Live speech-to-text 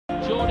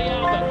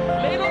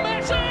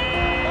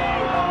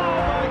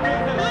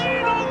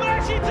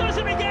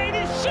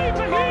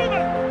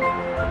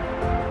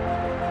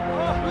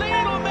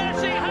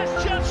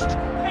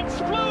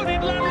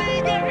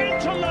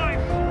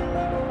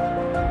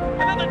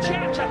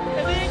chapter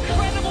in the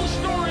incredible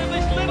story of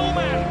this little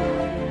man.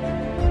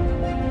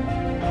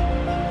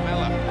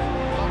 Mella,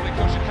 lovely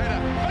cushion header.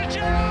 And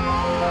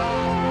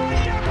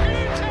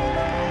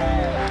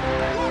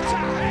what a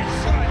hit,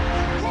 son!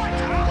 What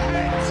a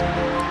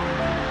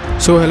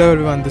hit! So, hello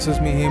everyone, this is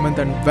me Hemant,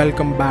 and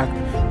welcome back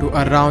to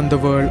Around the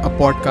World, a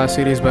podcast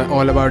series by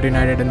All About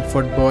United and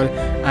Football.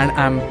 And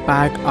I'm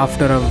back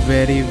after a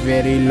very,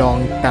 very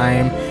long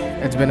time.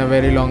 It's been a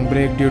very long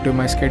break due to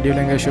my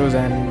scheduling issues,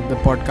 and the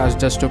podcast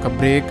just took a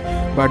break.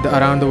 But the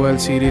Around the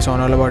World series on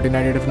All About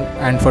United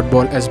and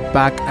Football is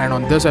back, and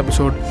on this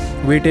episode,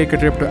 we take a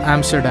trip to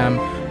Amsterdam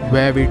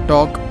where we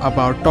talk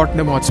about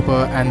Tottenham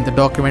Hotspur and the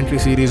documentary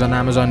series on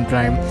Amazon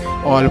Prime,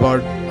 All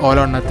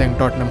or Nothing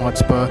Tottenham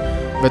Hotspur,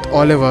 with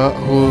Oliver,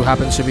 who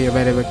happens to be a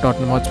very big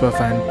Tottenham Hotspur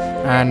fan.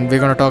 And we're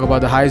going to talk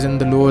about the highs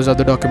and the lows of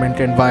the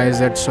documentary and why is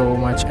it so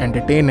much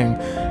entertaining.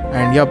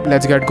 And yep,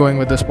 let's get going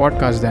with this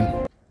podcast then.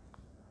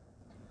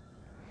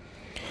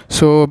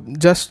 So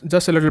just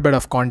a little bit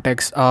of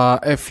context.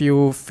 If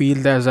you feel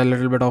there's a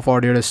little bit of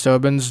audio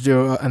disturbance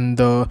in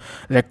the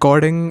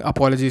recording,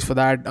 apologies for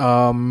that.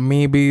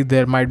 Maybe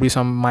there might be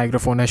some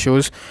microphone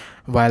issues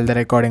while the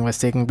recording was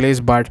taking place,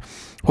 but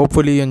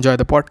hopefully you enjoy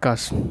the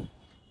podcast.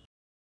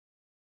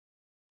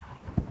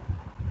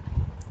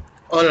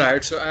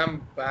 Alright, so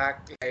I'm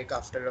back like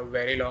after a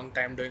very long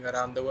time doing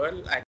Around the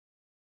World. I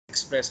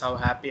express how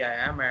happy I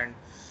am, and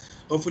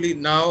hopefully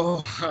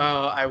now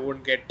I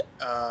won't get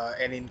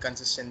any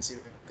inconsistency,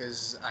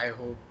 because I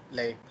hope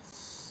like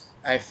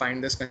I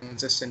find this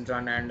consistent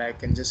run and I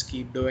can just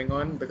keep doing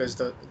on, because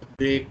the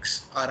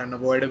breaks are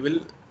unavoidable.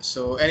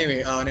 So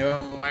anyway,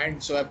 never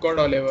mind. So I've got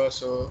Oliver.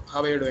 So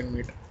how are you doing,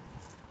 mate?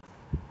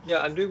 Yeah,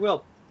 I'm doing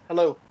well.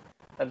 Hello,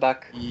 I'm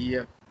back.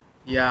 Yeah,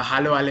 yeah.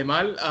 Hello,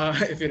 Alimal.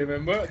 If you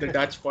remember the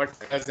Dutch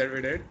podcast that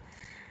we did.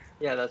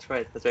 Yeah, that's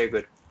right. That's very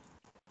good.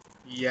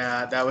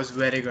 Yeah, that was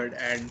very good.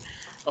 And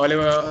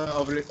Oliver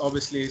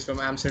obviously is from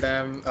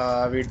Amsterdam.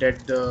 We did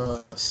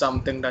the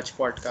Something Dutch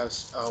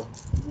podcast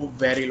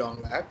very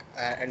long back,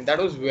 and that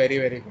was very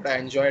very good. I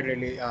enjoyed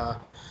really. Uh,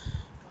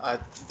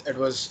 it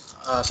was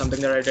something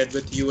that I did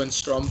with you and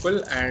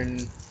Strompel,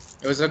 and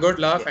it was a good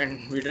laugh, Yeah,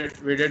 and we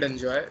did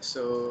enjoy.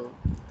 So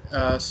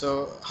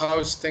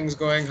how's things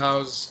going?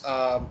 How's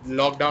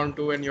lockdown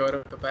 2 in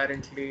Europe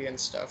apparently and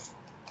stuff?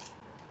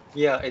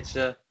 yeah.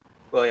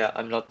 Well, yeah.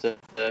 I'm not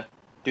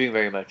doing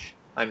very much.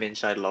 I'm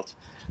inside a lot,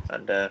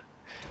 and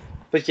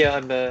but yeah,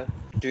 I'm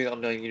doing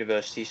online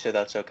university, so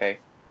that's okay.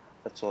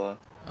 That's all.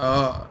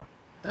 Oh,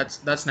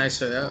 that's nice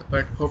to hear.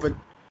 But hope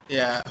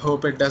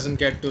it doesn't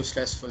get too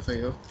stressful for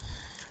you.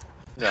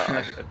 No,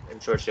 I'm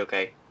sure it's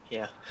okay.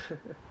 Yeah.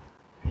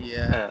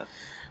 Yeah.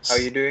 How are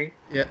you S- doing?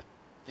 Yeah.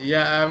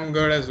 Yeah, I'm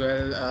good as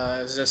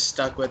well. Just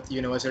stuck with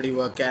university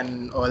work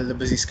and all the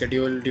busy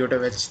schedule, due to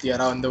which the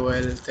around the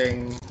world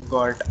thing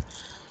got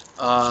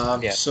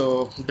Yeah,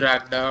 so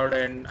dragged out,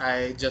 and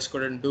I just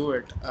couldn't do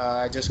it.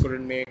 I just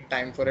couldn't make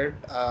time for it.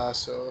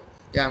 So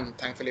yeah, I'm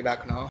thankfully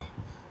back now.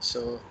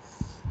 So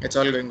it's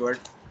all going good.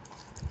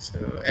 So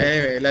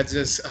anyway, let's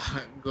just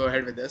go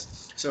ahead with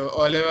this. So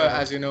Oliver, uh,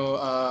 as you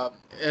know,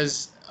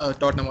 is a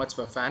Tottenham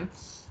Hotspur fan,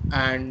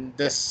 and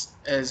yeah,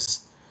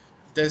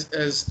 this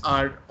is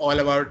our all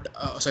about.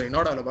 Sorry,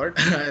 not all about.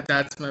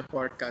 That's my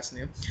podcast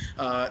name.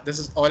 This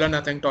is All or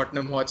Nothing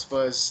Tottenham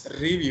Hotspur's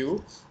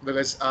review,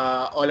 because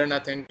All or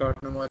Nothing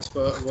Tottenham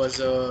Hotspur was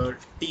a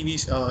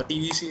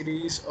TV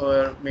series,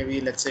 or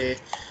maybe let's say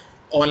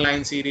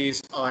online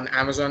series on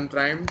Amazon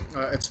Prime.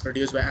 It's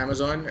produced by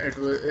Amazon.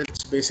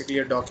 It's basically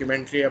a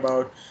documentary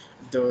about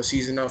the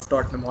season of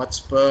Tottenham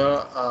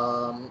Hotspur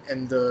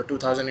in the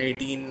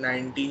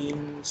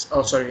 2018-19.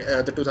 Oh, sorry,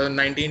 the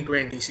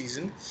 2019-20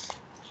 season.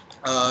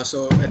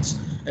 So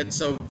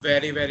it's a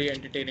very very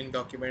entertaining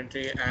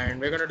documentary, and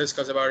we're gonna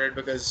discuss about it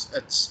because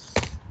it's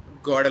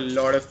got a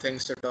lot of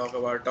things to talk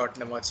about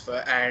Tottenham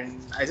Hotspur,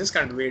 and I just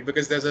can't wait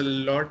because there's a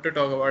lot to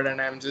talk about,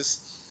 and I'm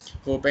just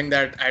hoping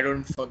that I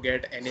don't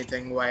forget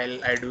anything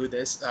while I do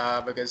this,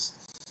 because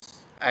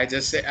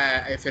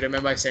if you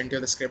remember, I sent you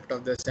the script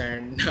of this,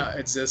 and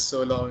it's just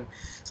so long.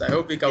 So I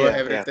hope we cover yeah.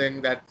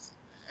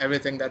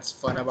 everything that's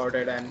fun about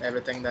it, and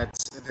everything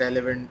that's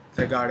relevant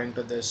regarding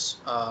to this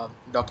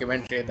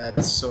documentary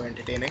that's so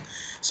entertaining.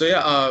 So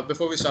yeah,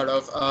 before we start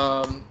off,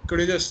 could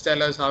you just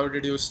tell us how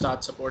did you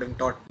start supporting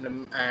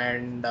Tottenham,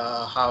 and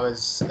how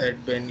has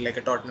it been like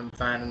a Tottenham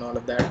fan and all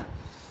of that?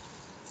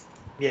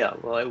 Yeah.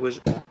 Well, it was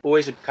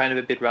always kind of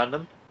a bit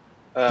random.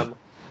 Um,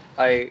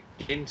 I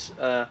didn't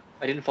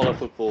follow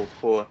football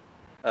for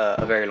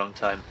a very long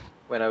time.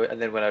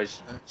 And then when I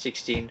was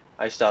 16,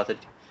 it started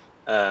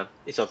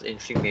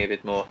interesting me a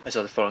bit more. I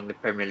started following the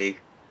Premier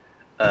League,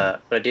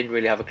 but I didn't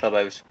really have a club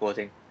I was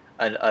supporting.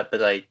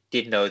 But I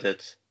did know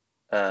that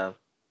uh,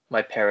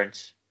 my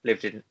parents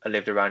lived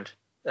around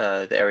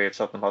the area of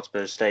Tottenham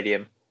Hotspur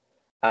Stadium,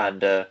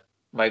 and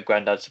my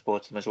granddad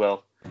supports them as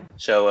well.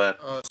 So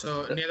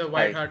So near the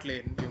White I Hart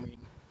Lane, you mean?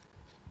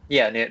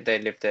 yeah, they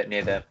lived there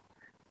near there.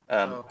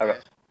 Um, Okay. ar-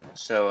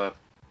 so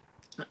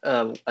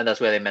and that's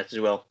where they met as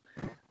well.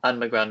 And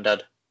my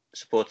granddad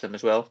supports them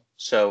as well.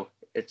 So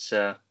it's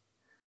I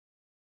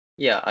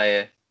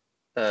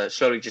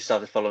slowly just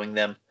started following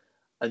them,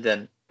 and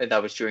then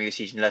that was during the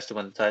season Leicester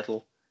won the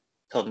title.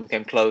 Tottenham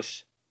came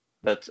close,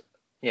 but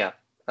yeah,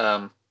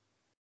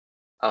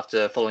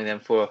 after following them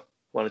for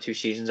 1 or 2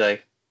 seasons,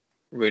 I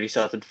really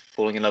started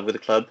falling in love with the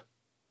club,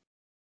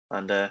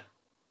 and then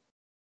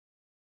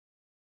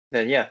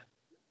Yeah,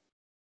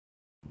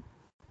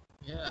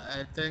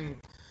 I think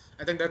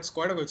that's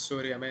quite a good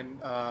story. I mean,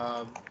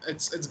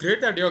 it's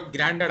great that your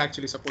granddad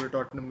actually supported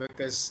Tottenham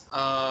because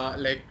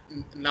like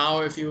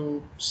now if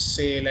you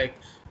say like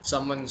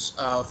someone's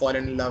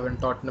fallen in love in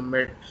Tottenham,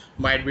 it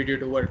might be due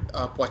to what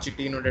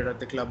Pochettino did at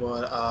the club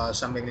or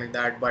something like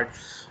that. But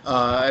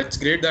it's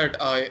great that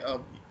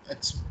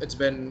it's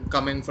been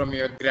coming from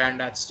your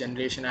granddad's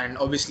generation, and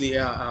obviously,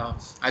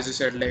 as you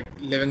said, like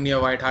living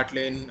near White Hart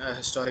Lane, a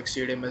historic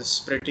stadium,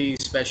 is pretty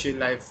special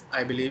life,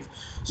 I believe.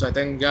 So I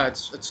think yeah,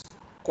 it's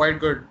quite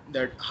good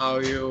that how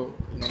you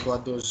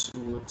got those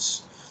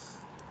roots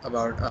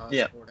about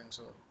yeah, supporting.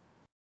 So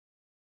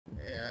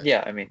yeah,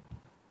 yeah. I mean,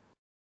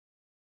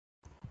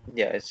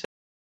 yeah, it's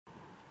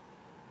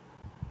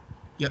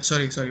yeah.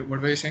 Sorry.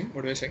 What were you saying?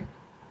 What were you saying?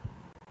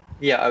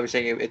 yeah. I was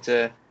saying it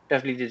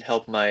definitely did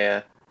help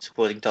my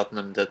supporting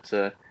Tottenham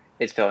that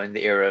it fell in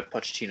the era of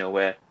Pochettino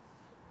where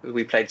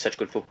we played such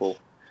good football.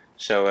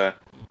 So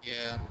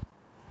Yeah.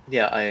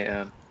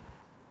 yeah,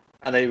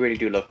 and I really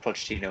do love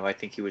Pochettino. I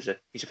think he's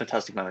a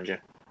fantastic manager,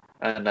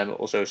 and I'm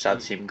also sad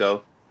to see him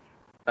go.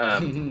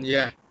 Um,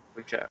 Yeah.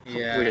 which uh, which I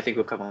Yeah. think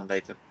will come on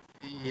later.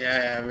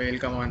 Yeah, we'll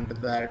come on to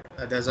that.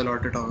 There's a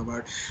lot to talk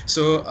about.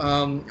 So,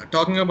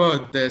 talking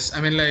about this,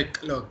 I mean,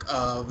 like, look,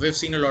 we've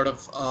seen a lot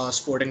of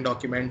sporting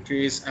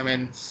documentaries. I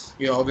mean,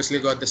 you obviously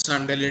got the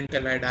Sunderland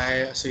Till I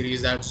Die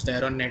series that's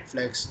there on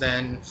Netflix.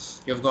 Then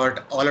you've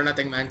got All or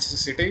Nothing Manchester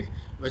City,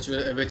 which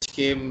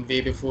came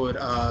way before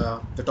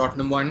the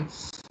Tottenham one.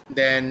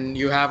 Then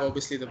you have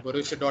obviously the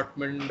Borussia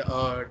Dortmund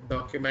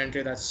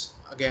documentary that's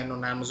again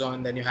on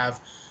Amazon. Then you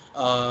have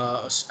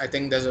I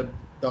think there's a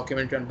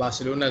documentary on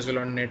Barcelona as well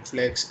on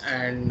Netflix,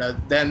 and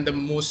then the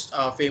most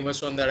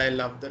famous one that I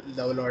love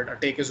a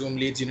lot, Take Us Home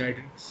Leeds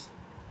United.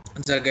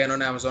 It's again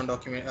on Amazon.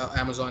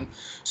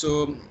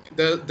 So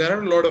there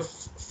are a lot of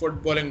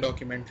footballing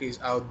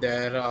documentaries out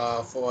there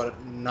for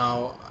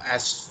now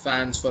as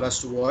fans for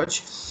us to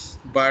watch.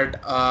 But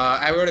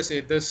I would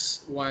say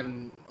this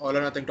one, All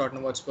or Nothing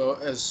Tottenham Hotspur,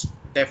 is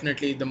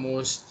definitely the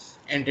most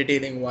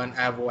entertaining one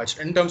I've watched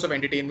in terms of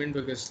entertainment,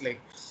 because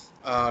like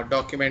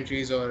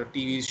documentaries or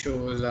TV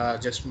shows are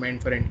just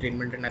meant for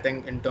entertainment, and I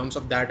think in terms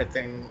of that, I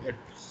think it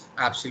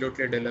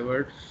absolutely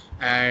delivered.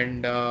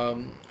 And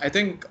I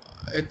think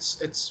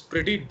it's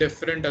pretty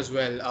different as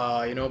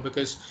well,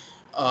 because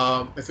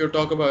if you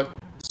talk about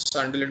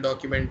Sunderland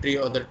documentary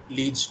or the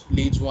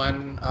Leeds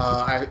one,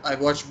 I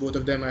watched both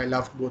of them. I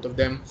loved both of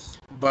them,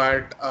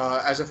 but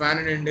as a fan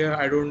in India,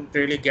 I don't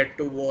really get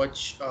to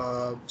watch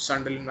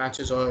Sunderland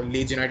matches or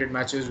Leeds United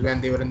matches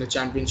when they were in the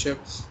Championship.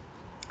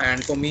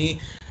 And for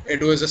me,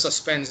 it was a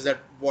suspense that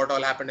what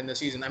all happened in the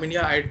season. I mean,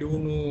 yeah, I do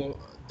know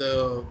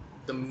the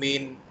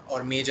main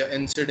or major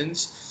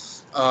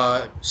incidents,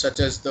 such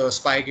as the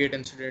Spygate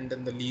incident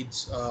and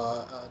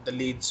the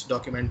Leeds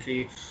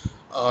documentary,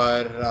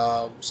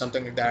 or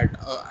something like that.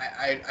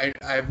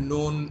 I've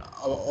known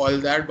all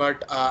that,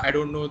 but I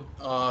don't know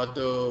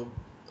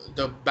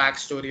the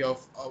backstory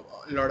of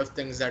a lot of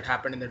things that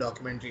happened in the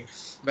documentary.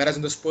 Whereas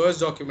in the Spurs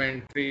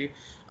documentary,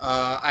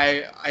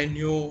 I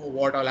knew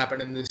what all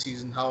happened in this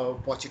season, how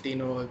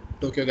Pochettino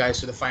took your guys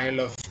to the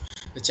final of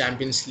the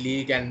Champions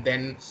League, and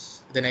then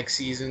the next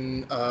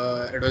season,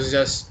 it was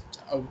just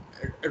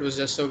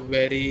a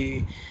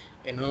very,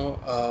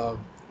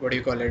 what do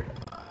you call it?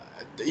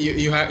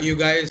 You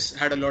guys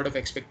had a lot of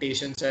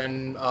expectations,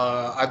 and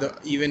other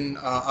even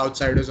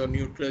outsiders or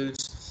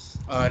neutrals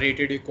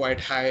rated you quite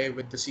high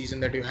with the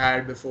season that you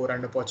had before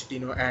under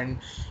Pochettino, and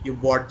you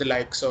bought the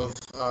likes of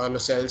Lo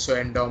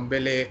Celso and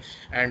Dombele,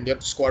 and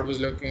your squad was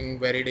looking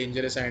very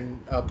dangerous,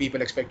 and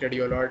people expected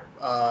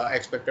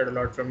a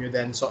lot from you.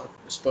 Then so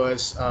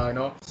Spurs,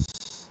 fell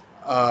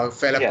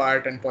Yeah,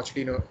 apart, and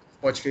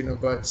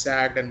Pochettino got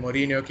sacked, and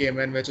Mourinho came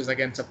in, which is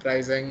again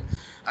surprising.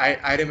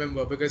 I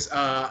remember because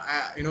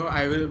I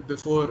will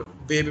before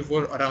way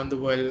before Around the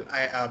World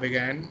I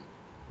began.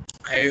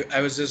 I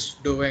was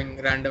just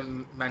doing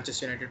random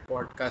Manchester United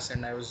podcast,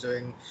 and I was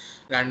doing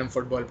random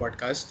football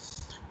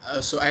podcasts.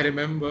 So I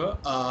remember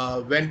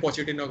when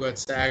Pochettino got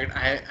sacked,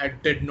 I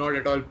did not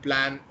at all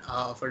plan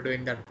for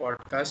doing that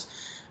podcast.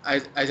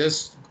 I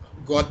just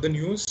got the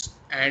news,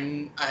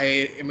 and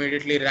I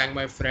immediately rang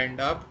my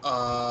friend up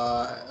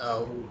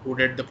who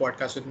did the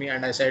podcast with me,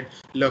 and I said,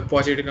 look,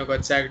 Pochettino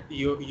got sacked.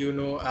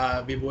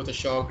 We both are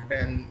shocked,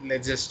 and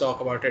let's just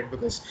talk about it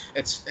because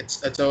it's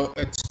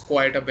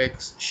quite a big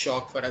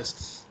shock for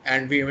us.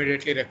 And we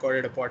immediately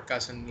recorded a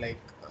podcast in like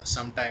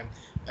some time.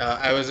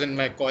 I was in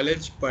my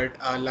college, but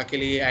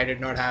luckily I did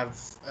not have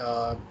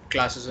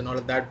classes and all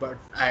of that. But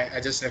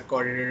I just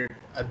recorded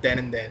it then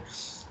and there.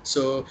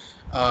 So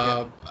yeah,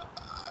 uh,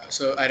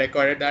 so I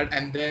recorded that,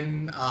 and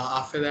then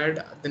after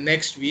that, the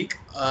next week,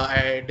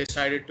 I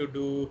decided to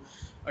do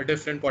a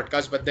different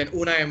podcast. But then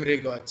Unai Emery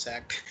got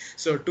sacked.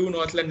 So two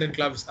North London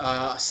clubs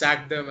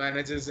sacked their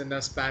managers in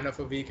a span of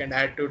a week, and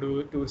I had to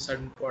do two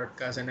sudden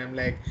podcasts. And I'm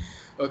like,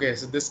 okay,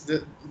 so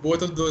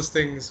both of those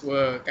things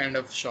were kind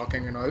of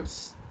shocking and all.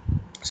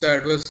 So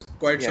it was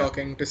quite Yeah.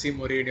 shocking to see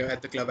Mourinho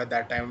at the club at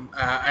that time.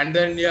 And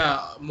then,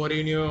 yeah,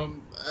 Mourinho,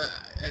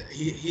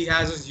 he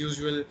has his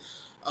usual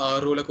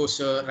roller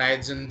coaster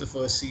rides in the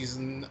first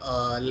season,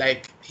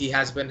 like he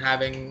has been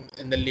having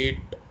in the late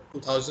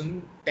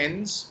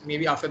 2010s,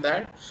 maybe after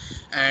that.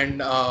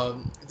 And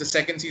the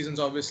second season's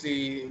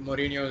obviously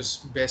Mourinho's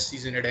best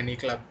season at any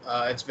club.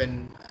 It's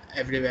been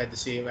everywhere the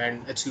same,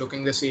 and it's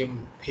looking the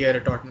same here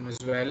at Tottenham as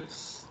well.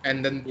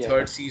 And then Yeah. the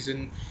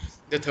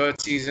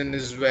third season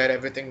is where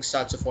everything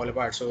starts to fall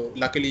apart. So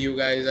luckily you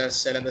guys are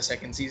still in the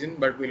second season,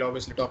 but we'll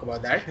obviously talk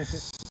about that.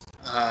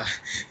 uh,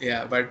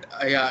 yeah,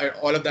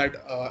 all of that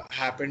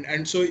happened,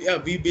 and so yeah,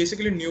 we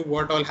basically knew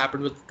what all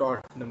happened with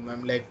Tottenham.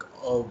 I'm like,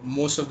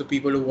 most of the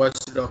people who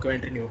watched the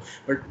documentary knew,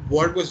 but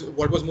what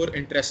was more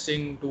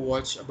interesting to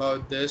watch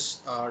about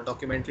this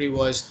documentary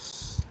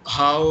was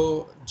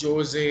how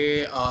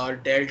Jose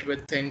dealt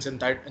with things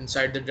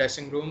inside the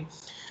dressing room.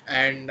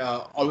 And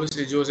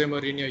obviously Jose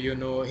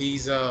Mourinho,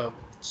 he's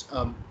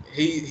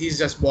he's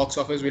just box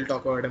office. We'll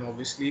talk about him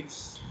obviously,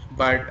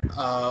 but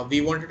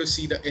we wanted to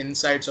see the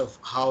insights of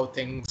how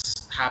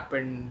things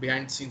happened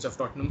behind the scenes of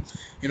Tottenham.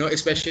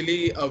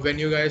 Especially when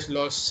you guys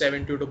lost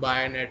 7-2 to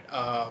Bayern at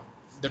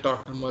the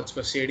Tottenham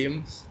Hotspur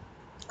Stadium,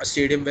 a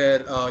stadium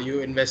where you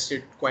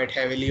invested quite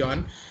heavily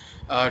on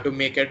to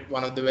make it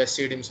one of the best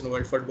stadiums in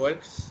world football.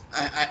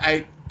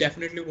 I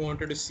definitely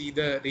wanted to see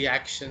the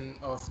reaction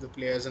of the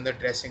players in the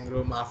dressing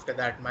room after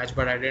that match,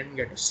 but I didn't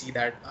get to see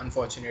that,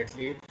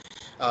 unfortunately,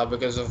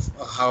 because of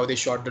how they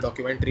shot the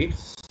documentary.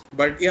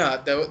 But yeah,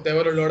 there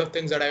were a lot of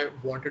things that I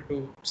wanted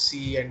to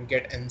see and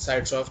get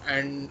insights of,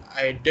 and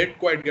I did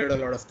quite get a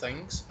lot of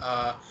things.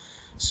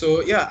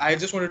 So yeah, I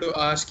just wanted to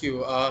ask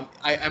you.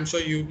 I'm sure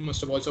you must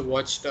have also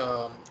watched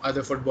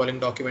other footballing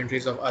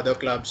documentaries of other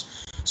clubs.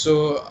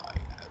 So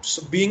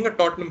being a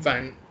Tottenham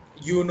fan,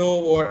 you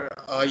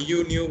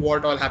knew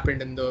what all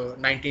happened in the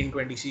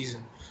 1920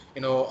 season.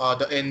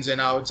 The ins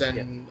and outs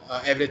and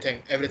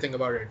everything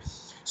about it.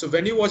 So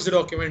when you watched the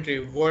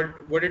documentary,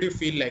 what did you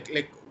feel like?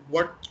 Like,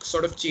 what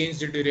sort of change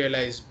did you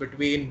realize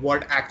between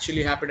what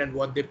actually happened and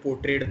what they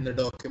portrayed in the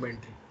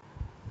documentary?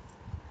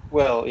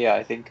 Well, yeah,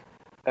 I think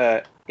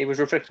it was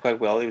reflected quite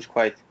well. I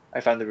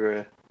found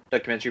the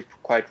documentary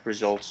quite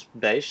results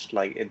based.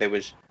 Like there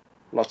was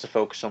lots of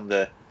focus on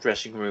the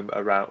dressing room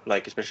around,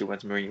 like especially when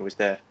Mourinho was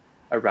there,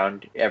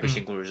 around every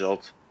single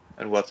result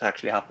and what's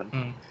actually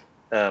happened.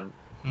 Um,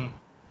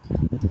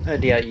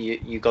 and yeah,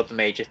 you got the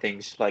major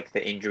things like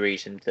the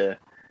injuries and the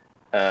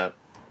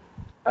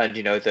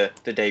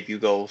debut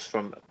goals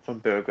from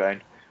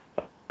Bergwijn,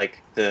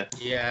 like the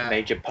Yeah.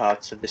 major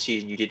parts of the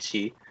season you did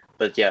see.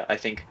 But yeah, I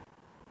think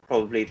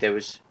probably there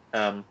was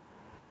the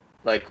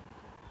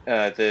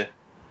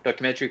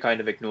documentary kind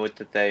of ignored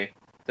that there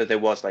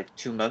was like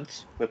 2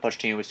 months where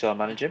Pochettino was still our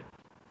manager,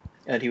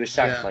 and he was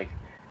sacked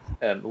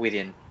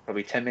within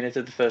probably 10 minutes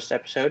of the first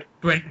episode.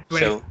 24 I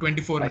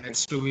think-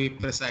 minutes to be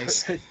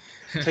precise.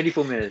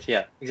 24 minutes,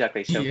 yeah,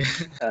 exactly. So Yeah.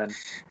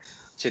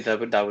 so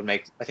that would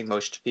make, I think,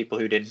 most people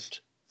who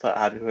didn't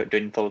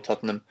follow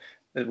Tottenham,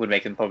 it would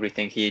make them probably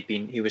think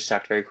he was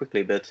sacked very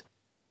quickly. But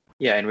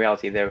yeah, in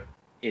reality, there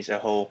is a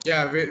whole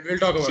Yeah, we'll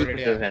talk about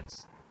sequence it. of Yeah.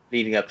 events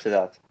leading up to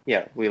that.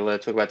 Yeah, we'll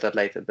talk about that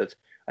later. But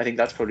I think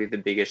that's probably the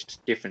biggest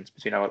difference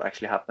between what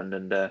actually happened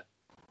and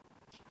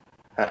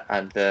how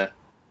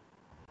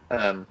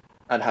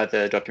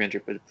the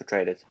documentary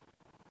portrayed it.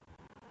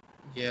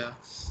 Yeah,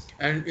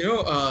 and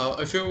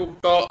if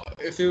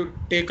you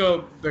take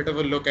a bit of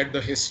a look at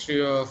the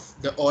history of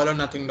the All or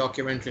Nothing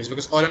documentaries,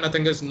 because All or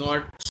Nothing is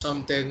not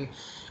something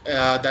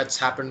that's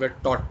happened with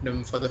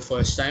Tottenham for the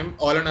first time.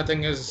 All or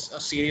Nothing is a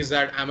series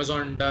that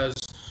Amazon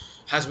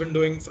has been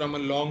doing from a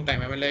long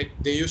time. I mean, like,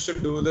 they used to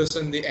do this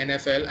in the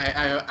NFL.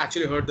 I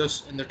actually heard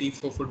this in the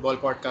T4 Football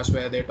podcast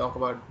where they spoke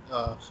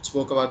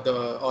about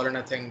the All or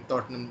Nothing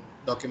Tottenham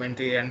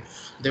documentary, and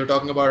they were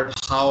talking about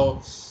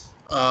how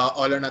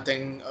All or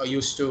Nothing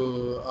used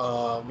to,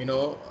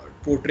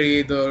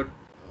 portray the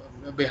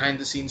behind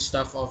the scenes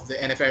stuff of the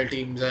NFL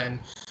teams and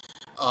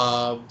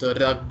the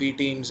rugby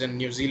teams in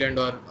New Zealand,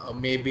 or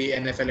maybe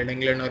NFL in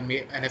England, or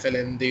NFL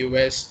in the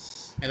US,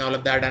 and all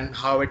of that, and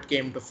how it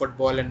came to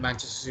football in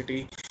Manchester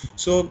City.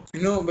 So,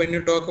 when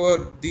you talk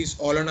about these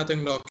All or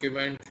Nothing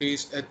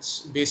documentaries,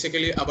 it's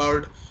basically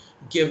about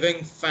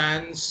giving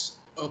fans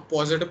a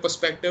positive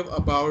perspective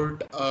about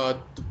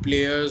the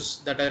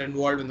players that are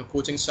involved and the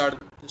coaching staff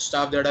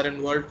that are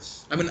involved.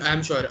 I mean,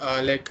 I'm sure,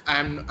 I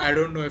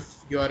don't know if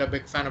you are a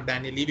big fan of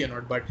Daniel Levy or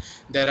not, but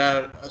there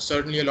are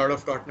certainly a lot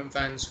of Tottenham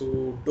fans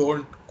who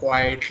don't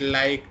quite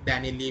like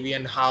Daniel Levy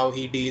and how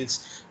he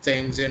deals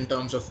things in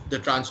terms of the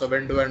transfer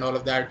window and all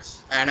of that.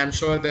 And I'm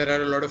sure there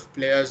are a lot of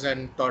players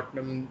in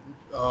Tottenham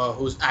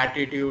whose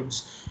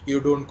attitudes you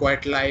don't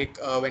quite like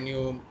when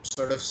you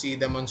sort of see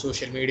them on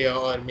social media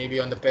or maybe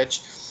on the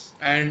pitch.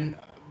 And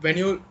when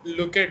you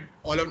look at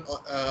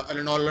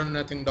an all or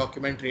nothing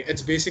documentary,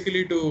 it's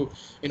basically to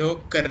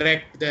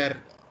correct their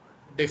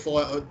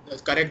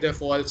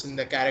faults in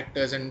the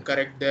characters and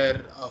correct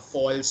their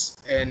faults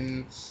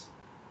in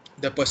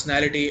the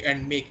personality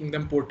and making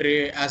them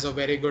portray as a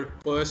very good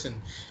person.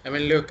 I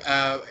mean, look,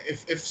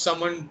 if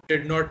someone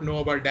did not know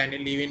about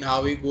Daniel Levy and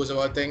how he goes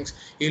about things,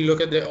 he'll look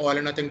at the All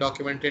or Nothing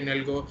documentary and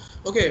he'll go,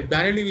 okay,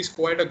 Daniel Levy is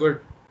quite a good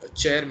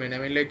chairman. I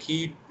mean, like,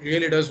 he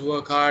really does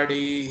work hard.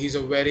 He's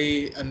a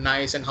very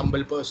nice and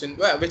humble person,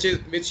 well, which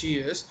he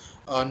is.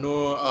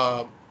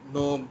 No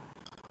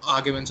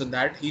arguments on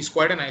that. He's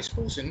quite a nice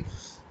person.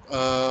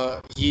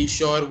 He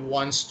sure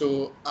wants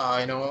to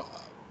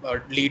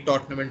lead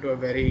Tottenham into a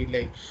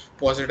very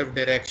positive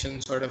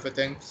direction, sort of a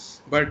thing.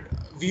 But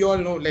we all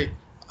know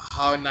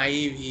how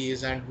naive he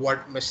is and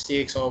what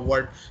mistakes or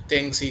what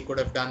things he could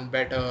have done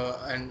better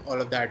and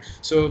all of that.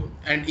 So,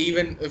 and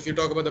even if you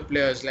talk about the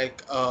players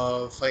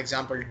for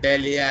example,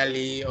 Dele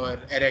Alli or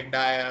Eric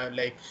Dyer,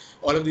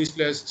 all of these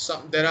players,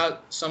 there are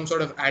some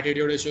sort of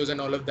attitude issues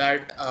and all of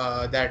that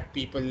that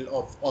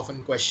people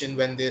often question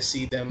when they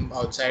see them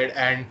outside.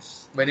 And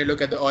when you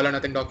look at the All or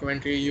Nothing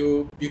documentary,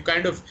 you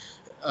kind of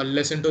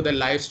listen to the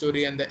life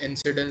story and the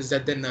incidents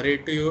that they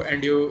narrate to you,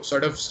 and you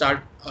sort of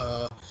start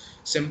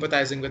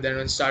sympathizing with them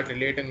and start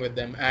relating with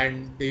them,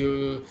 and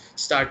you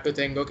start to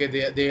think, okay,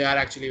 they are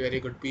actually very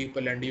good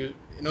people. And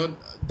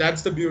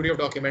that's the beauty of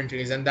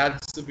documentaries, and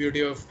that's the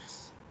beauty of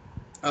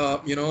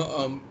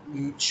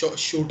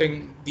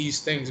shooting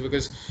these things,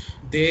 because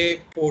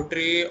they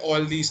portray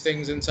all these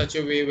things in such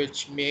a way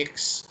which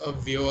makes a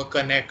viewer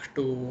connect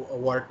to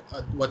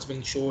what's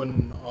being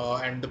shown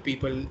and the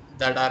people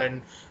that are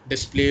in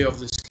display of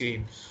the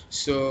screen.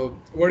 So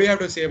what do you have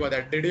to say about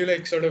that? Did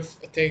you sort of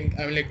think,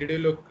 I mean, did you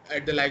look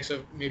at the likes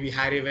of maybe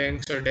Harry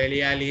Winks or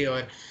Dele Alli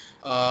or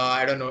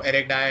I don't know,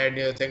 Eric Dyer, and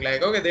you think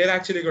okay, they're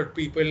actually good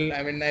people.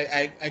 I mean,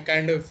 I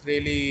kind of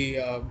really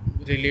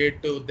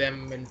relate to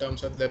them in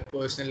terms of their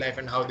personal life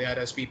and how they are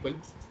as people.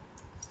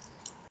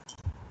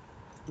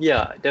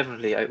 Yeah,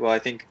 definitely. I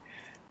think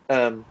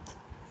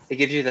it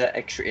gives you that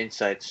extra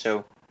insight.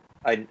 So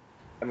I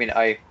mean,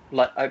 I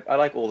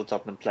like all the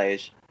Tottenham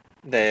players.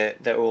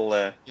 They're all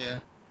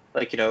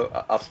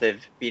after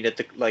they've been at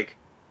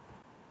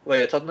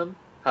Tottenham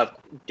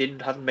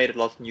haven't made a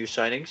lot of new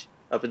signings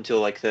up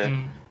until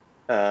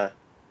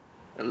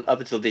up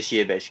until this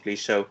year, basically.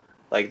 So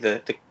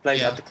the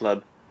players at the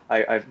club,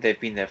 they've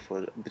been there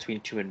for between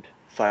 2 and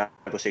 5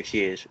 or 6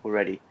 years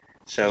already.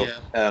 So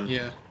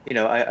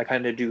I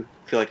kind of do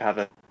feel like I have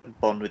a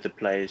bond with the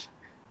players,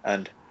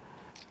 and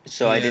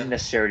so I didn't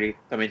necessarily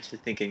come into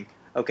thinking,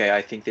 okay,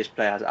 I think this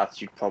player has an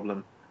attitude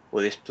problem,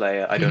 or this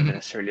player I don't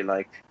necessarily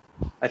like.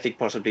 I think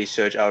possibly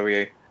Serge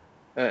Aurier,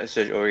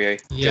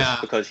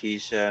 just because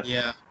he's a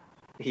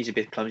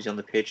bit clumsy on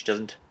the pitch,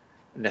 doesn't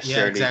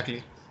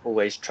necessarily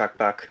always track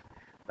back.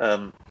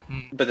 But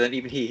then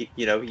even he,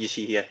 you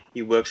see here,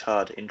 he works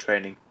hard in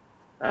training,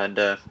 and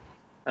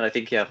I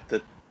think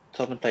the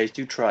Tottenham players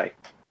do try,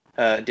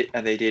 and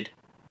they did,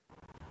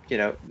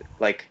 they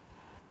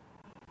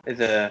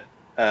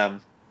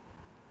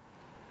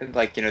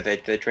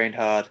trained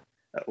hard.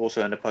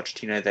 Also under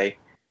Pochettino, they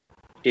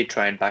did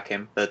try and back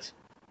him, but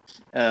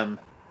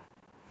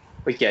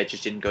it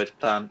just didn't go to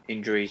plan.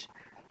 Injuries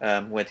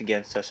went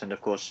against us, and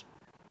of course,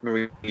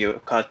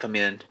 Mourinho can't come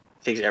in and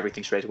fix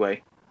everything straight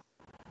away.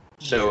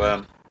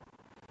 So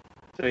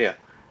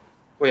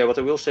what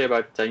I will say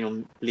about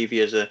Daniel Levy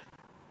as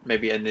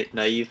maybe a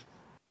naive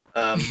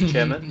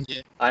chairman,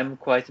 I'm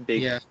quite a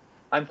big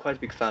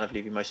fan of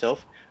Levy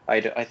myself.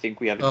 I think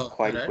we have it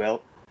quite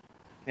well.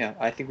 Yeah,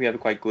 I think we have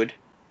it quite good.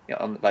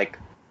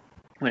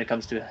 When it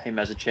comes to him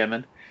as a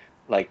chairman,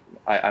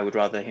 I would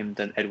rather him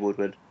than Ed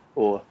Woodward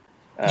or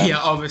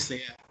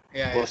obviously,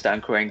 or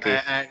Stan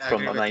Kroenke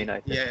from Man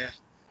United.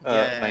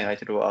 Man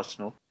United or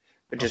Arsenal,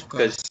 but just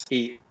because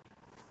he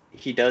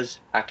does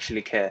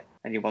actually care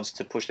and he wants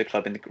to push the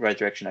club in the right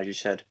direction, as you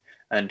said,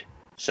 and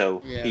so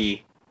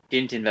he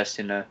didn't invest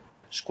in a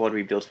squad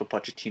rebuild for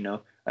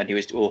Pochettino, and he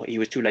was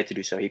too late to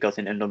do so. He got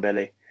in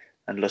Ndombele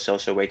and Lo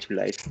Celso way too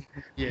late.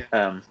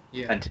 And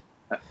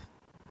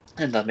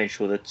that made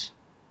sure that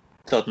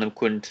Tottenham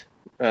couldn't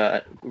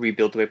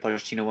rebuild the way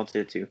Pochettino wanted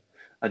it to.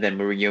 And then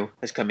Mourinho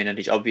has come in, and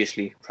he's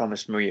obviously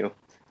promised Mourinho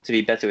to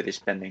be better with his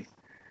spending.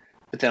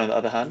 But then on the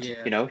other hand,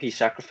 he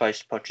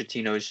sacrificed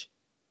Pochettino's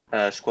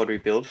squad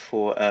rebuild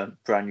for a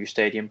brand new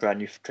stadium, brand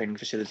new training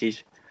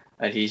facilities,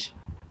 and he's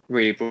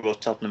really brought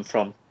Tottenham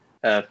from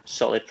a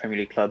solid Premier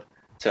League club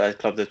to a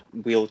club that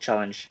will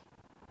challenge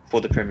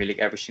for the Premier League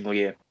every single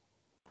year.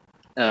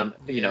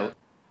 You know,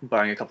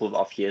 barring a couple of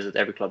off years that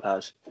every club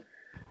has.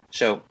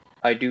 So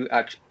I do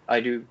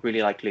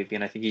really like Levy,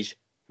 and I think he's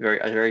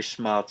a very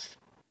smart,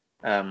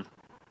 a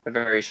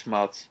very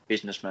smart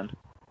businessman,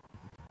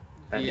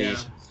 and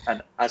Yeah.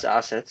 and as an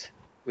asset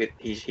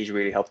he's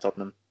really helped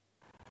Tottenham.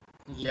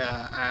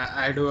 Yeah,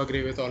 I do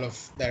agree with all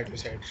of that you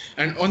said.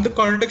 And on the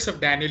context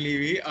of Daniel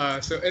Levy,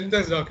 so in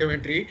this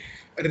documentary,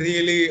 a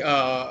really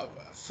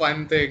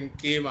fun thing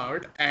came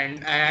out,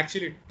 and I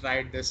actually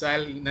tried this. So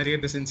I'll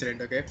narrate this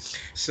incident, okay?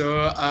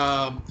 So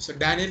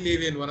Daniel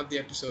Levy in one of the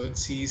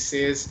episodes, he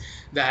says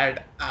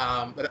that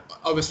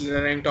obviously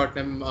running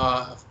Tottenham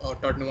or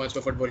Tottenham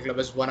Hotspur Football Club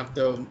is one of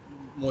the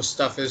most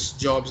toughest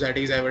jobs that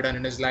he's ever done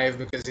in his life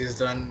because he's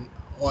done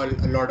a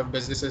lot of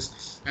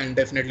businesses, and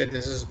definitely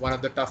this is one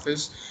of the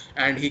toughest,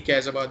 and he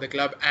cares about the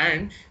club.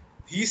 And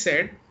he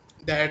said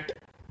that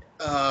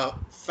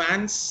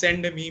fans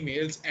send him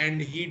emails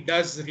and he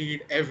does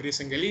read every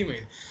single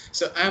email.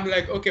 So I'm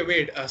like, okay,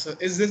 wait, so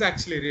is this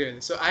actually real?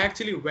 So I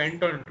actually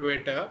went on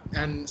Twitter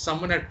and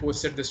someone had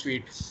posted this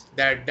tweet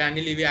that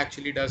Daniel Levy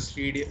actually does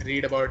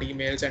read about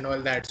emails and all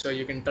that, so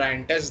you can try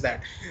and test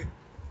that.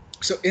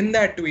 So in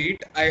that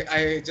tweet,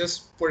 I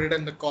just put it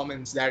in the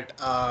comments that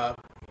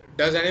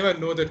does anyone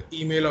know the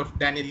email of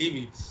Daniel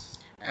Levy?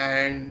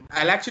 And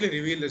I'll actually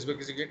reveal this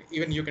because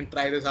you can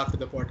try this after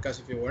the podcast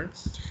if you want.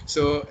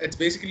 So it's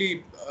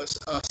basically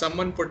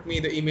someone put me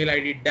the email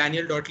ID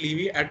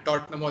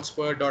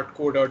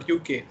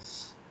daniel.levy@tottenhamhotspur.co.uk,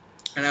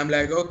 and I'm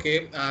like,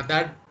 okay,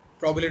 that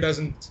probably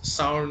doesn't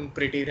sound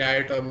pretty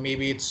right, or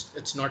maybe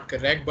it's not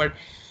correct, but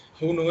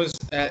who knows?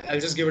 I'll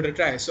just give it a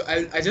try. So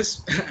I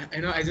just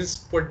I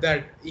just put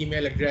that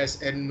email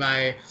address in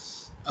my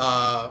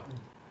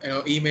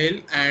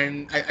email,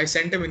 and I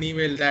sent him an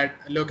email that,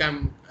 look,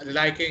 I'm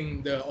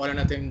liking the All or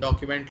Nothing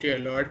documentary a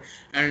lot,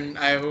 and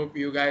I hope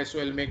you guys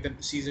will make the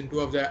season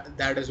 2 of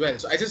that as well.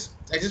 So I just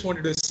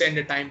wanted to send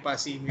a time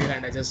pass email,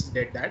 and I just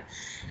did that,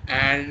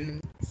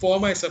 and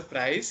for my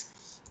surprise,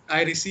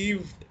 I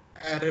received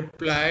a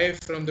reply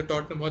from the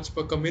Tottenham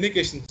Hotspur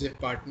communications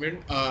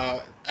department.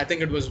 I think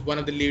it was one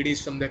of the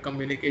ladies from the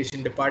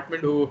communication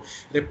department who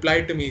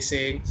replied to me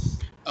saying,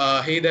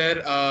 "Hey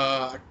there,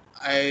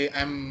 I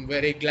am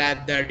very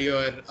glad that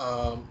you're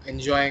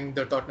enjoying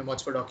the Tottenham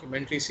Hotspur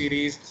documentary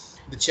series.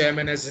 The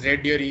chairman has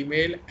read your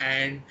email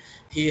and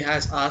he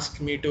has asked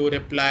me to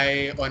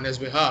reply on his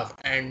behalf."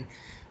 And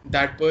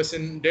that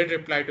person did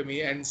reply to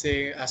me and I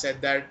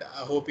said that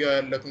I hope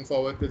you're looking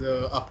forward to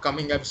the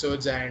upcoming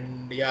episodes,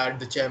 and yeah,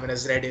 the chairman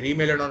has read your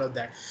email and all of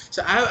that.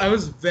 So I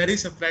was very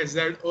surprised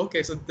that,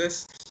 okay, so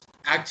this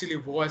actually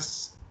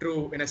was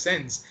true in a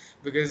sense,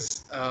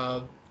 because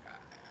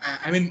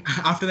I mean,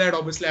 after that,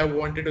 obviously, I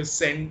wanted to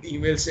send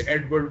emails to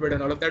Ed Woodward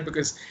and all of that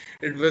because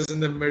it was in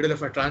the middle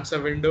of a transfer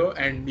window,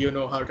 and you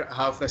know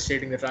how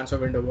frustrating the transfer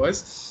window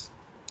was.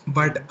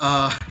 But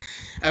I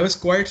was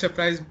quite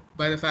surprised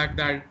by the fact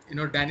that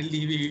Daniel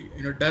Levy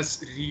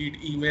does read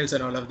emails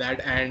and all of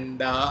that,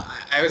 and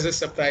I was just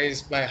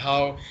surprised by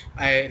how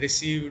I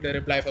received a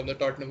reply from the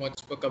Tottenham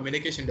Hotspur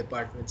communication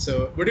department.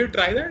 So would you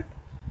try that?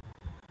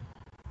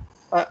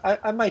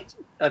 I might.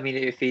 I mean,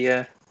 if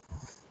he's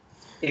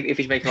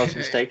making lots of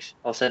mistakes,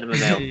 I'll send him a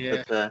mail.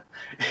 Yeah. But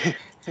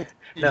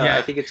no, Yeah.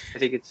 I think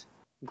it's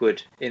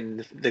good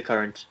in the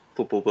current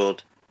football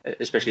world,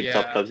 especially the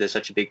top Yeah. clubs. There's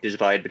such a big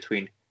divide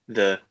between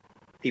the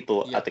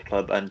people Yeah. at the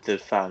club and the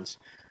fans.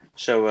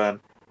 So and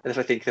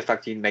I think the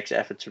fact he makes an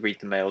effort to read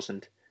the mails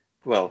and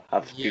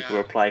have people Yeah.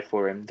 reply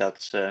for him,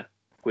 that's a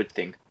good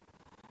thing.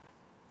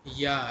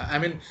 Yeah,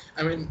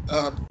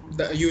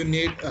 you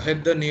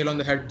hit the nail on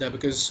the head there,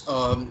 because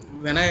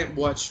when I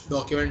watch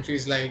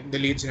documentaries like the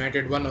Leeds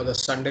United one or the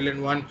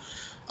Sunderland one,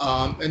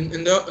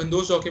 in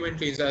those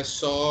documentaries, I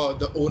saw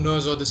the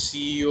owners or the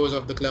CEOs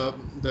of the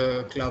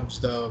clubs,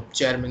 the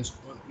chairmen,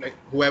 like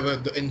whoever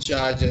the in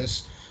charge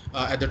is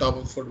at the top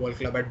of the football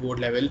club at board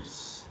level,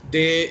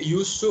 they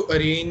used to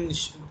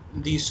arrange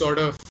these sort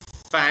of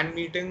fan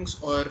meetings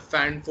or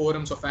fan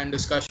forums or fan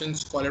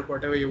discussions, call it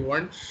whatever you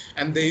want,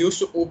 and they used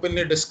to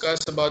openly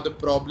discuss about the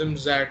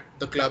problems that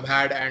the club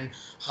had and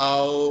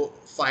how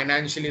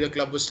financially the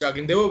club was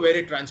struggling. They were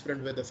very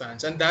transparent with the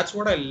fans, and that's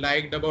what I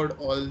liked about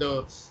all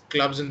the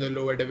clubs in the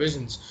lower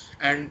divisions.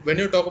 And when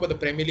you talk about the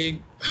Premier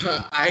League,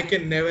 I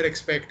can never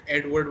expect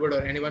Ed Woodward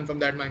or anyone from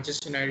that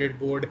Manchester United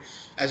board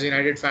as a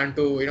United fan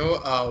to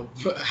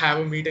have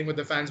a meeting with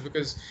the fans,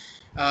 because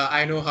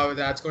I know how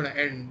that's going to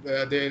end.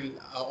 They'll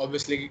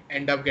obviously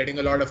end up getting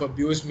a lot of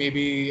abuse.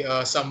 Maybe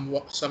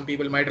some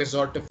people might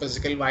resort to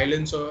physical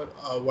violence or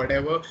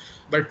whatever.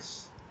 But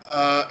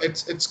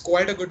it's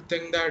quite a good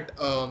thing that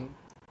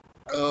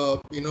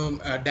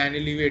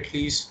Daniel Levy at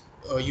least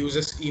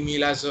uses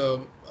email as a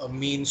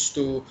means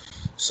to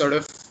sort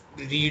of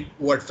read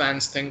what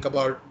fans think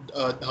about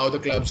how the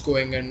club's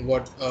going and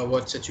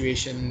what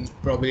situation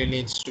probably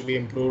needs to be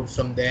improved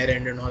from their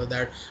end and all of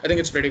that. I think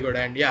it's pretty good,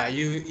 and yeah,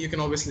 you can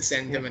obviously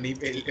send him an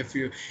email if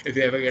you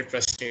ever get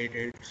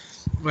frustrated.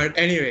 But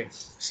anyway,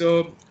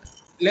 so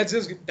let's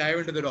just dive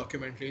into the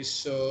documentaries.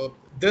 So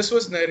this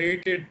was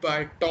narrated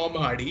by Tom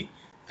Hardy,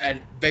 and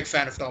big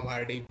fan of Tom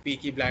Hardy.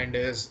 Peaky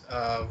Blinders,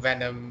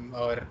 Venom,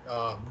 or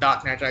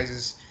Dark Knight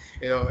Rises.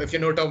 If you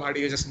know Tom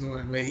Hardy, you just know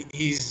him.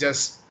 He's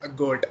just a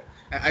goat.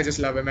 I just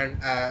love him, and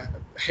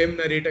him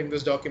narrating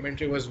this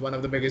documentary was one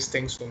of the biggest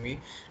things for me.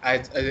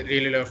 I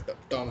really love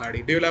Tom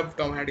Hardy. Do you love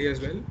Tom Hardy as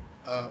well,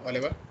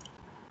 Oliver?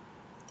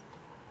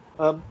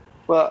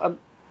 Well, I'm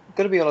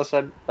gonna be honest.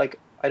 I'm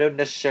not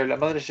necessarily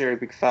a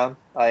big fan.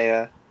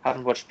 I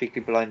haven't watched Peaky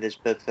Blinders,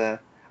 but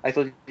I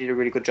thought he did a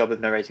really good job of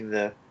narrating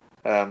the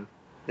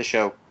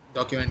show.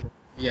 Documentary.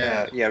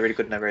 Yeah. Yeah, really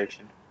good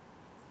narration.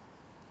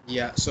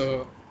 Yeah.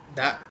 So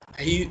that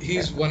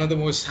he's one of the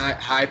most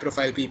high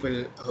profile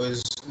people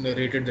who's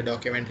narrated the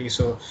documentary.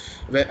 So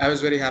I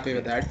was very happy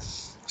with that.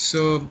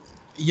 So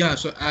yeah.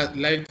 So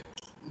like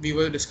we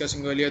were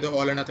discussing earlier, the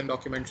All or Nothing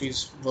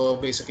documentaries were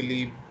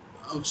basically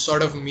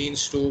sort of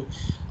means to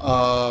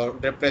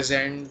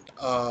represent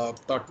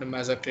Tottenham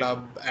as a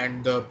club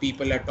and the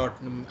people at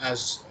Tottenham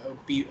as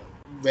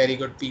very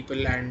good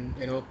people, and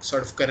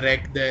sort of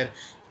correct their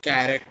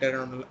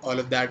character and all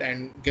of that,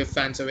 and give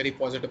fans a very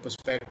positive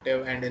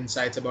perspective and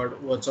insights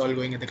about what's all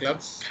going in the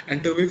club.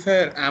 And to be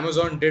fair,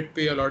 Amazon did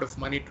pay a lot of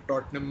money to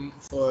Tottenham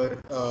for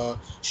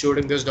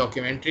shooting this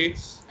documentary.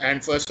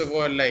 And first of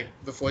all, like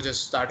before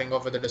just starting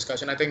off with the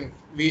discussion, I think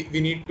we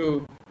need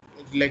to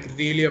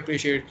really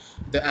appreciate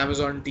the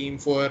Amazon team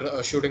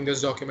for shooting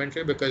this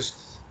documentary,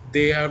 because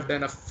they have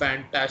done a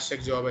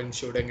fantastic job in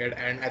shooting it.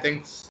 And I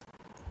think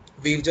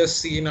we've just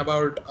seen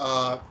about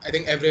I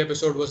think every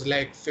episode was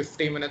like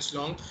 50 minutes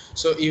long.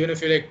 So even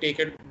if you take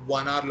it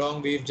 1 hour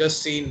long, we've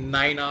just seen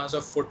 9 hours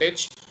of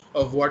footage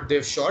of what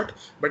they've shot.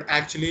 But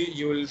actually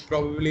you will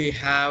probably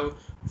have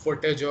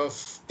footage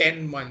of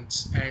 10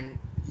 months, and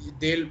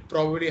they'll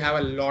probably have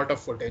a lot of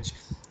footage.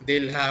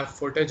 They'll have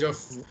footage of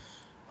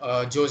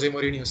Jose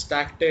Mourinho's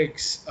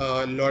tactics,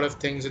 a lot of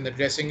things in the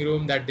dressing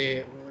room that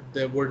they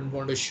wouldn't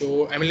want to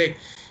show. I mean,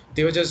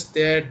 they were just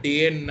there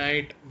day and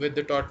night with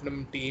the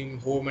Tottenham team,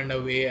 home and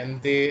away,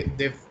 and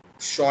they've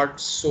shot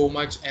so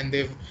much, and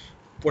they've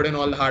put in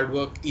all the hard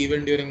work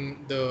even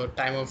during the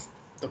time of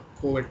the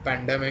COVID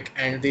pandemic,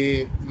 and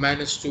they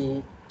managed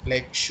to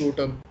shoot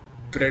a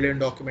brilliant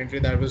documentary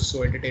that was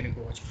so entertaining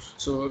to watch.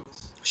 So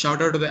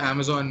shout out to the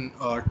Amazon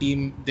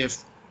team.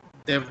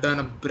 They've done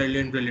a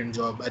brilliant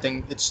job. I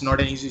think it's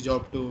not an easy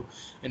job to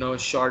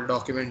short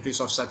documentaries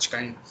of such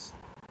kind.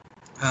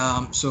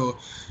 So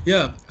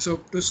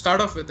to start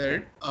off with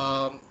it,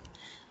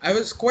 I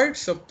was quite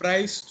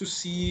surprised to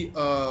see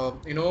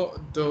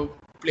the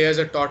players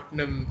at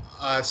Tottenham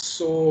are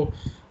so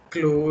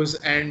close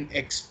and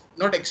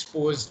not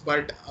exposed,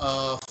 but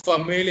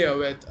familiar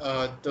with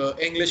the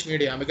English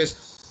media.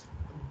 Because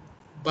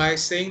by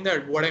saying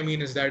that, what I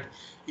mean is that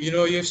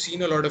you've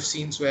seen a lot of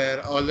scenes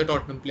where all the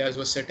Tottenham players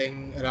were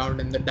sitting around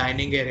in the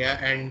dining area,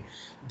 and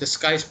the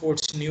Sky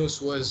Sports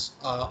News was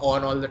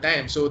on all the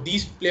time. So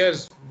these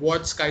players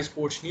watch Sky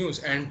Sports News,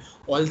 and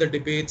all the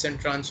debates and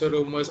transfer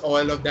rumors,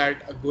 all of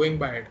that are going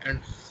by it.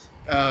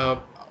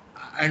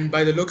 And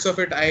by the looks of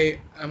it,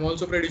 I'm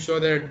also pretty sure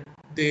that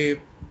they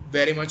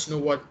very much know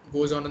what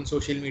goes on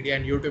social media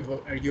and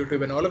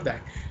YouTube and all of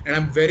that. And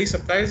I'm very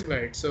surprised by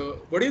it.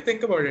 So what do you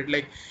think about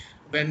it?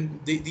 When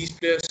these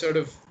players sort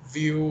of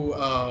view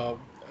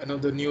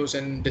the news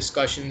and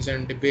discussions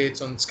and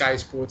debates on Sky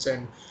Sports,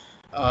 and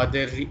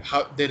their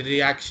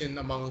reaction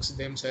amongst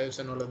themselves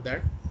and all of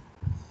that.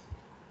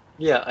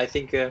 Yeah, I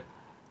think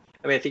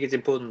it's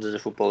important as a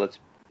footballer to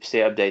stay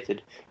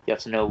updated. You have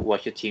to know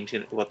what the teams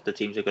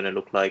are going to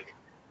look like,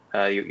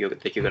 that you're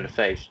going to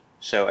face.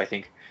 So I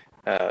think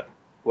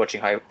watching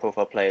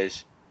high-profile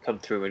players come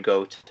through and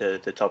go to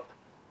the top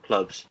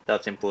clubs,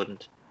 that's an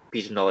important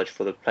piece of knowledge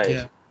for the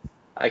players. Yeah.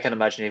 I can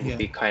imagine it would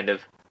be kind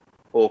of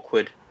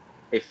awkward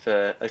if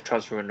a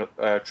transfer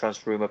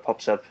rumor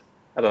pops up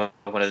about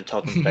one of the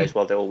Tottenham players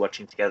while they're all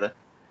watching together.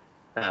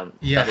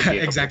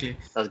 Exactly.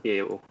 That would be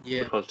a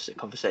awkward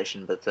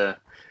conversation. But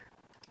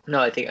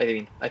no, I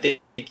think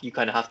you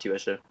kind of have to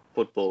as a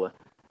footballer,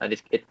 and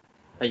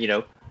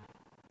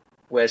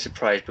we're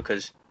surprised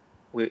because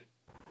we're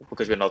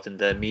not in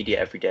the media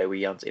every day.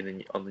 We aren't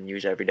on the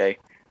news every day,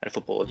 and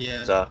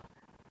footballers are.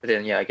 But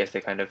then I guess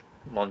they're kind of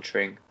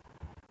monitoring.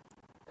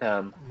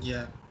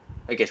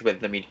 I guess whether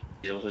the media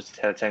is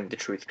also telling the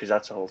truth, because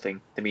that's the whole thing.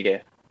 The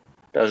media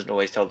doesn't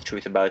always tell the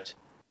truth about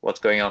what's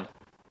going on.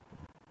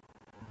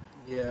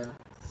 Yeah.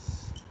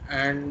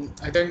 And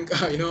I think,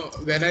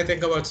 when I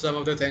think about some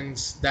of the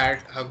things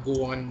that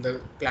go on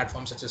the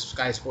platforms such as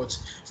Sky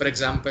Sports, for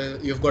example,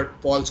 you've got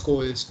Paul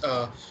Scholes,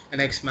 an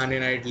ex-Man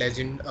United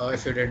legend,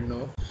 if you didn't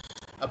know,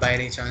 by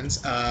any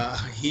chance.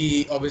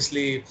 He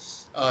obviously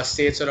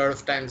states a lot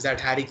of times that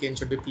Harry Kane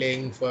should be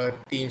playing for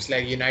teams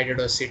like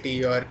United or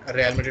City or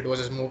Real Madrid was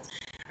his move.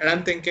 And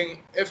I'm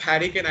thinking, if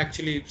Harry Kane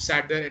actually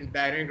sat there in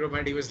dining room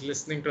and he was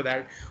listening to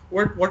that,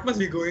 what must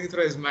be going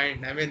through his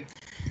mind? I mean,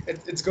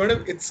 it's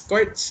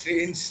quite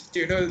strange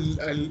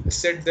to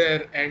sit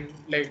there and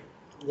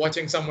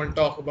watching someone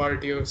talk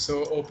about you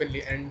so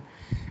openly, and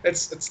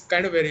it's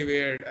kind of very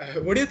weird.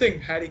 What do you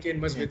think Harry Kane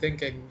must be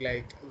thinking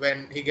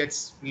when he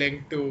gets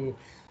linked to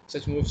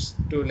such moves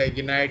to like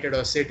United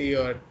or City,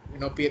 or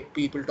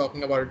people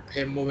talking about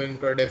him moving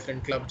to a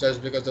different club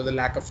just because of the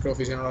lack of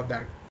trophies and all of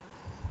that.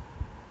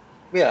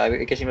 Yeah,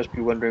 I guess he must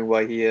be wondering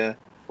why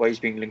he's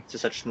being linked to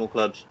such small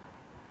clubs.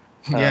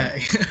 Yeah.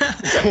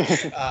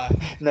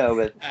 No,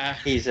 but uh,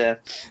 he's I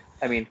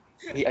mean,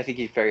 I think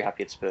he's very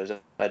happy at Spurs.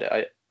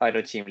 I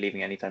don't see him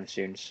leaving anytime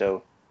soon.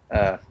 So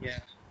yeah.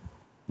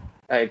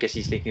 I guess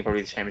he's thinking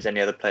probably the same as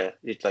any other player.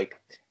 It's like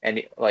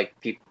any like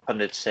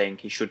pundits saying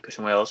he should go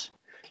somewhere else.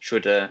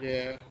 Should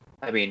Yeah.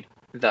 I mean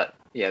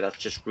that's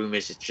just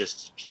rumors. It's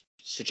just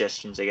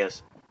suggestions, I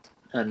guess.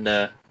 And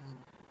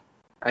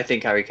I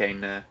think Harry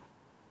Kane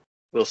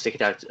will stick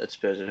it out at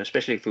Spurs, and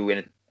especially if we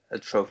win a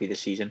trophy this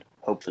season,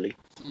 hopefully.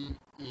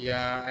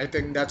 Yeah, I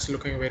think that's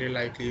looking very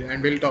likely,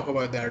 and we'll talk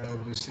about that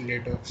obviously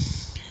later.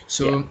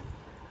 So, Yeah.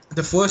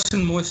 the first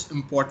and most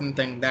important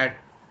thing that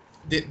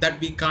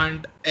we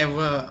can't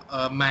ever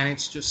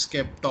manage to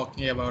skip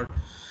talking about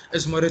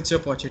is Maurizio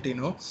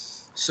Pochettino.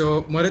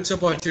 So, Maurizio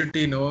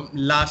Pochettino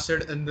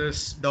lasted in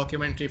this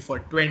documentary for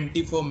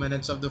 24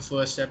 minutes of the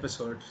first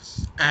episode,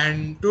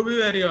 and to be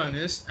very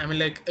honest, I mean,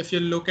 like if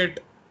you look at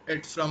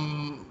it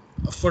from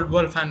a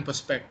football fan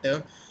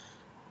perspective,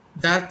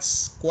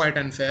 that's quite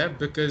unfair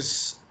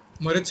because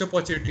Maurizio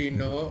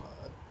Pochettino,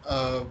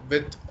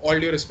 with all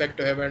due respect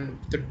to him and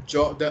the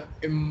job, the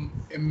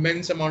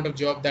immense amount of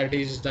job that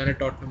he's done at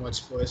Tottenham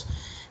Hotspur,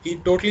 he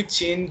totally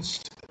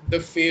changed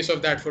the face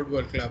of that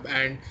football club.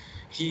 And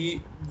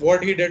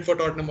what he did for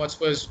Tottenham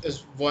Hotspur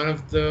is one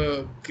of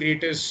the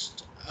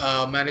greatest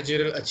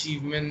managerial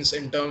achievements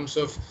in terms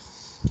of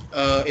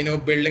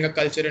building a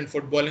culture and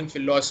footballing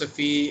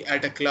philosophy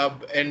at a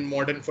club in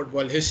modern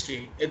football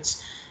history.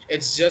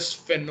 It's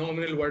just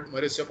phenomenal what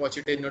Mauricio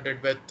Pochettino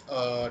did with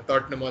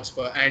Tottenham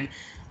Hotspur, and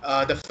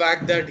the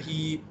fact that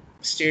he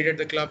stayed at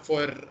the club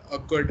for a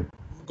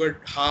good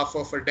half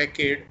of a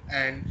decade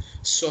and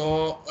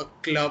saw a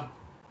club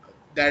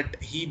that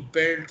he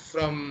built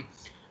from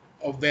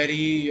a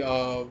very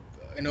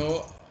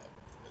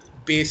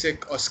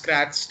basic or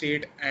scratch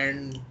state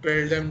and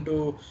build them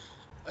to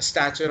a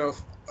stature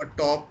of a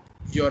top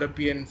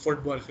European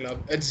football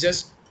club. It's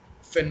just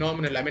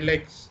phenomenal. I mean,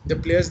 like the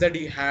players that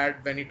he had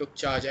when he took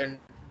charge and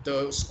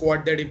the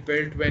squad that he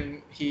built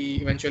when he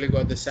eventually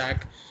got the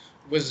sack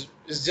is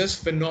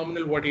just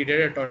phenomenal what he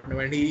did at Tottenham.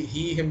 And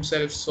he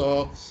himself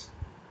saw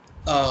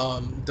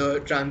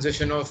the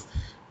transition of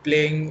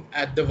playing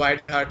at the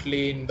White Hart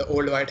Lane, the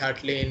old White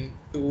Hart Lane,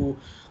 to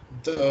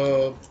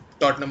the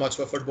Tottenham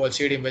Hotspur Football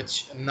Stadium,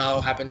 which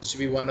now happens to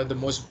be one of the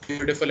most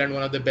beautiful and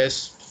one of the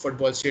best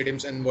football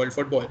stadiums in world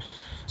football.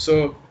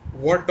 So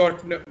what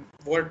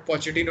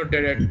Pochettino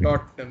did at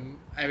Tottenham,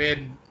 I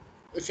mean,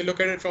 if you look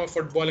at it from a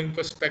footballing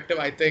perspective,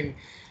 I think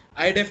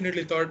I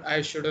definitely thought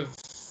I should have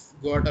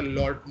got a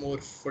lot more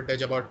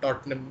footage about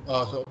Tottenham,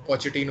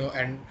 Pochettino,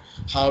 and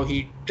how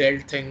he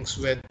dealt things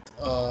with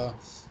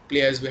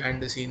players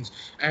behind the scenes.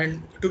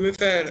 And to be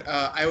fair,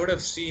 I would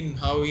have seen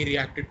how he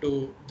reacted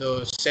to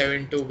the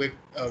 7-2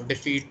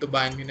 defeat to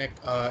Bayern Munich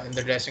in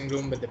the dressing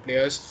room with the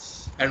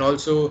players. And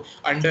also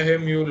under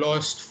him, you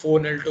lost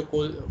 4-0 to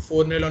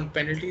 4-0 on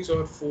penalties,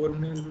 or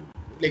 4-0.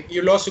 Like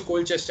you lost to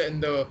Colchester in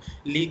the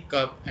League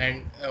Cup,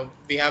 and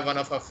we have one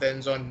of our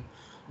friends on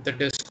the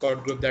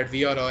Discord group that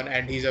we are on,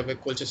 and he's a big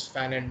Colchester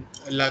fan. And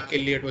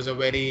luckily, it was a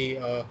very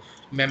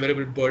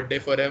memorable birthday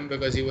for him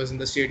because he was in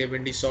the stadium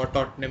and he saw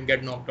Tottenham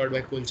get knocked out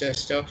by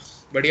Colchester.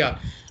 But yeah,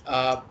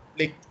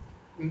 like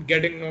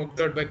getting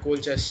knocked out by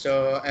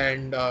Colchester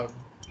and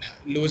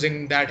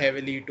losing that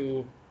heavily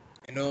to,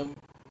 you know,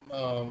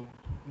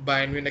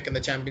 Bayern Munich in the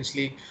Champions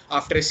League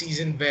after a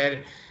season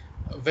where,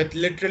 with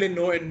literally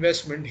no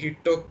investment, he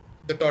took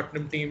the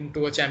Tottenham team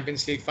to a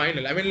Champions League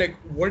final. I mean, like,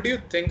 what do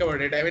you think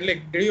about it? I mean,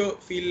 like, do you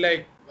feel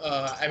like,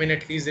 I mean,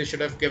 at least they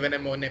should have given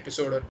him one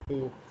episode or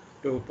two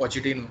to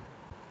Pochettino?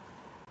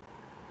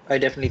 I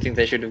definitely think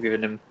they should have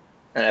given him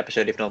an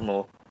episode, if not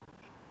more.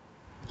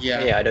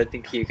 Yeah. I don't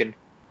think you can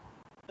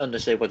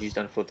understate what he's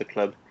done for the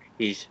club.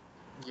 He's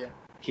Yeah.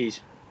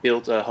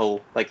 built a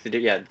whole the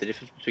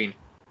difference between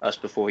us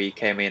before he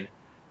came in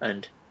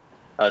and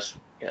us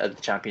at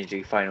the Champions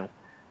League final,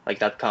 like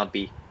that can't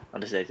be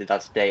understated.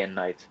 That's day and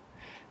night.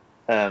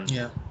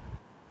 Yeah.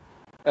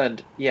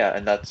 And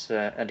that's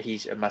and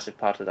he's a massive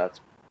part of that.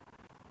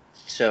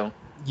 So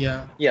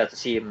Yeah. to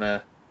see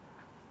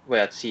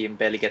him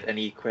barely get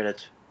any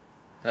credit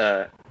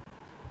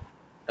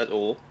at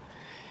all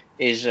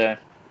is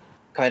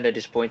kind of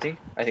disappointing.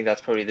 I think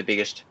that's probably the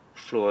biggest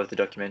flaw of the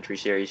documentary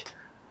series.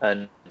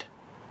 And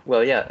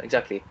well, yeah,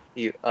 exactly.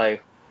 I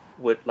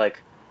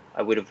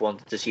would have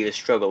wanted to see the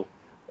struggle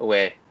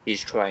where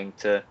he's trying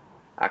to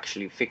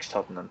actually fix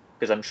Tottenham,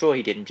 because I'm sure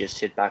he didn't just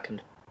sit back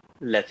and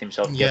let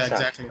himself get Yeah.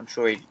 sacked. Exactly. I'm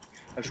sure he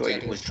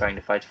Exactly. was trying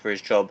to fight for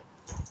his job.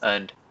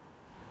 And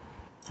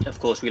of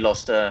course, we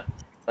lost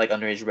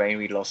under his reign,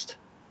 we lost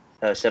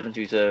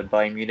 7-2 to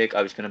Bayern Munich.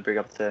 I was going to bring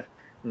up the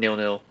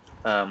 0-0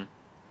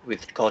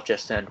 with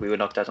Colchester, and we were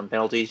knocked out on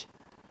penalties.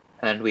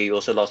 And we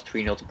also lost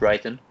 3-0 to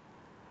Brighton.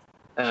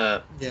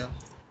 Yeah.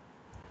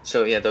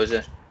 So yeah, those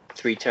are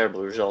three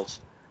terrible results.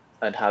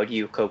 and how do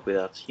you cope with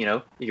that? You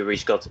know,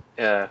 Lloris got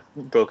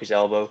broke his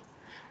elbow.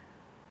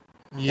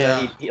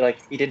 Yeah.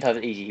 He didn't have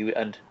it easy.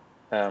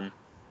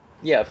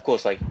 Yeah, of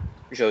course, like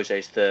Jose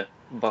is the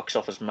box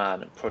office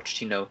man, and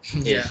Pochettino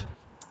Yeah.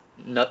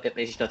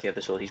 he's nothing of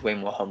the sort. He's way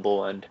more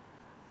humble and Yeah.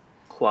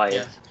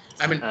 quiet.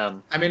 I mean,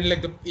 Um,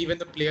 like even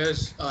the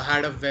players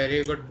had a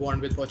very good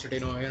bond with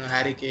Pochettino. You know,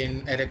 Harry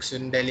Kane,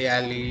 Eriksen, Dele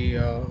Alli,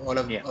 yeah, all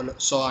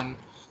of Son.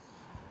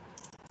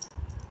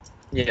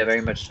 yeah,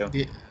 very much so.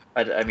 The,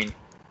 I mean,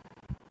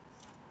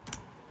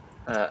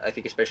 I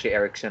think especially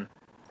Ericsson,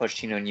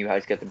 Pochettino knew how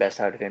to get the best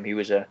out of him. He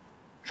was a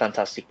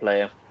fantastic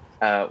player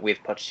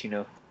with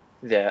Pochettino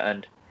there,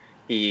 and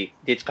he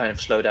did kind of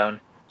slow down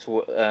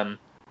to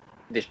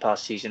this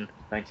past season,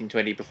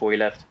 1920, before he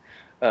left.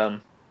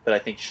 But I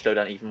think he slowed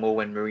down even more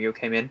when Mourinho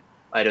came in.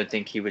 I don't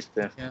think he was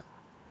the yeah.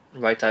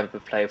 right type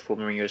of player for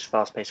Mourinho's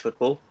fast-paced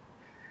football.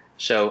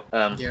 So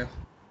Yeah.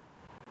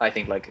 I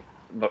think like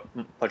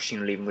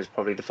Pochettino leaving was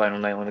probably the final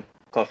nail in the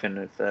coffin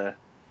of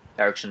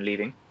Ericsson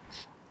leaving.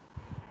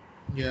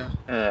 Yeah.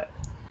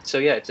 So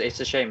yeah, it's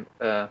a shame.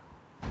 I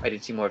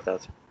didn't see more of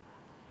that.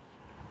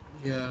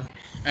 Yeah,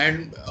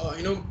 and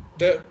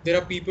there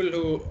are people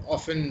who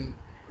often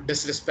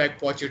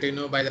disrespect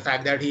Pochettino by the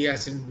fact that he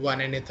hasn't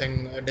won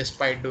anything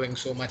despite doing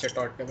so much at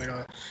Tottenham and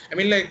all. I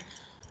mean, like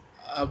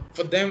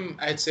for them,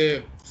 I'd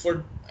say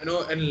for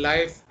in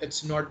life,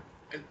 it's not.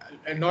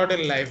 And not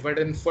in life, but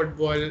in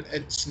football,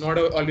 it's not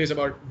always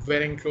about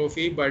winning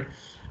trophy, but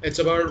it's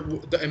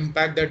about the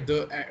impact that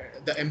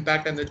the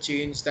impact and the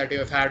change that you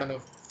have had on a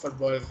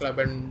football club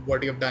and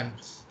what you've done.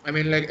 I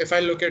mean, like if I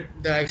look at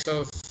the likes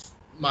of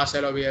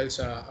Marcelo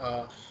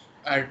Bielsa.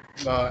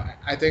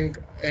 I think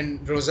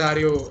in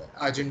Rosario,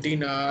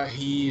 Argentina,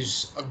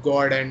 he's a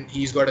god and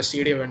he's got a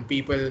stadium and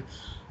people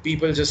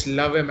just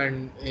love him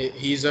and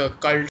he's a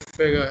cult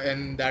figure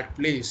in that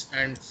place.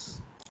 And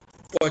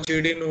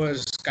Pochettino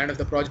was kind of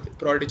the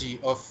prodigy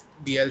of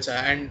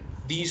Bielsa, and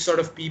these sort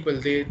of people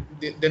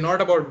they're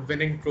not about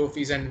winning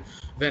trophies and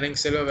winning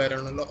silverware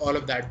and all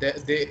of that.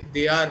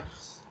 They are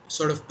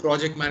sort of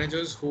project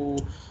managers who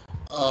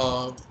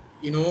uh,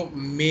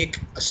 make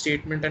a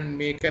statement and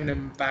make an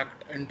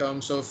impact in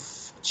terms of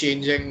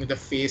changing the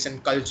face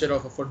and culture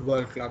of a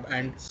football club,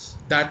 and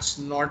that's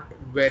not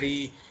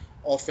very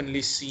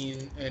oftenly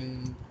seen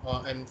in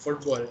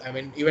football. I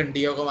mean, even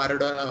Diego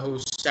Maradona, who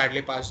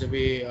sadly passed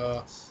away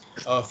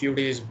a few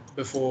days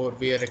before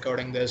we are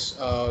recording this,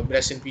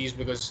 rest in peace,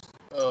 because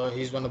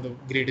he's one of the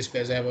greatest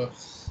players ever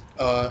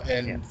Yeah,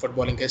 in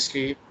footballing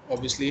history,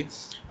 obviously.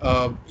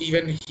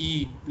 Even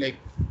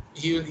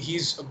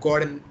he's a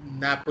god in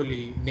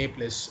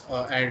Naples,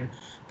 and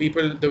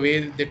people, the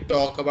way they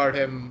talk about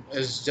him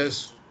is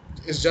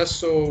just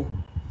so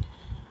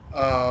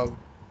uh,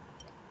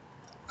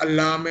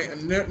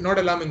 alarming. Not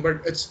alarming,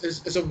 but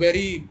it's a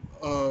very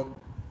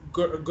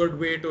good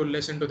way to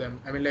listen to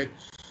them. I mean, like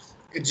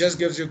it just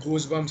gives you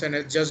goosebumps and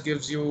it just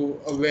gives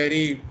you a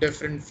very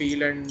different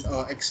feel and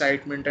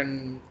excitement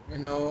and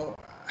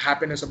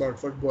happiness about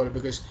football,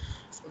 because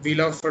we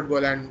love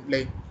football, and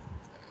like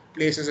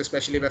places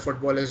especially where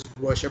football is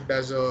worshipped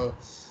as a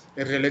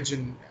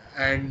religion,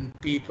 and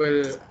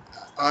people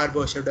are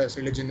worshipped as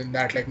religion in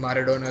that, like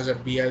Maradonas or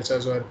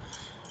Bielsas or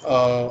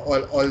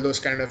all those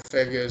kind of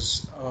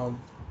figures.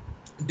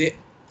 They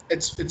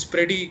it's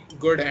pretty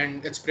good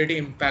and it's pretty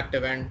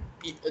impactful, and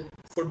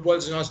football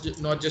is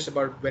not just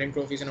about winning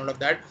trophies and all of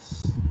that.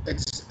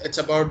 It's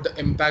about the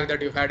impact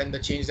that you've had and the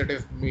change that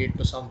you've made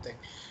to something.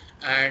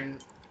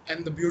 And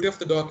and the beauty of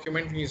the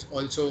documentary is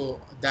also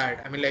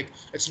that, I mean, like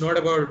it's not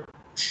about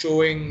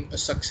showing a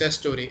success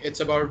story, it's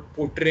about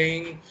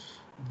portraying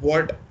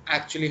what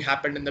actually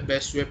happened in the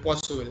best way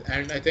possible.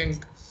 And I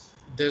think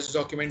this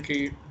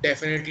documentary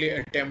definitely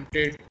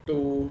attempted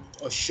to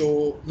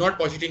show not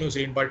Pochettino's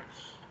reign, but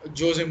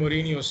Jose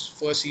Mourinho's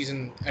first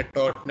season at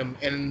Tottenham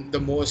in the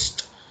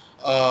most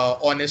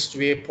honest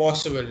way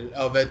possible,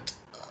 with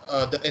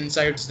the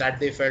insights that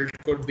they felt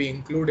could be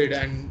included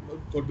and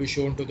could be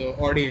shown to the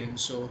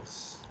audience. So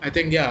I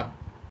think, yeah,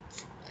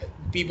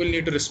 people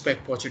need to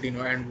respect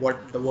Pochettino and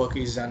what the work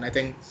he's done. I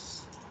think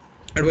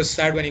it was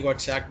sad when he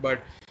got sacked,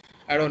 but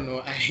I don't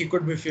know. He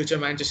could be future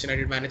Manchester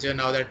United manager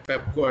now that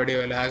Pep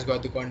Guardiola has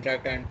got the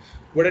contract, and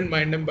wouldn't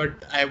mind him,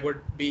 but I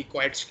would be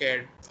quite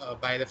scared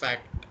by the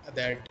fact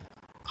that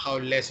how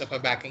less of a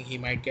backing he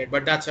might get.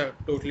 But that's a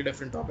totally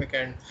different topic,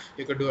 and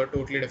you could do a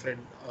totally different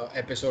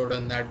episode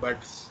on that. But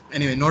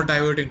anyway, not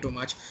diverting too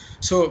much.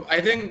 So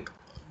I think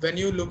when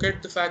you look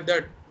at the fact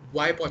that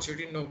why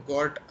Pochettino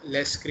got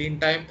less screen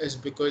time is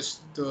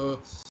because the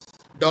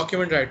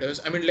document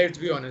writers, I mean, let's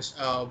be honest,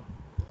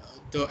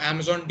 the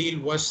Amazon deal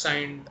was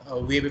signed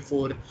way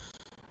before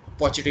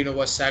Pochettino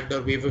was sacked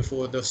or way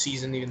before the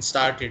season even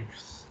started.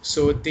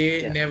 So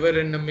they yeah, never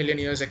in a million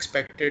years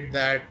expected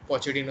that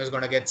Pochettino is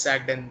going to get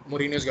sacked and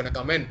Mourinho is going to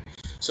come in.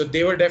 So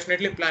they were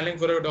definitely planning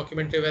for a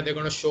documentary where they're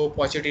going to show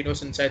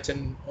Pochettino's insights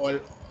and all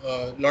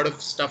a lot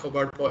of stuff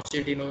about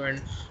Pochettino and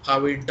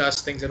how he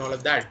does things and all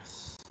of that.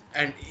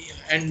 And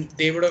and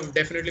they would have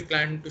definitely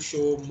planned to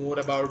show more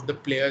about the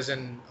players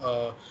and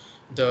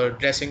the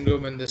dressing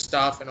room and the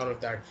staff and all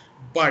of that.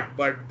 But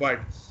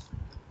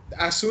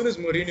as soon as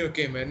Mourinho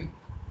came in,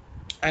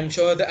 I'm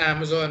sure the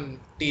Amazon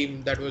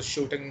team that was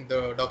shooting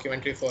the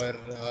documentary for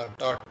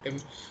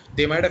Tottenham,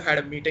 they might have had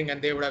a meeting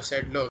and they would have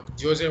said, look,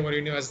 Jose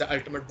Mourinho has the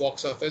ultimate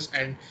box office,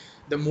 and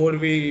the more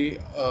we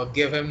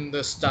give him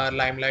the star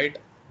limelight,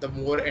 the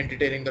more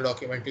entertaining the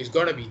documentary is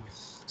going to be.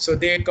 So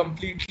they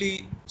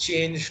completely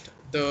changed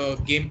the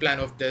game plan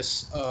of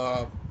this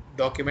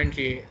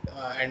documentary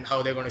and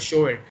how they're going to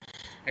show it.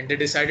 And they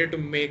decided to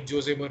make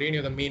Jose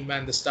Mourinho the main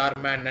man, the star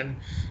man, and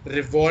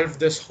revolve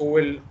this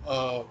whole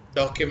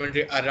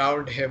documentary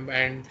around him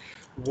and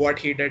what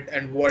he did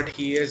and what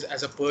he is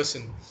as a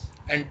person.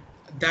 And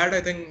that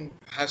I think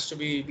has to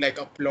be like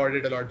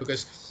applauded a lot,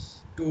 because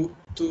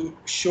to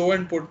show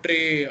and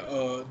portray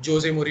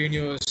Jose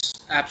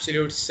Mourinho's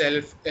absolute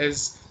self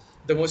is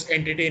the most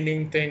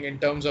entertaining thing in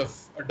terms of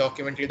a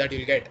documentary that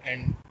you'll get.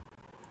 And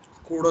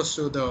kudos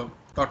to the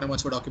Tottenham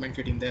Hotspur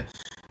documentary team there.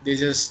 They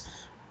just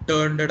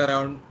turned it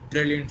around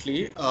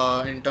brilliantly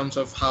in terms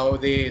of how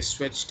they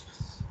switched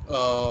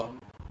to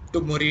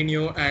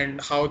Mourinho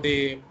and how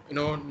they,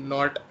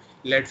 not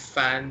let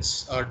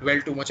fans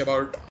dwell too much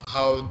about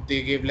how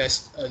they gave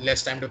less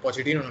time to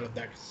Pochettino and all of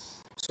that.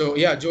 So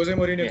yeah, Jose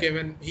Mourinho came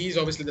in. He's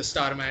obviously the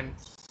star man.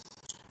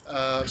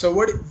 So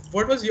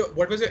what was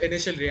your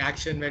initial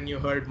reaction when you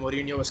heard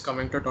Mourinho was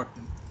coming to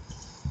Tottenham?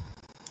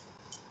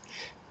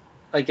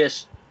 I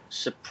guess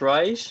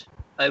surprise.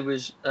 I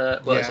was I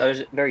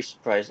was very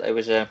surprised.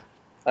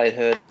 I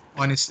heard.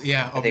 Honestly,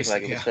 yeah, obviously,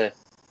 I think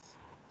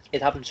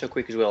it happened so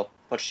quick as well.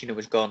 Pochettino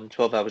was gone.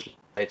 12 hours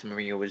later,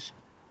 Mourinho was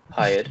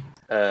hired.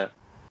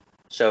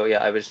 So yeah,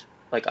 I was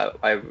like,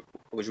 I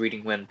was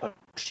reading when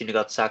Pochettino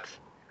got sacked,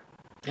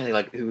 and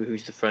like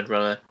who's the front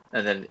runner,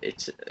 and then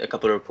it's a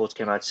couple of reports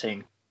came out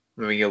saying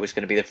Mourinho was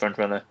going to be the front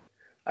runner.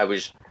 I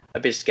was a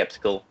bit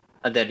skeptical,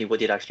 and then he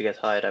did actually get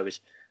hired. I was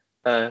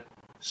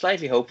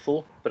slightly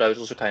hopeful, but I was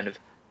also kind of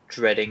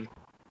dreading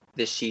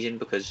this season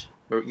because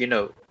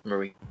Mourinho,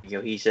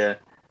 he's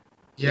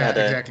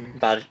exactly.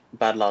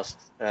 bad last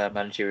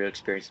managerial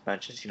experience at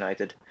Manchester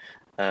United.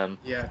 3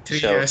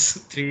 years.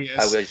 3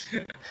 years.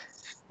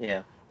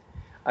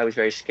 I was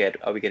very scared.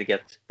 Are we going to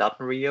get that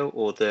Mourinho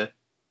or the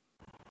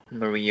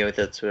Mourinho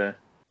that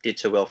did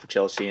so well for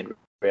Chelsea and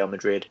Real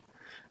Madrid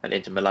and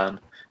Inter Milan?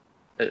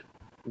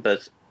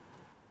 But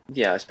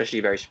yeah, especially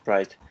very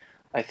surprised.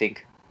 I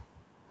think,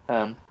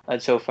 and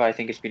so far I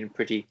think it's been a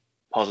pretty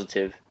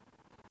positive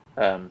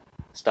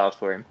start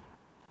for him,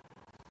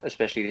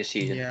 especially this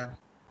season.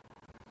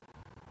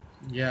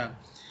 Yeah.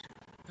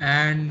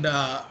 And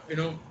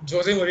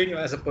Jose Mourinho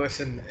as a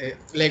person,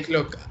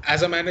 look,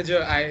 as a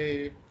manager,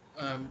 I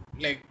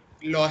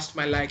lost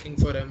my liking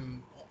for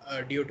him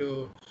due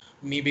to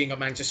me being a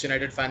Manchester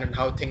United fan and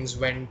how things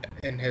went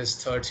in his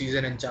third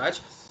season in charge.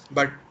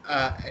 But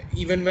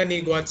even when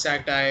he got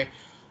sacked, I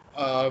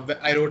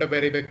wrote a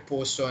very big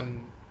post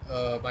on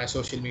my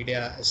social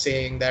media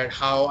saying that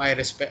how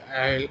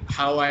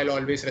I'll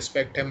always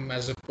respect him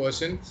as a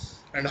person,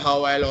 and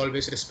how I'll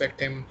always respect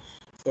him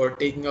for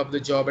taking up the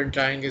job and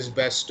trying his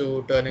best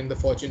to turning the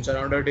fortunes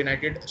around at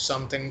United.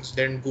 Some things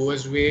didn't go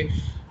his way,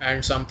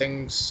 and some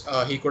things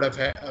he could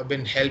have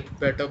been helped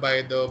better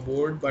by the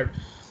board. But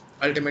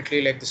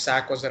ultimately, the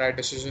sack was the right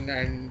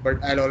decision.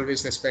 But I'll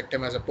always respect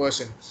him as a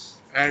person.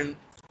 And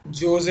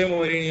Jose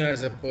Mourinho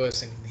as a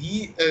person,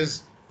 he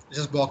is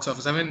just box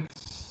office. I mean,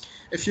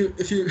 if you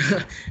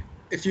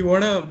if you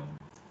want to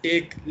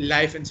take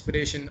life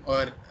inspiration,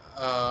 or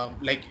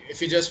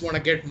if you just want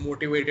to get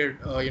motivated,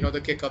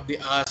 the kick up the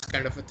ass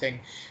kind of a thing,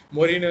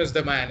 Mourinho is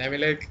the man. I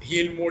mean,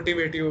 he'll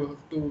motivate you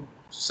to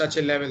such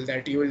a level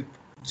that you will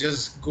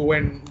just go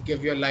and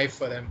give your life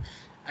for them.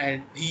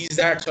 And he's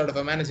that sort of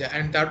a manager,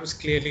 and that was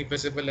clearly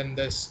visible in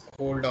this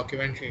whole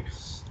documentary.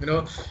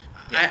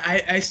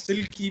 I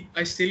still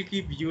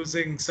keep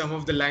using some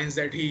of the lines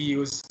that he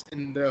used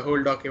in the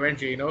whole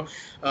documentary.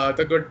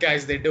 The good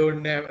guys, they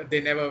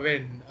never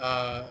win.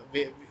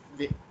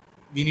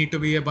 We need to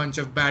be a bunch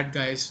of bad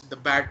guys. The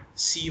bad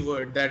C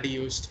word that he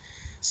used,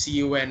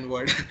 CUN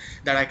word,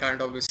 that I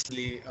can't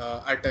obviously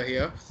utter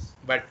here.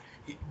 But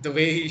the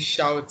way he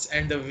shouts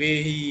and the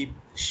way he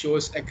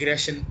shows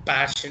aggression,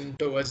 passion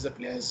towards the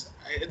players,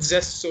 it's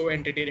just so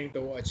entertaining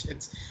to watch.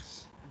 It's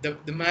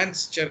the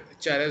man's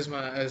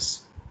charisma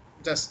is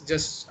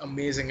just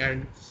amazing,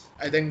 and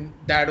I think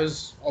that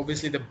was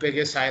obviously the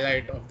biggest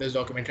highlight of this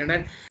documentary.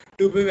 And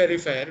to be very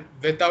fair,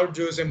 without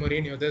Jose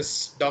Mourinho,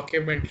 this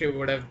documentary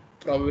would have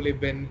probably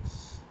been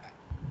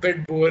a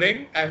bit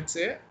boring, I'd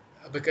say,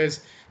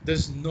 because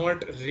there's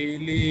not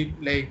really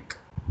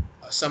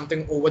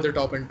something over the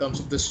top in terms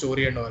of the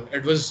story and all.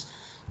 It was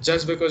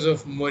just because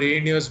of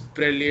Mourinho's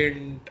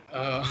brilliant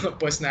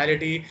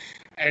personality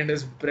and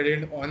his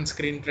brilliant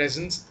on-screen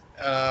presence.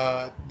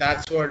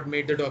 That's what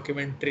made the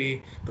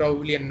documentary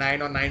probably a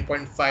 9 or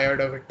 9.5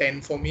 out of a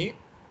 10 for me.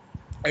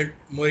 And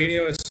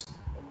Mourinho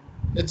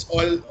it's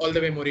all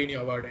the way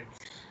Mourinho about it,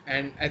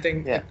 and I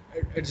think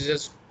it's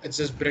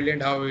just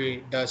brilliant how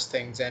he does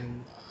things,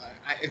 and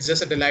it's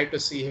just a delight to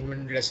see him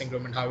in the dressing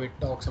room and how he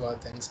talks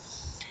about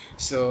things.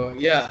 So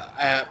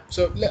yeah,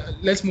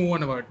 let's move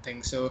on about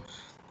things. So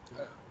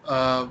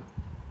uh,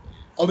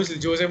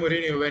 obviously Jose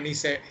Mourinho, when he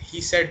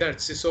said that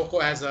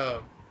Sissoko has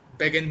a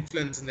big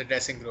influence in the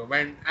dressing room,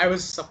 and I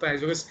was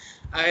surprised because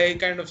I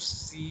kind of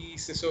see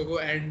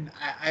Sissoko, and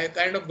I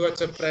kind of got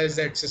surprised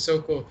that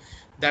Sissoko,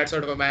 that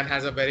sort of a man,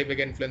 has a very big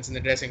influence in the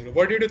dressing room.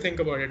 What did you think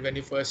about it when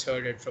you first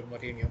heard it from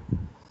Mourinho?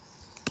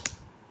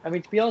 I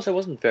mean, to be honest, I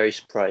wasn't very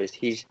surprised.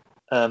 He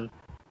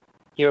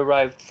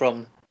arrived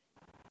from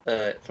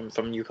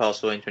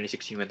Newcastle in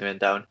 2016 when they went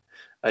down,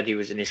 and he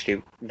was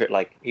initially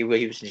he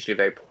was initially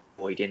very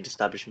poor. He didn't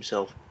establish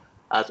himself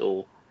at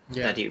all,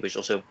 Yeah, and he was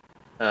also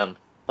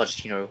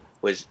Pochettino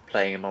was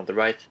playing him on the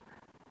right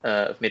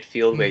of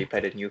midfield where he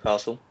played at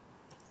Newcastle,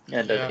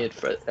 and yeah,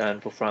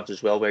 and for France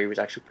as well, where he was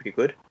actually pretty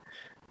good.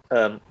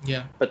 Um,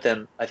 yeah, but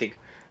then I think.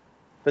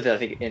 But then I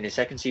think in his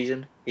second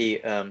season,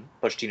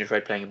 Pochettino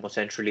tried playing him more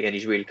centrally, and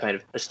he's really kind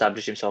of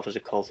established himself as a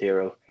cult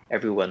hero.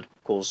 Everyone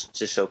calls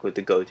Sissoko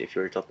the GOAT if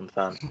you're a Tottenham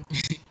fan.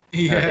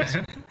 It's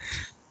yeah,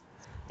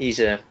 he's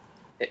a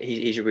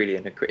he's really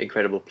an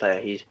incredible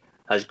player. He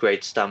has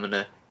great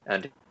stamina,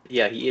 and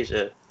yeah, he is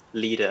a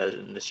leader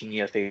and a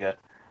senior figure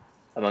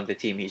among the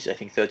team. He's I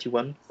think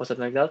 31 or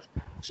something like that,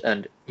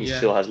 and he yeah,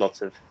 still has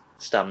lots of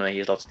stamina. He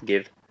has lots to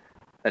give,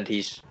 and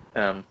he's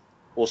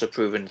also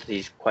proven that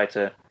he's quite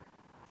a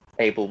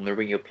able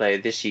Mourinho player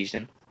this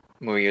season.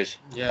 Mourinho's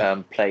yeah.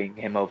 playing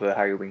him over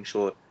Harry Winks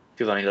or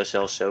Giovanni Lo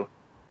Celso.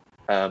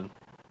 Um,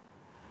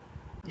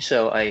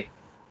 so it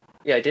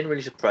didn't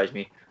really surprise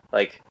me.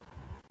 Like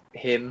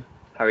him,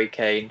 Harry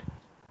Kane,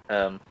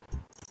 um,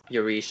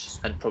 Lloris,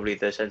 and probably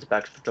the centre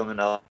backs for Vertonghen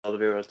and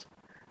Alderweireld.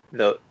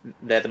 Though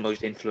they're the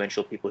most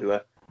influential people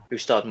who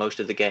start most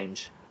of the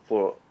games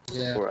for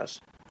Yeah. for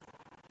us.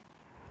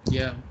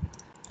 Yeah,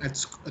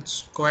 it's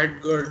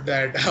quite good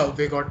that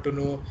we got to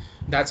know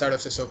that side of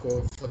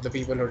Sissoko for the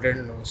people who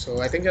didn't know.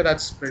 So I think yeah,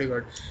 that's pretty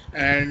good.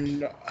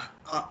 And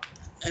uh,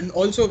 and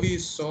also we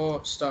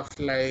saw stuff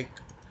like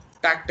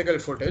tactical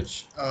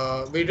footage.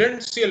 We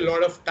didn't see a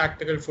lot of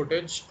tactical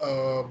footage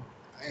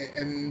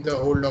in the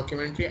whole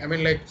documentary. I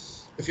mean, like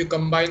if you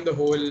combine the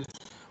whole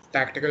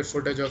tactical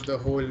footage of the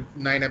whole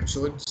 9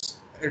 episodes,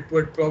 it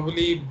would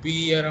probably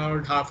be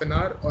around half an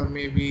hour or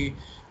maybe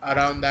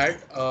around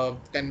that,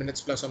 10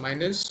 minutes plus or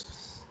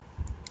minus.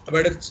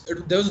 But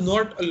there was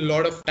not a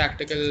lot of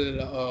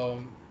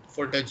tactical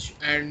footage,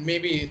 and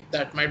maybe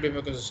that might be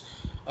because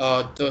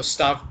the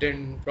staff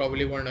didn't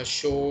probably want to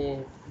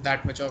show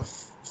that much of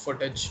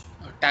footage,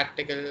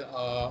 tactical,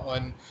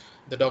 on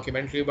the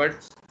documentary.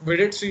 But we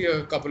did see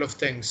a couple of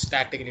things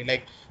tactically,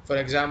 like for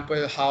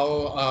example,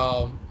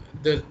 how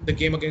the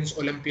game against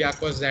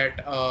Olympiacos,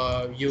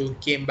 that you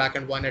came back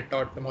and won at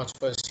Tottenham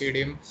Hotspur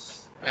Stadium,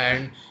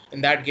 and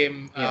in that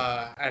game,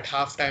 Yeah, at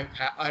halftime,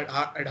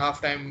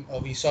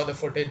 we saw the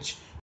footage.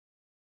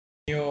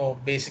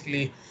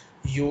 Basically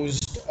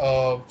used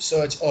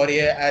Serge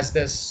Aurier as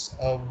this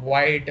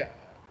wide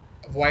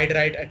right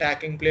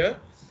attacking player.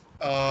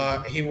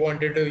 He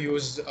wanted to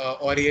use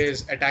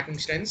Aurier's attacking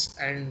strengths,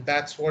 and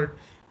that's what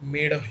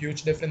made a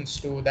huge difference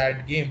to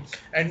that game.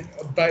 And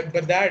but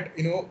that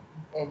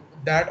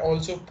that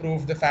also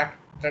proved the fact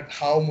that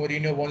how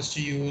Mourinho wants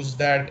to use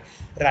that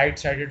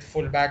right-sided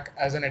fullback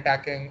as an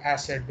attacking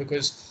asset,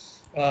 because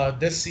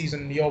this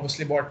season he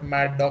obviously bought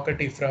Matt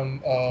Doherty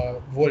from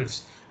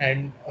Wolves,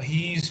 and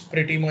he's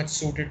pretty much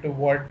suited to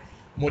what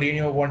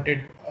Mourinho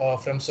wanted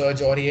from Serge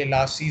Aurier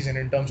last season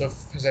in terms of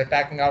his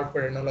attacking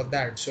output and all of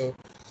that. So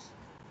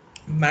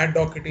Matt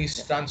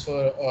Doherty's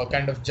transfer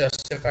kind of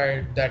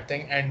justified that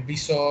thing, and we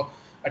saw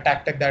a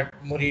tactic that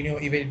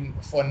Mourinho even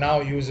for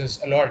now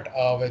uses a lot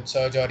with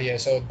Serge Aurier.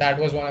 So that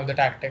was one of the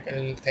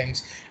tactical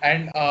things,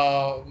 and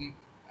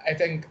I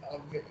think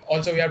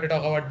also we have to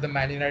talk about the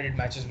Man United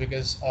matches,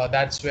 because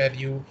that's where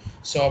you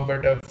saw a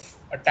bit of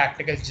a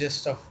tactical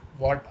gist of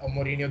what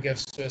Mourinho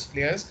gives to his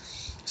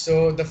players.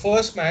 So the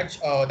first match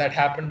that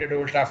happened at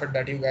Old Trafford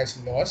that you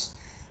guys lost,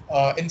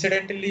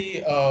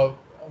 incidentally,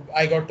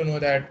 I got to know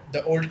that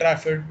the Old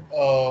Trafford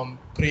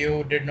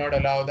crew did not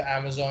allow the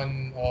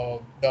Amazon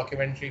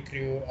documentary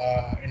crew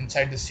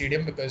inside the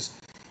stadium, because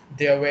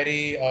they are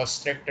very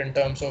strict in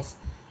terms of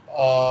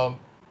uh,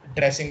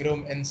 dressing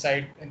room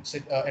inside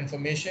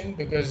information,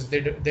 because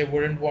they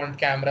wouldn't want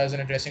cameras in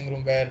a dressing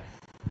room where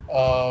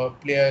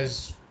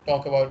players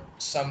talk about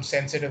some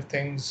sensitive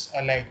things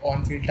like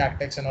on-field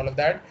tactics and all of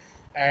that.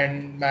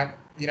 And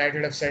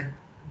United have said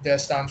their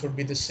stance would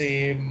be the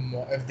same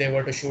if they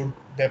were to shoot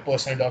their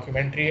personal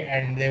documentary,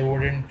 and they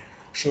wouldn't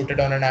shoot it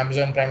on an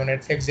Amazon Prime or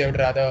Netflix. They would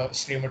rather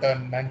stream it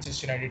on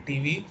Manchester United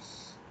TV.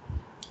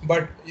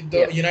 But the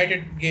yeah,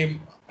 United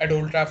game at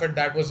Old Trafford,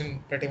 that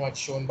wasn't pretty much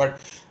shown.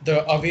 But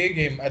the away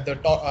game at the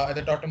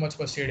Tottenham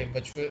Hotspur Stadium,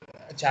 which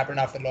happened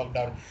after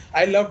lockdown,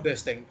 I loved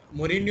this thing.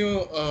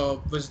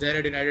 Mourinho was there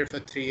at United for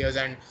 3 years,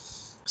 and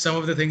some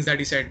of the things that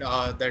he said,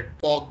 that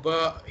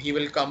Pogba, he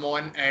will come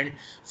on, and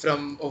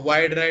from a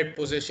wide right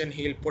position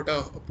he'll put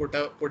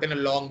in a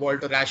long ball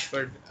to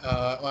Rashford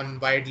on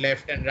wide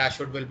left, and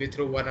Rashford will be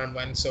through one on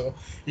one, so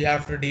you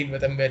have to deal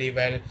with him very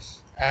well.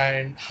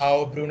 and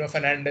how Bruno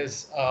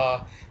Fernandes,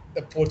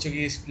 the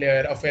Portuguese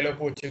player, a fellow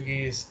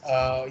Portuguese,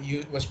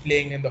 was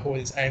playing in the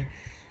holes. And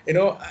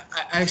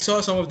I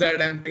saw some of that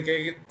and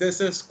thinking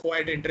this is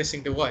quite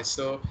interesting to watch.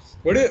 So,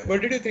 what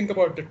did you think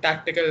about the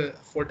tactical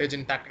footage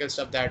and tactical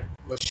stuff that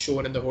was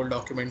shown in the whole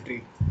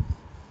documentary?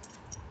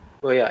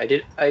 Well, yeah, I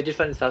did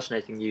find it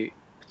fascinating. You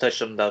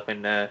touched on that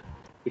when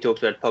he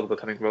talked about Pogba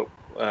coming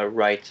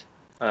right,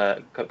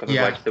 coming right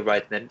Yeah, to the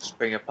right, and then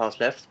springing a pass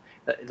left.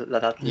 That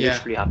yeah,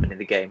 literally happened in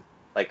the game,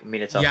 like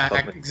minutes after yeah,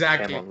 Pogba came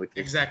exactly, on, which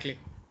is exactly,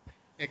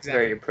 very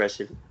exactly.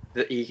 impressive.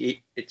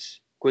 It's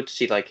good to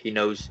see like he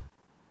knows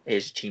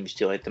his team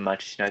still like the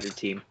Manchester United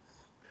team,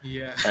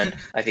 Yeah, and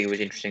I think it was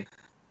interesting.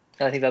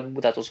 And I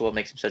think that's also what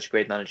makes him such a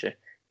great manager.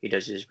 He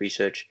does his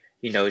research.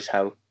 He knows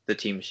how the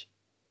teams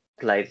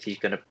play that he's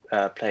going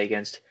to play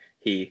against.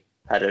 He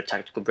had a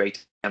tactical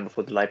breakdown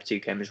before the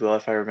Leipzig game as well,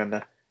 if I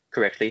remember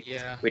correctly,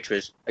 yeah, which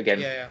was again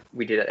yeah,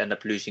 we did end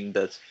up losing,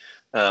 but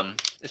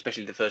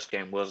especially the first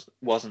game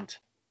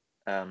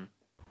um,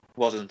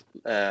 wasn't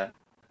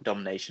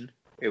domination.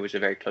 It was a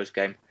very close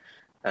game.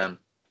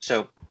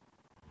 So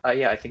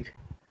yeah, I think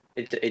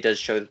it does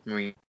show that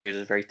Mourinho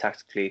is very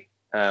tactically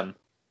one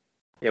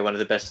of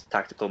the best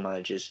tactical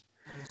managers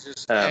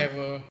just um,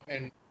 ever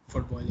in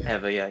football. Yeah,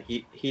 ever. Yeah,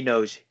 he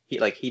knows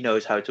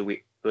how to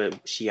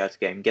see out the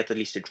game, get at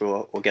least a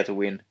draw or get a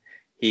win.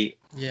 He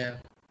yeah,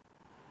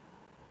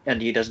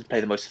 and he doesn't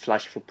play the most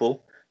flashy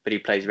football, but he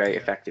plays very yeah.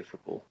 effective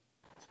football.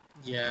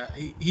 Yeah,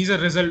 he's a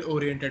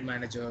result-oriented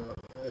manager,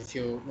 if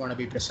you want to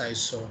be precise.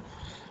 So,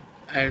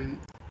 and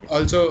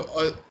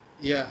also,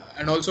 yeah,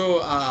 and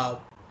also,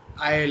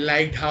 I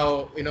liked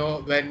how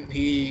when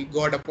he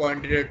got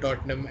appointed at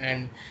Tottenham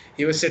and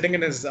he was sitting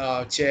in his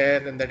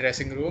chair in the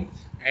dressing room,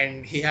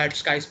 and he had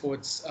Sky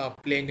Sports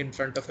playing in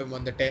front of him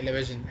on the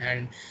television,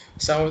 and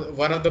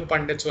one of the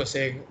pundits was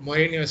saying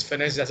Mourinho is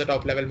finished as a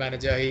top-level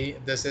manager.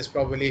 This is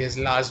probably his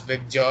last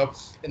big job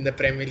in the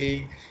Premier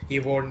League. He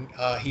won't.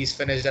 He's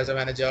finished as a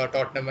manager.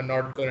 Tottenham are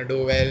not going to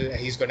do well.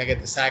 He's going to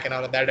get the sack and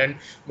all of that. And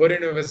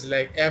Mourinho was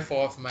like, "F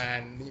off,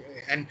 man."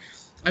 And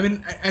I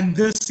mean, and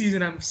this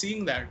season I'm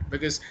seeing that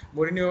because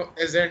Mourinho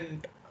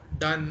isn't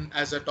done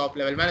as a top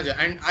level manager,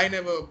 and I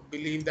never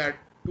believed that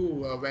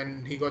too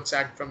when he got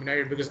sacked from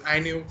United because I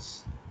knew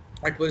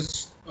it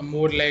was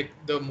more like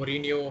the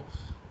Mourinho.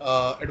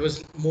 It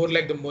was more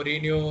like the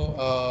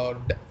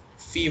Mourinho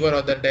fever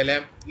or the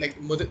dilemma, like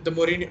the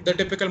Mourinho, the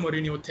typical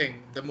Mourinho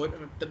thing,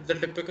 the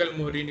typical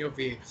Mourinho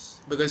way,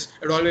 because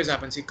it always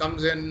happens. He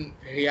comes in,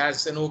 he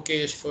has an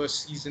okayish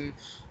first season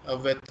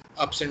with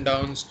ups and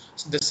downs.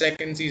 The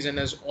second season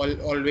is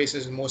always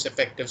his most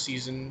effective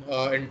season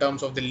in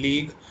terms of the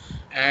league,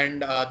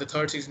 and the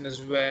third season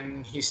is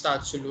when he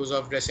starts to lose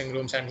off dressing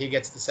rooms and he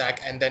gets the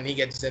sack, and then he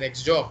gets the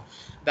next job.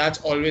 That's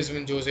always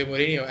been Jose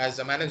Mourinho as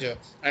the manager,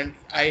 and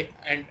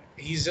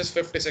he's just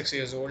 56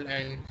 years old,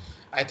 and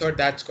I thought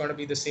that's going to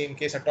be the same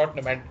case at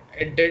Tottenham, and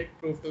it did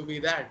prove to be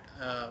that.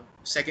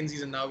 Second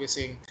season now we're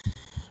seeing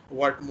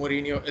what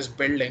Mourinho is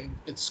building.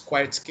 It's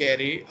quite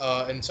scary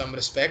in some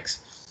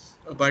respects,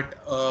 but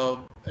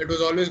it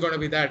was always going to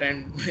be that.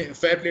 And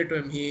fair play to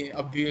him, he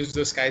abused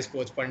the Sky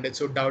Sports pundits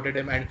who doubted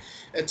him, and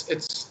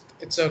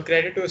it's a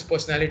credit to his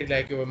personality,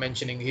 like you were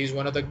mentioning. He's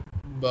one of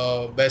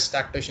the best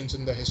tacticians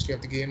in the history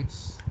of the game,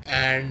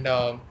 and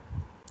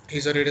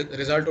he's a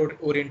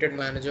result-oriented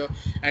manager,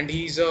 and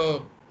he's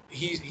a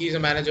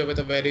manager with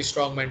a very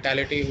strong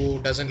mentality who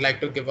doesn't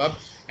like to give up,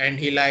 and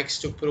he likes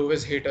to prove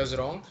his haters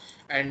wrong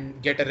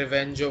and get a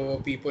revenge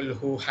over people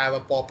who have a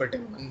pop at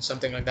him and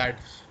something like that,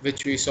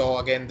 which we saw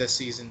again this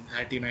season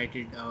at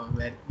United,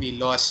 where we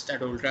lost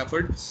at Old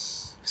Trafford.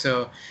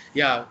 So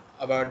yeah,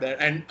 about that.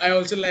 And I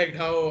also liked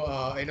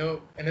how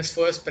in his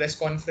first press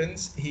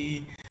conference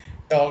he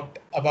talked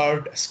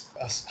about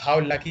how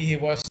lucky he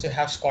was to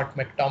have Scott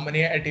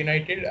McTominay at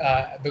United,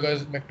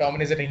 because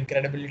McTominay is an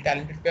incredibly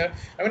talented player.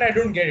 I mean, I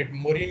don't get it.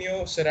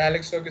 Mourinho, Sir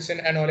Alex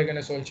Ferguson, and Ole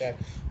Gunnar Solskjaer,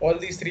 all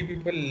these three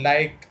people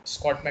like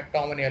Scott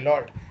McTominay a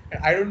lot,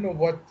 and I don't know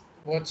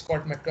what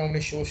Scott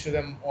McTominay shows to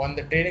them on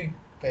the training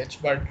pitch,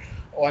 but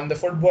on the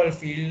football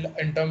field,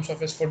 in terms of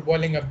his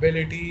footballing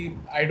ability,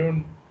 I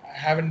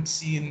haven't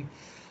seen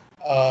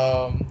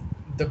um,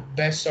 the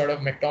best sort of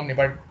McTominay.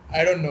 But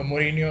I don't know,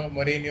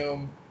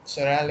 Mourinho,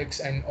 Sir Alex,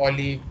 and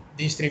Oli.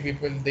 These three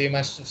people, they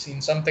must have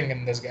seen something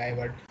in this guy.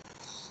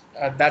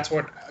 But that's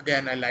what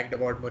again I liked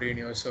about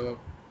Mourinho. So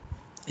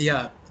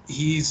yeah, Yeah.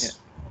 he's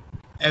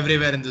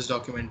everywhere in this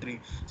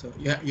documentary. So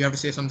yeah, you have to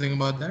say something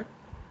about that.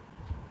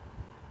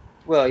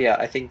 Well, yeah,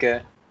 I think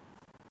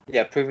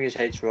proving his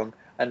hate's wrong,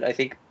 and I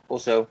think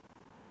also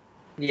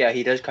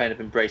he does kind of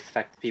embrace the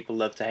fact that people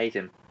love to hate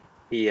him.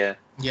 He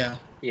Yeah,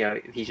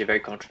 he's a very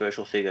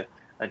controversial figure,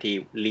 and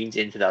he leans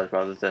into that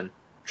rather than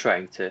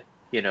trying to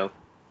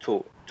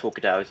talk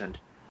it out and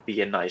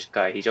be a nice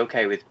guy. He's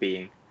okay with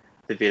being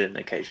the villain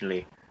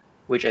occasionally,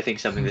 which I think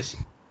is something this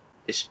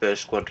Spurs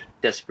squad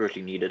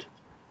desperately needed.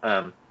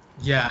 yeah,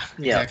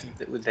 Yeah,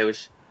 exactly. there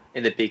was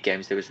in the big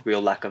games there was a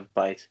real lack of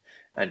bite,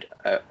 and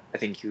I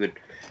think you could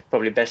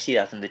probably best see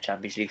that in the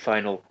Champions League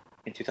final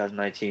in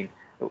 2019.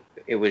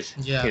 it was,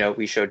 Yeah.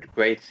 we showed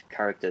great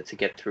character to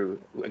get through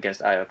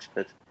against Ajax,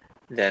 but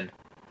then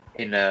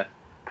in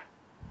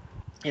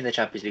in the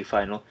Champions League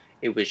final,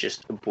 it was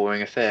just a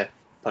boring affair.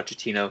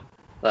 Pochettino,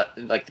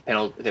 like the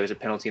penalty, there was a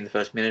penalty in the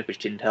first minute which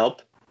didn't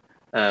help.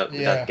 That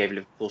Yeah. gave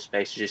Liverpool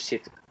space to just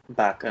sit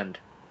back and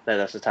let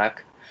us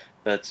attack.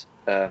 But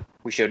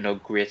we showed no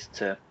grit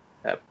to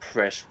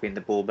press, win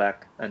the ball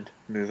back, and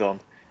move on.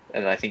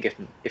 And I think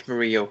if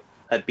Mourinho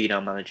had been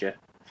our manager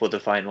for the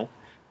final,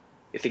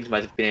 if things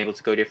might have been able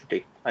to go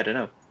differently. I don't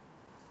know.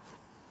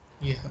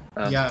 Yeah.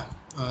 Um, Yeah.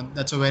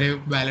 That's a very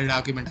valid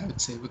argument, I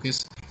would say,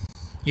 because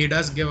he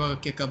does give a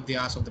kick up the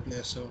ass of the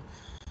player. So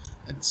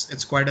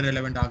it's quite a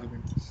relevant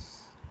argument.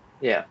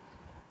 yeah.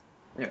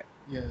 Anyway,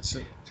 Yeah.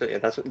 So so yeah,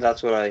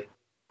 that's what I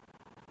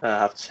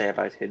have to say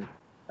about him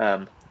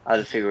as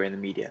a figure in the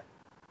media.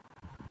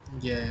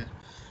 yeah.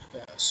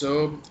 Yeah.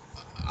 So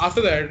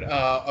after that,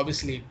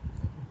 obviously,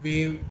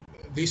 we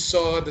we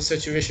saw the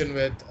situation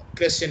with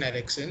Christian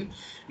Eriksen.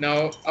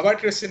 Now, about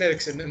Christian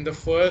Eriksen, in the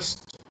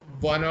first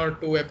 1 or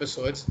 2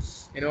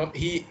 episodes,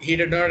 he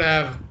did not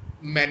have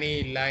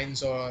many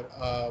lines or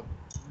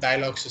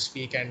dialogues to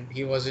speak, and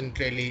he wasn't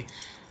really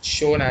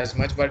shown as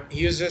much, but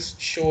he was just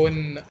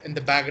shown in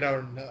the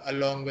background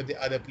along with the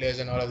other players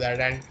and all of that,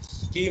 and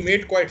he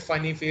made quite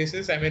funny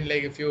faces. I mean,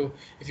 like, if you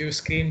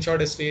screenshot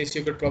his face,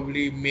 you could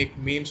probably make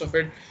memes of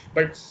it.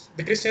 But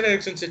the Christian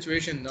Eriksen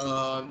situation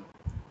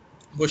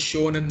was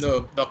shown in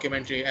the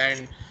documentary,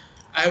 and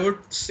I would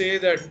say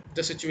that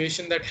the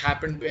situation that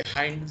happened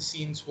behind the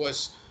scenes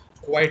was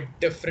quite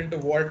different to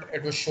what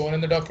it was shown in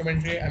the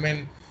documentary. I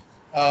mean,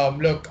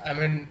 look, I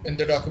mean, in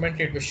the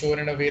documentary, it was shown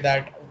in a way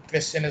that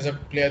Christian is a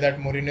player that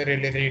Mourinho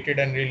really rated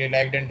and really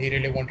liked, and he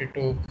really wanted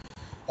to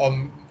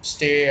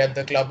stay at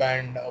the club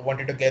and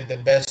wanted to get the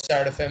best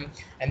out of him.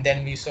 And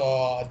then we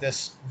saw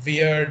this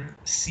weird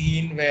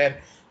scene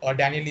where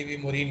Daniel Levy,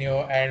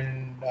 Mourinho,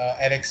 and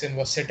Ericsson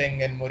was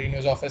sitting in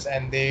Mourinho's office,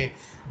 and they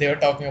were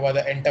talking about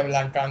the Inter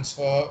Milan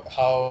transfer,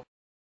 how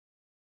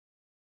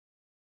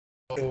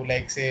to,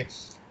 like, say,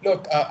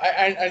 look,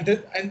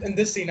 and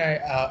this scene,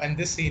 and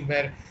this scene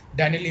where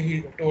Daniel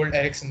Levy told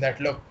Ericsson that,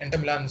 look, Inter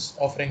Milan's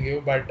offering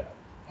you, but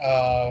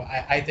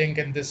I think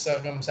in this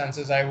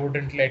circumstances I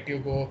wouldn't let you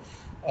go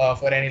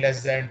for any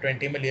less than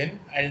 20 million.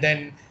 And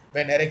then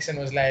when Ericsson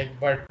was like,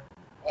 but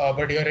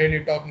you're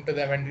really talking to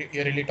them, and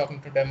you're really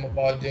talking to them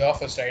about the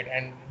offers, right?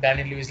 And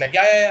Daniel Levy is like,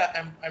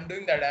 yeah, I'm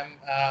doing that.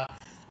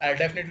 I'll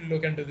definitely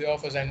look into the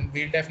offers, and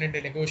we'll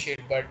definitely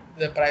negotiate, but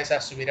the price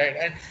has to be right.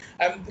 And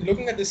I'm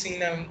looking at the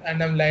scene,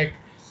 and I'm like,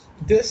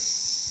 this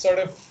sort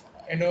of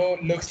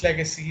looks like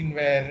a scene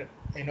where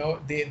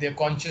they're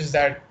conscious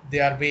that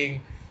they are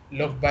being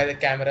looked by the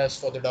cameras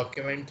for the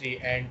documentary,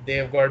 and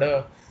they've got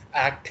to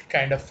act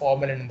kind of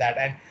formal in that.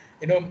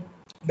 And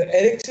the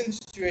Ericsson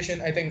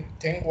situation, I think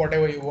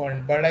whatever you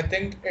want, but I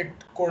think it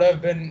could have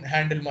been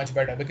handled much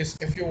better, because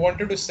if you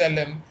wanted to sell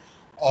him,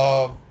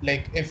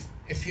 like,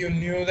 if you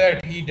knew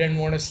that he didn't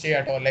want to stay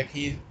at all, like,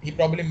 he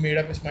probably made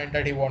up his mind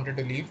that he wanted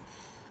to leave.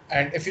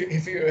 And if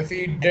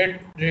he did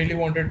really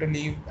wanted to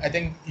leave, I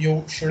think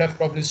you should have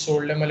probably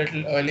sold him a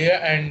little earlier,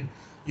 and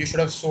you should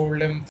have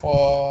sold him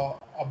for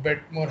a bit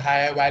more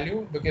higher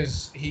value,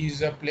 because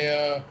he's a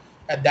player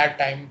at that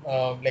time,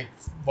 like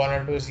 1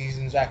 or 2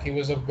 seasons back, he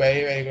was a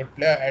very, very good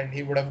player, and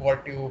he would have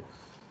got you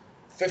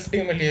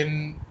 50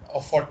 million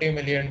or 40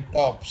 million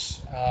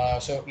tops.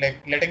 So, like,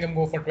 letting him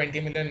go for 20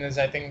 million is,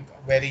 I think,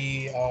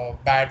 very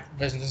bad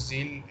business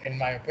deal in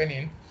my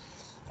opinion.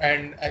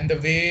 And the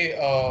way,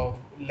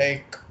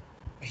 like,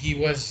 he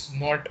was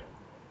not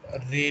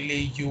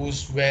really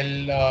used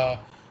well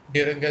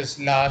during his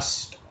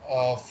last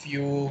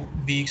few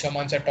weeks or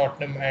months at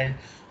Tottenham, and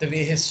the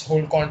way his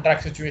whole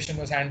contract situation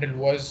was handled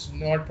was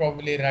not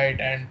probably right.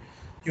 And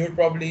you would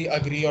probably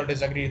agree or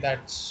disagree,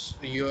 that's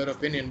your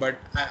opinion, but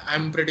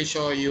I'm pretty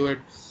sure you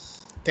would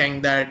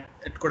think that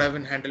it could have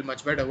been handled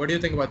much better. What do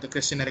you think about the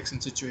Christian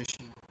Eriksen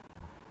situation?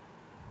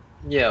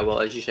 Yeah, well,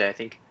 as you say, I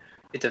think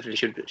it definitely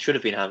should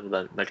have been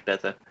handled much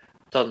better.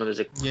 Tottenham is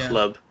a Yeah.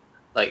 club,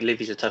 like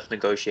Livy's a tough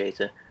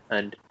negotiator,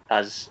 and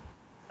as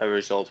a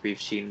result,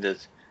 we've seen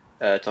that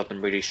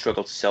Tottenham really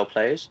struggle to sell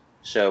players.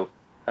 So,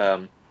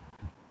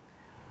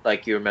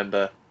 like you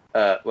remember,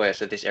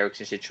 so this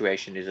Ericsson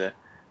situation is a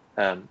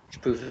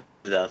proof of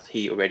that.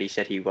 He already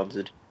said he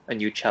wanted a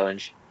new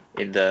challenge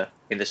in the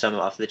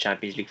summer after the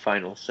Champions League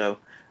final. So,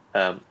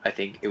 I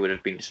think it would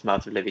have been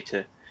smart of Livy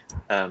to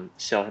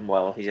sell him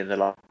while he's in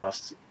the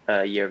last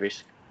year of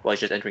his, while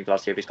he's just entering the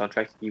last year of his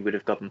contract. You would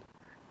have gotten,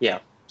 yeah,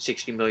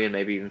 60 million,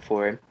 maybe even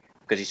for him,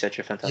 because he's such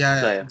a fantastic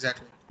Yeah, player.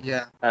 exactly.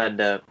 Yeah. And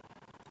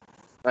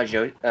as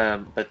you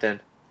know, but then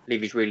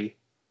Levy's really,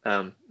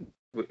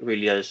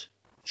 really does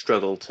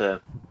struggle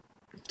to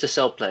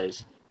sell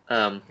players.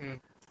 Um, Mm.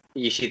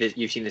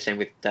 you've seen the same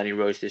with Danny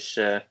Rose this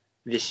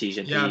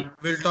season. Yeah,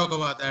 we'll talk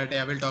about that.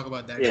 Yeah, we'll talk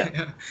about that.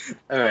 Yeah,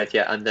 all right,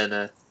 yeah, and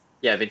then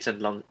Vincent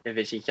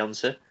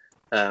Janssen,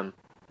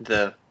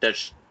 the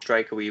Dutch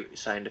striker we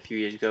signed a few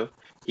years ago.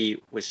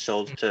 He was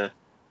sold to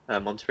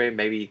Monterrey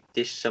maybe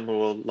this summer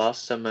or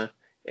last summer.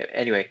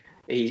 Anyway,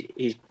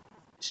 he's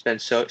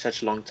spent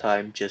such a long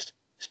time just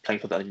playing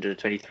for the under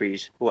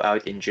 23s who are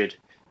out injured.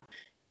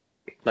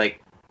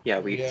 Like, yeah,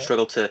 we Yeah.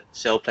 struggle to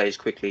sell players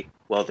quickly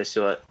while they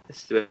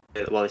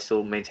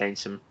still maintain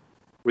some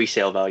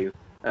resale value.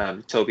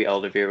 Toby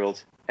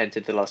Alderweireld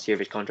entered the last year of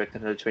his contract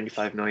under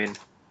 £25 million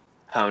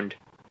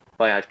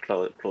buyout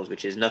clause,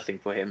 which is nothing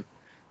for him.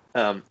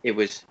 It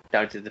was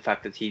down to the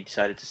fact that he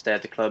decided to stay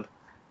at the club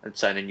and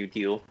sign a new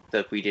deal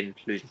that we didn't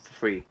lose him for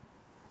free.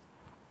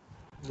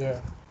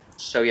 Yeah.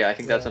 So yeah, I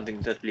think that's Yeah.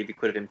 something that Levy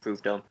could have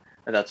improved on,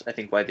 and that's I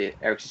think why the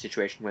Ericsson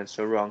situation went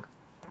so wrong.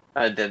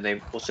 And then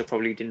they also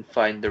probably didn't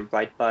find the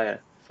right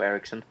buyer for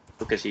Ericsson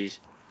because he's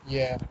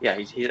Yeah.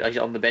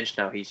 on the bench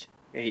now. He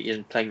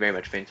isn't playing very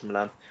much for Inter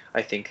Milan.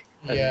 I think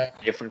at Yeah.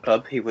 a different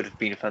club he would have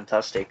been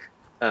fantastic,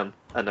 and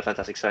a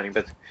fantastic signing.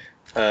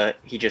 But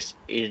he just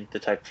isn't the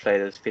type of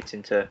player that fits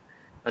into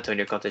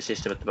Antonio Conte's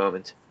system at the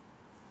moment.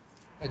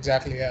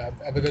 Exactly, yeah.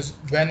 Because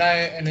when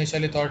I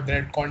initially thought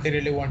that Conte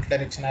really wanted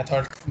Ericsson, I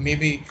thought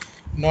maybe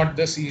not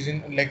this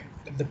season, like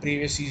the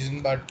previous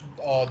season, but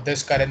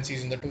this current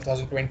season, the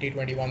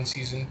 2020-21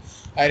 season.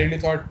 I really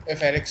thought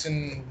if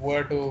Ericsson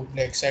were to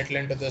like settle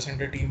into the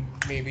center team,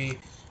 maybe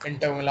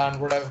Inter Milan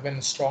would have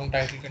been strong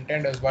title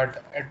contenders,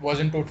 but it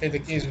wasn't totally the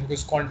case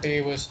because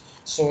Conte was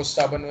so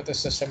stubborn with the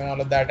system and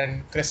all of that,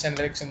 and Christian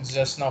Eriksen's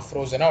just now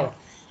frozen out.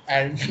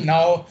 And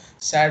now,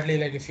 sadly,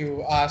 like if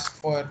you ask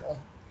for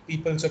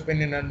people's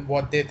opinion on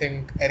what they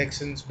think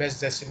Eriksen's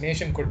best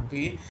destination could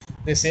be,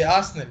 they say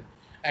Arsenal,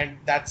 and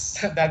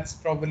that's that's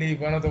probably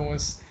one of the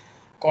most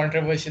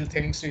controversial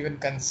things to even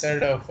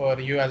consider for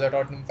you as a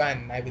Tottenham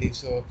fan, I believe.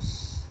 So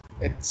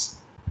it's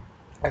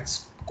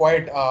it's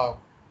quite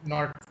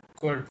not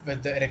good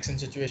with the Eriksen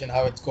situation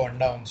how it's gone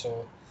down.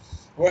 So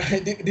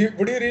would you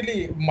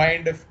really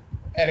mind if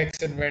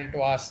Eriksen went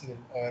to Arsenal,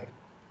 or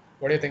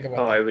what do you think about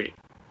Oh, that?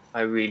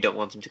 I really don't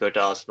want him to go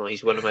to Arsenal.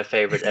 He's one of my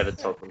favorite ever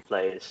Tottenham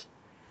players.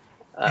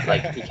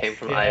 Like he came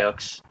from Yeah,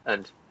 Ajax,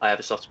 and I have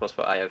a soft spot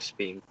for Ajax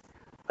being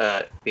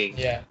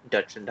yeah,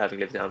 Dutch and having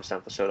lived in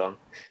Amsterdam for so long.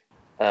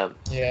 Um,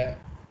 yeah,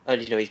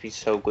 and he's been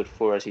so good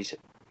for us. He's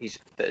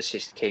the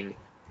assist king.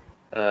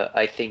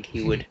 I think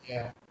he would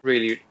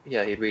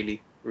yeah, he'd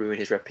really ruin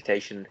his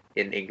reputation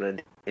in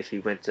England if he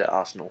went to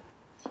Arsenal,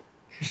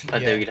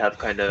 and then yeah, we'd have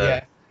kind of a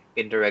yeah.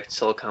 indirect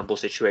Sol Campbell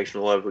situation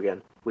all over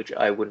again, which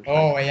I wouldn't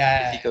Oh, like.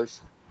 If he yeah,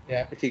 goes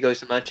yeah, if he goes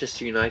to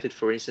Manchester United,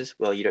 for instance,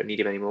 well, you don't need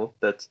him anymore.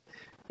 But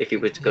if he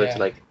were to go to yeah.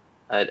 like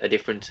a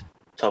different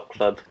top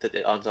club that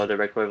aren't our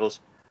direct rivals,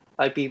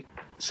 I'd be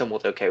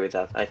somewhat okay with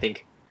that. I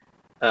think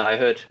I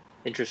heard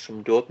interest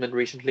from Dortmund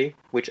recently,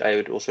 which I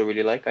would also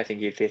really like. I think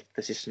he'd fit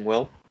the system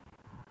well.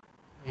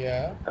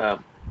 Yeah,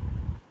 Um,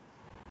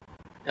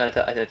 I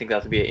think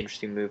that would be an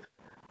interesting move.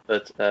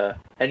 But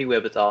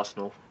anywhere but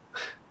Arsenal.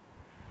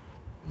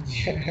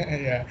 yeah,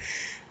 yeah,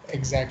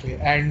 exactly.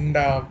 And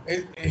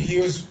he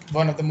was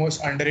one of the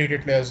most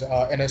underrated players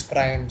in his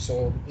prime.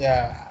 So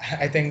yeah,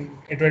 I think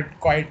it would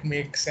quite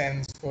make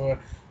sense for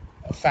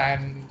a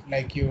fan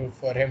like you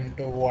for him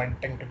to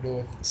wanting to do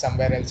it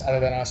somewhere else other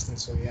than Arsenal.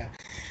 So yeah.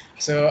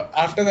 So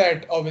after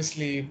that,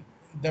 obviously,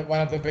 the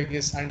one of the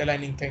biggest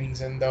underlining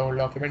things in the whole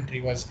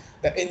documentary was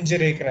the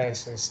injury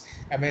crisis.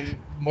 I mean,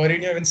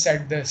 Mourinho even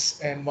said this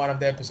in one of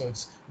the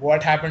episodes.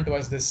 What happened to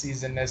us this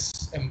season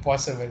is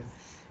impossible.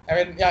 I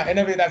mean, yeah, in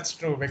a way that's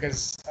true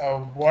because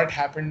what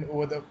happened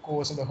over the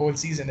course of the whole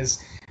season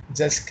is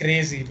just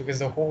crazy because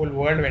the whole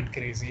world went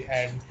crazy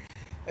and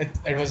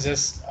it was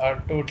just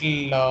a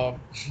total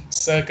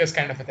circus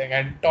kind of a thing.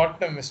 And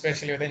Tottenham,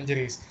 especially with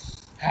injuries,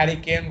 Harry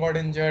Kane got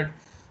injured,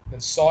 then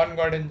Son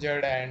got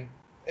injured, and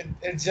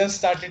it just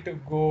started to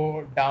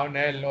go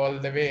downhill all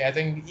the way. I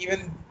think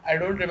even I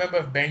don't remember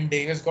if Ben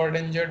Davis got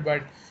injured,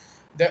 but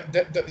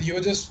the you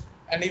were just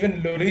and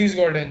even Lloris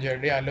got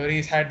injured. Yeah,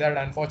 Lloris had that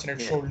unfortunate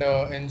Yeah.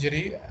 shoulder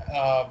injury,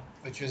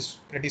 which was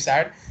pretty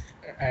sad.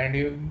 And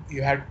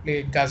you had to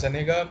play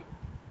Gazaniga,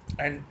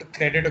 and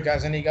credit to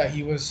Gazaniga,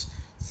 he was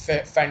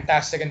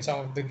fantastic in some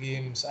of the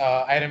games.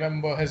 I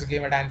remember his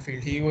game at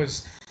Anfield. He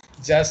was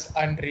just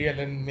unreal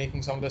in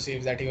making some of the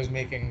saves that he was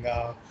making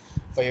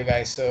for you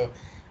guys. So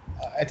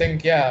I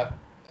think, yeah.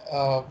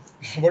 Uh,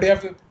 what do you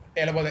have to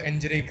tell about the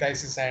injury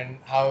crisis and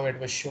how it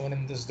was shown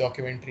in this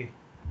documentary?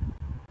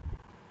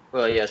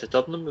 Well, yeah. So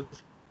Tottenham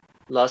have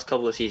last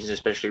couple of seasons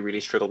especially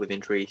really struggled with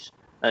injuries,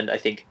 and I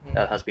think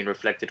that Mm, has been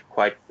reflected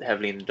quite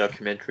heavily in the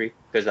documentary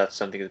because that's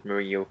something that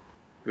Mourinho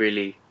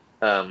really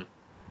um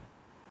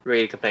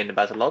really complained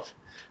about a lot.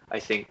 I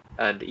think,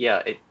 and yeah,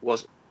 it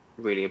was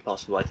really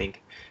impossible. I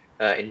think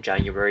in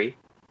January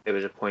there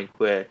was a point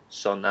where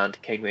Son and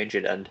Kane were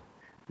injured, and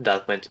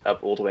that went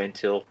up all the way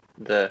until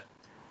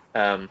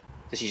um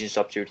the season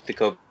stopped due to the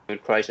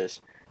COVID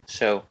crisis.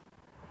 So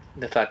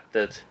the fact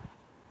that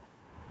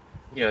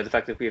the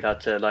fact that we've had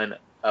to line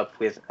up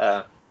with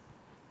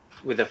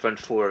the front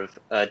four of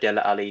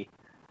Dele Alli,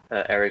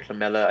 Eric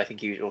Lamela. I think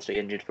he was also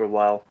injured for a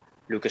while.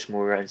 Lucas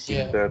Moura and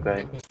Steven yeah,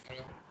 Bergwijn,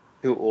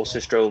 who also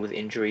yeah, struggled with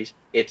injuries.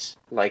 It's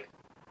like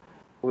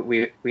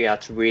we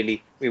had to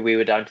really we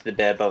were down to the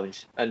bare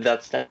bones, and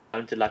that's down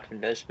to lack of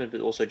investment,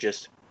 but also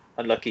just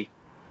unlucky.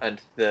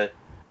 And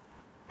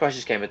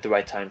crisis came at the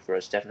right time for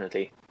us,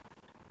 definitely.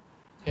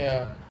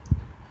 Yeah,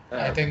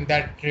 I Um, think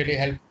that really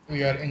helped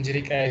your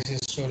injury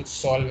crisis to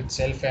solve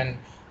itself and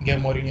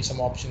give Mourinho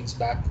some options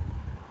back.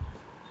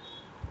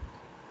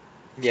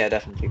 yeah,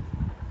 definitely.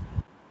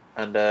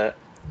 And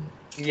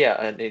yeah,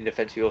 and in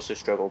defense we also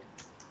struggled.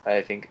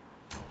 I think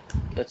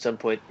at some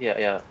point,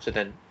 yeah. So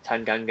then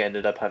Tanganga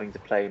ended up having to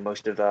play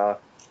most of our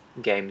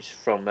games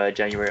from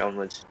January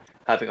onwards,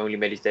 having only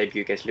made his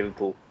debut against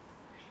Liverpool.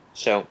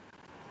 So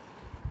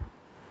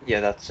yeah,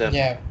 that's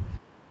Yeah,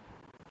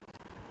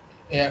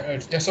 yeah.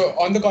 So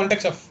on the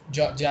context of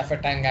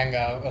Jafet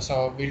Tanganga,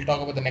 so we'll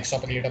talk about the next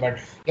topic later, but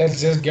let's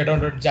just get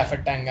on to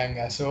Jafet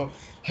Tanganga. So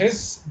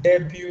his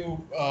debut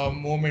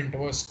moment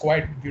was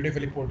quite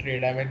beautifully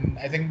portrayed. I mean,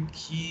 I think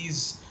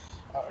he's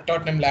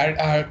Tottenham lad.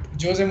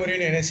 Jose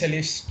Mourinho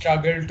initially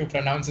struggled to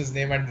pronounce his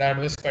name, and that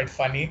was quite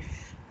funny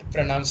to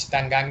pronounce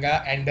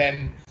Tanganga. And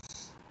then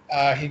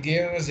he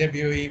gave him his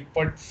debut. He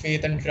put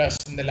faith and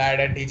trust in the lad,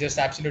 and he just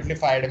absolutely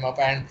fired him up.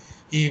 And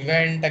he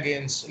went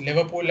against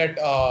Liverpool at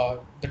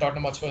the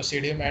Tottenham Hotspur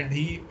Stadium, and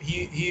he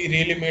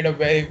really made a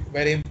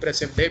very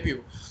impressive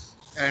debut.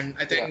 And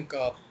I yeah. think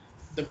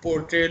the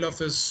portrayal of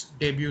his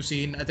debut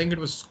scene, I think it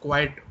was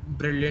quite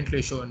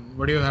brilliantly shown.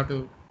 What do you have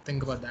to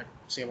think about that?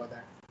 Say about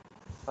that?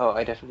 Oh,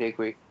 I definitely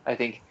agree. I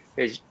think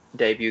his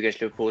debut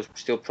against Liverpool is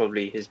still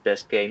probably his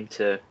best game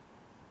to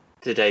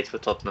date for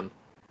Tottenham.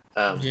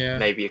 Yeah,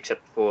 Maybe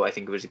except for I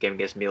think it was a game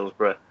against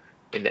Middlesbrough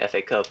in the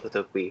FA Cup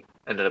that we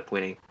ended up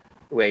winning,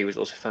 where he was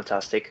also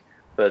fantastic.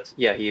 But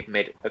yeah, he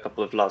made a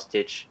couple of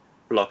last-ditch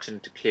blocks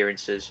and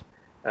clearances.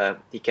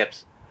 He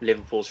kept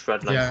Liverpool's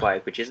front line yeah.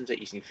 quiet, which isn't an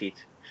easy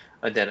feat.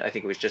 And then I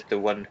think it was just the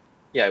one,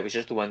 yeah, it was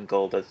just the one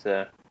goal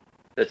that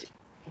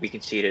we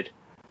conceded,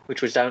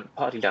 which was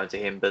partly down to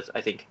him, but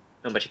I think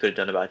not much he could have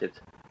done about it.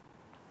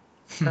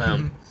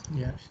 Um,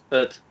 Yeah.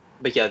 but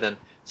yeah, then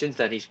since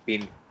then he's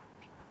been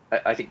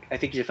I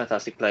think he's a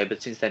fantastic player,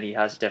 but since then he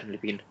has definitely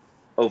been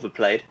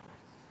overplayed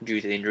due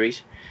to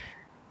injuries.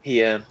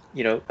 He, as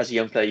a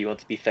young player, you want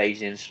to be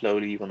phased in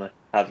slowly. You want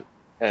to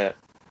uh,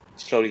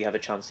 slowly have a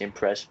chance to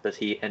impress. But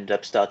he ended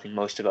up starting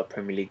most of our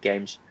Premier League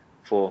games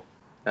for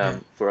Yeah.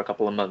 for a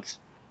couple of months,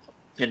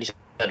 and he's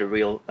had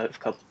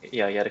he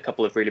had a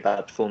couple of really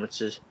bad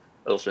performances,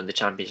 also in the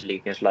Champions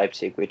League against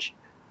Leipzig, which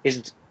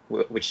is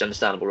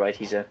understandable, right?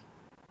 He's a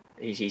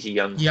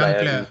young Young player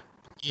who player.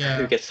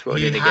 Yeah. gets thrown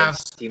He'll in have.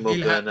 against Timo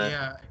He'll have. Werner.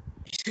 Yeah.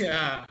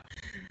 Yeah.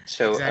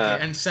 So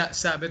Exactly. And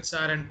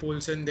Sabitzer and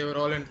Poulsen, they were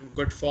all in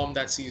good form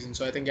that season.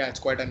 So I think, yeah, it's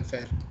quite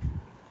unfair.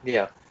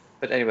 yeah,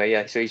 but anyway,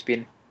 yeah. So he's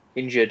been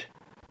injured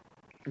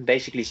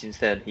basically since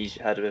then. He's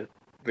had a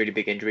really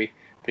big injury,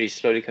 but he's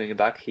slowly coming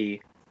back.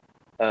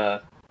 Uh,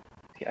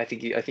 I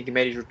think he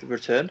made his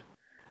return.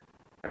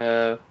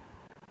 Uh,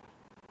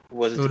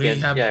 was it To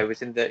against? rehab. Yeah, it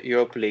was in the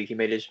Europa League. He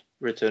made his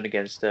return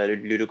against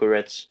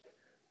Ludogorets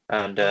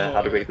and Oh,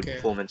 had a really good okay.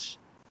 performance.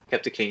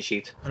 Kept a clean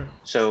sheet. Uh,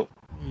 So,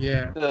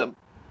 Yeah. um,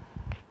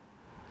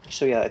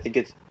 yeah, I think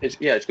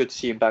it's good to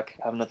see him back,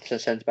 have another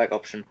centre back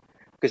option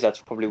because that's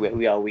probably where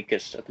we are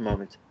weakest at the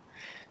moment.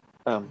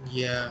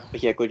 Yeah.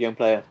 But yeah, good young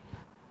player.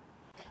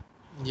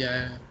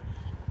 Yeah.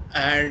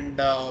 And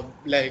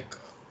like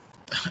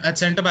at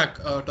centre back,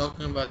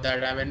 talking about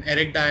that, I mean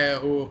Eric Dyer,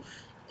 who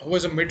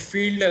was a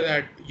midfielder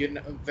that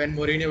when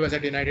Mourinho was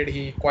at United,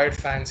 he quite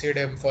fancied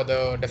him for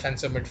the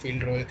defensive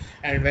midfield role.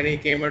 And when he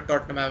came at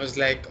Tottenham, I was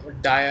like,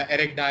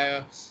 Eric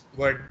Dyer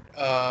would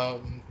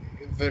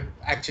would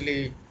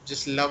actually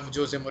just love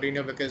Jose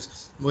Mourinho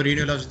because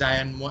Mourinho loves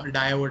Dyer and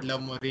Dyer would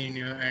love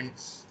Mourinho. And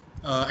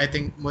I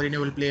think Mourinho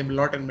will play him a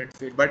lot in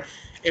midfield. But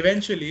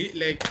eventually,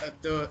 like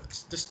the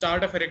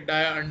start of Eric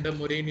Dyer under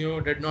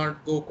Mourinho did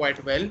not go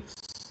quite well,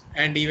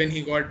 and even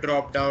he got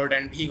dropped out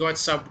and he got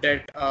subbed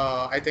at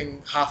I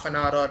think half an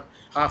hour or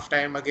half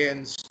time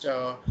against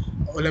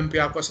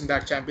Olympiacos in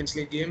that Champions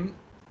League game,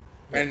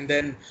 Yeah,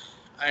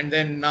 and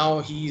then now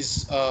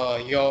he's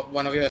your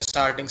one of your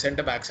starting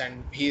centre backs,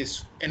 and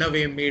he's in a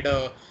way made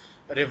a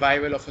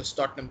revival of his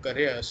Tottenham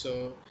career.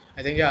 So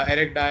I think, yeah,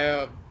 Eric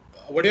Dyer.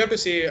 What do you have to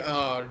say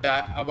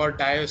about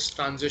Dyer's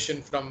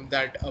transition from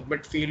that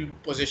midfield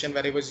position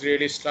where he was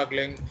really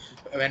struggling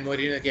when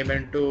Mourinho came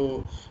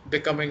into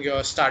becoming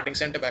your starting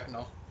centre back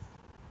now?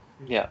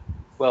 yeah.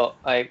 Well,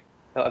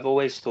 I've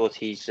always thought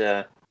he's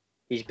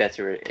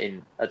better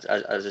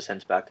as a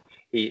centre back.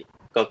 He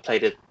got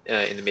played in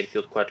the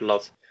midfield quite a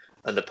lot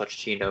under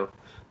Pochettino,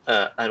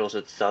 and also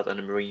at the start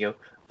under Mourinho.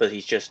 But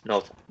he's just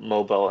not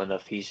mobile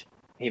enough.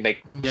 He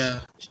makes Yeah.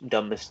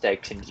 dumb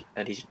mistakes,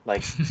 and he's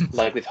like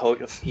with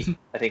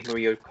I think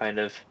Mourinho kind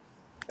of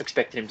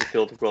expected him to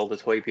fill the role that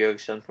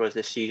Højbjerg's done for us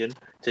this season,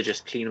 to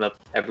just clean up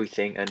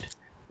everything and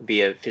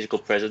be a physical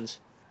presence.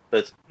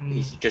 But Mm.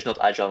 he's just not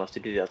agile enough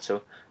to do that.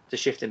 So to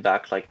shift him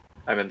back, like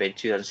I remember in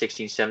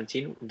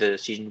 2016-17, the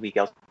season we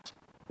got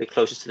the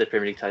closest to the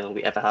Premier League title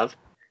we ever have,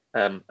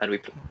 and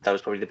that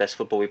was probably the best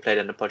football we played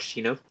under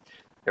Pochettino.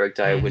 Eric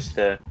Dyer Mm. was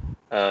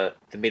the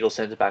middle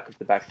centre back of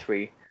the back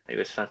three, and he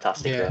was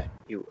fantastic Yeah.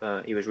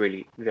 there. He was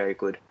really very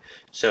good.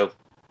 So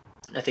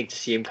I think to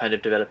see him kind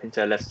of develop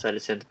into a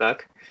left-sided centre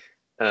back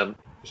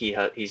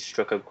He's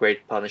struck a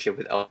great partnership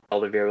with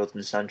Alderweireld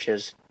and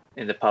Sanchez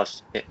in the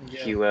past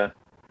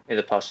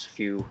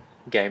few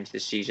games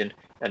this season,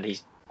 and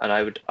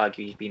I would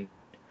argue he's been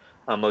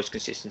our most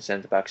consistent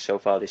centre back so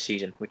far this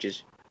season, which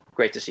is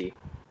great to see.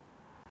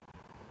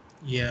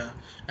 Yeah,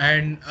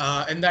 and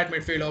in that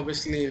midfield,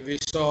 obviously, we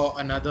saw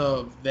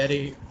another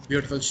very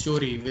beautiful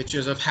story, which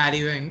is of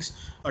Harry Winks,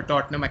 a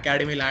Tottenham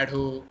academy lad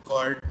who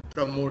got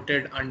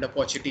promoted under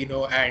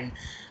Pochettino and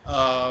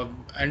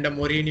under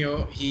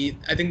Mourinho.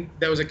 I think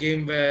there was a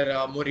game where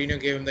Mourinho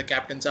gave him the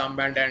captain's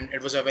armband, and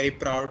it was a very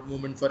proud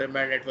moment for him,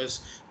 and it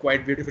was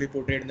quite beautifully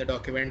portrayed in the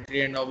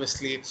documentary. And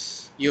obviously,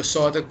 you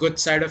saw the good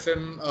side of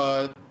him,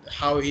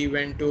 how he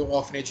went to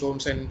orphanage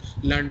homes in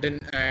London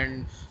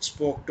and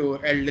spoke to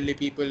elderly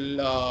people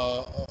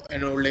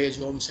in old age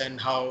homes,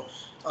 and how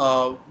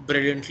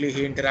brilliantly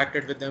he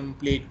interacted with them,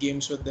 played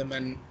games with them,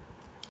 and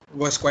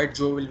was quite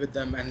jovial with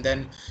them. And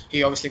then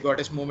he obviously got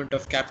his moment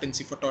of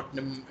captaincy for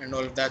Tottenham and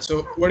all of that.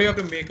 So, what do you have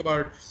to make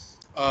about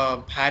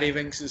Harry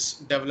Winks'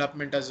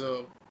 development as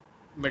a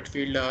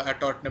midfielder at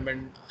Tottenham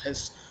and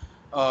his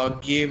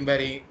game where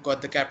he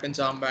got the captain's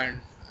armband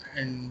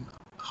and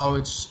how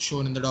it's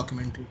shown in the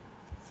documentary?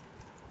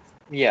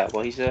 Yeah,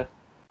 well, he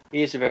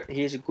is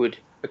a good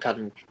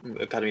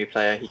academy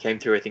player. He came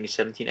through, I think,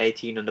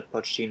 17-18 under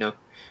Pochettino.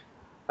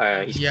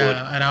 He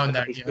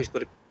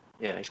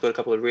scored a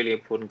couple of really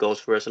important goals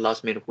for us, a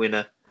last-minute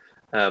winner,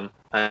 and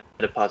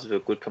a part of a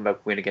good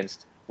comeback win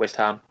against West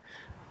Ham.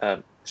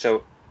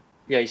 So,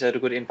 yeah, he's had a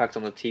good impact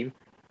on the team.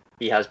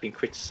 He has been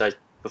criticised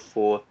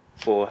before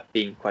for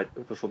being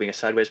a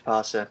sideways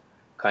passer,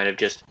 kind of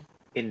just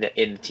in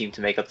the team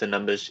to make up the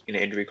numbers in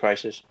an injury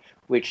crisis,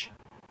 which,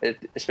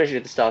 especially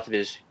at the start of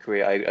his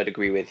career, I'd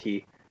agree with.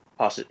 He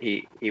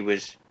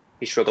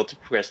struggled to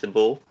progress the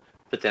ball,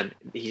 but then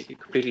he's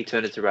completely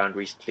turned it around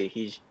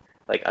recently.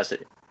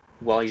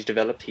 While he's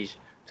developed, he's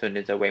turned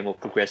into a way more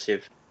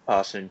progressive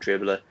passer and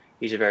dribbler.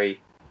 He's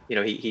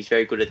he's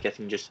very good at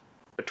getting just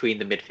between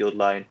the midfield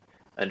line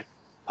and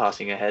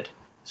passing ahead.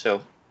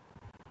 So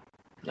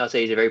I'd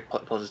say he's a very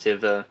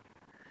positive.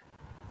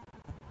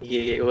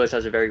 He always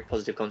has a very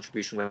positive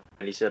contribution when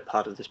he's a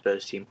part of the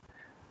Spurs team,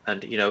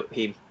 and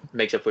he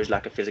makes up for his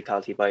lack of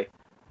physicality by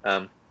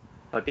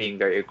being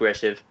very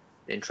aggressive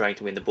in trying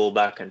to win the ball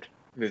back and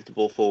move the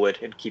ball forward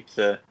and keep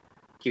the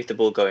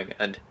ball going.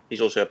 And he's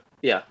also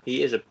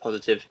he is a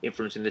positive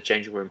influence in the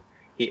changing room.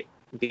 He,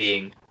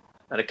 being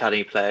an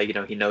academy player,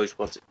 he knows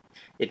what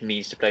it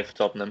means to play for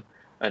Tottenham,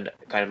 and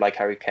kind of like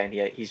Harry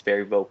Kane, he's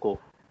very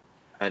vocal,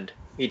 and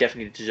he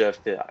definitely deserves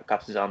the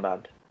captain's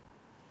armband.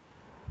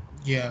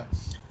 Yeah,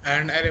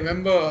 and I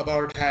remember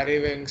about Harry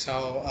Winks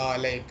how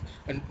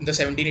in the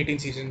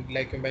 17-18 season,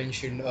 like you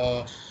mentioned,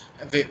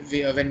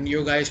 when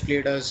you guys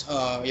played as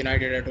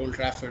United at Old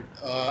Trafford,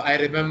 I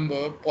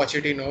remember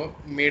Pochettino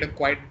made a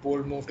quite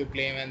bold move to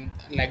play him and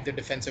like the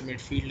defensive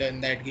midfielder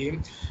in that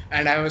game,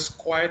 and I was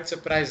quite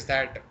surprised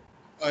that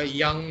a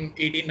young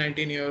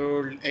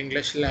 18-19-year-old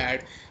English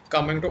lad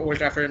coming to Old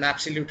Trafford and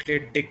absolutely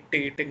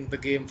dictating the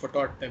game for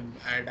Tottenham,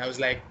 and I was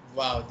like,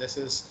 wow, this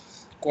is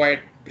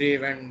quite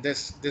brave, and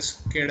this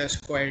kid is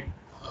quite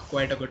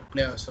a good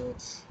player. So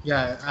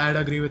yeah, I'd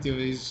agree with you.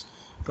 He's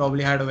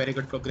probably had a very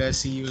good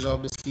progress. He was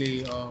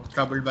obviously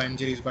troubled by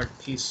injuries, but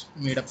he's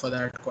made up for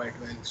that quite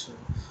well. So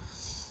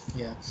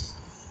yeah.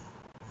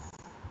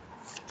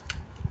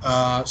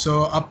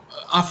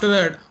 After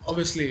that,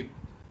 obviously,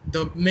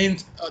 the main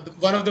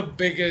one of the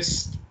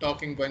biggest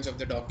talking points of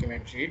the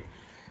documentary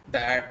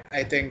that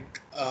I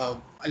think a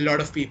lot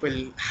of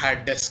people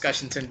had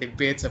discussions and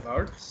debates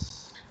about.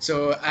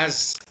 So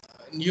as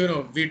you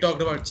know, we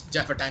talked about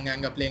Jaffa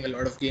Tanganga playing a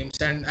lot of games,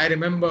 and I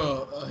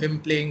remember him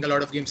playing a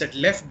lot of games at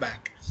left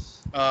back,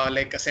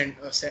 like a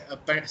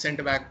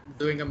centre back,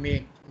 doing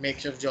a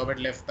makeshift job at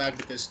left back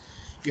because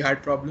you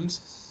had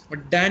problems.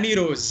 But Danny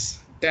Rose,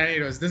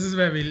 this is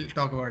where we'll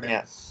talk about it.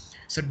 Yeah.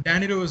 So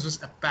Danny Rose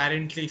was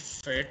apparently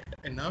fit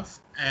enough,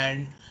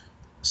 and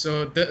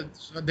so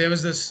there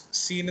was this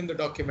scene in the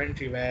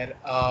documentary where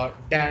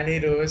Danny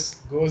Rose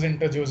goes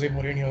into Jose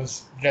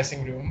Mourinho's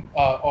dressing room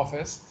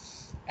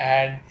office,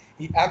 and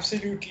he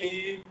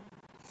absolutely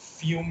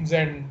fumes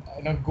and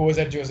goes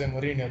at Jose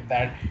Mourinho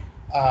that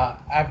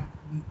I've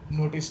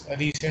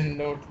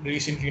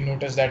recently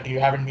noticed that you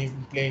haven't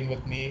been playing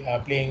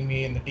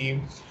me in the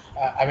team.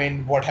 I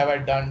mean, what have I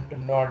done to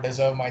not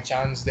deserve my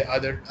chance? The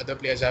other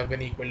players have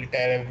been equally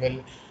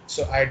terrible,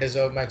 so I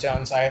deserve my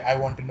chance. I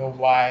want to know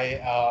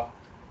why.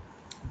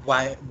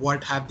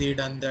 What have they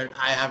done that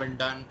I haven't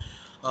done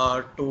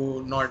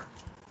to not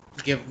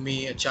give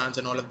me a chance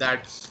and all of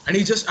that. And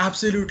he just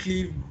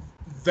absolutely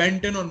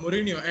went in on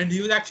Mourinho, and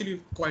he was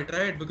actually quite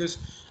right, because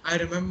I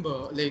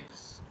remember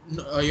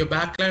your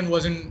backline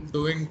wasn't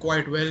doing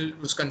quite well,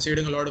 was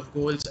conceding a lot of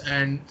goals,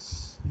 and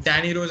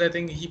Danny Rose, I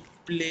think he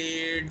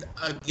played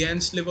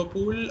against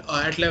Liverpool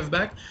at left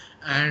back,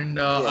 and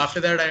after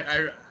that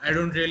I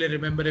don't really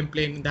remember him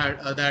playing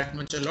that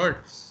much a lot.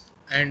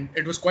 And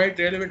it was quite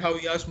relevant how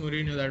he asked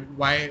Mourinho that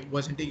why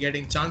wasn't he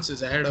getting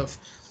chances ahead of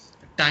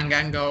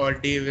Tanganga or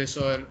Davis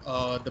or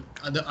the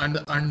other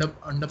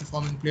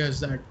underperforming players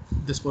that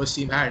this Spurs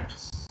team had.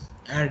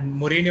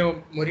 And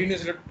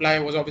Mourinho's reply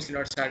was obviously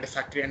not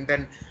satisfactory. And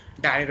then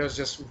Danny Rose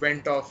just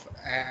went off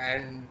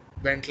and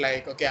went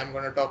like, okay, I'm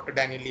going to talk to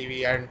Daniel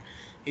Levy. And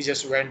he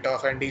just went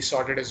off and he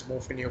sorted his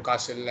move for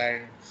Newcastle.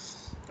 And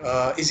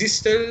is he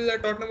still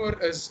at Tottenham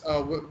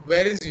or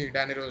where is he,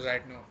 Danny Rose,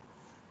 right now?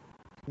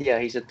 Yeah,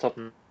 he's at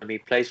Tottenham. He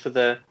plays for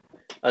the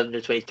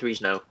under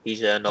 23s now.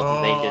 He's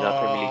not named in our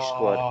Premier League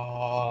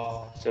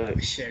squad. So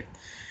Shit.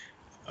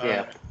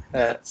 yeah,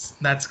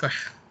 That's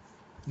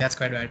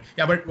quite bad.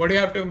 Yeah, but what do you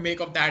have to make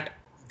of that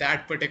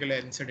particular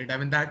incident? I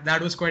mean,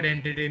 that was quite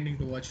entertaining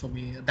to watch for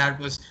me.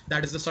 That is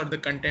the sort of the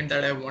content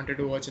that I wanted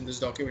to watch in this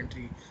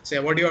documentary. So,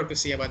 what do you have to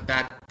say about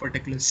that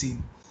particular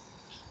scene?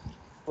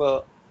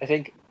 well,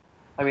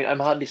 I'm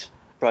hardly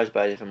surprised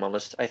by it, if I'm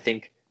honest. I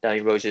think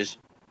Danny Rose has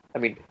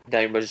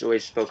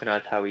always spoken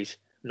out how he's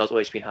not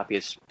always been happy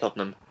at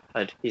Tottenham,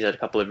 and he's had a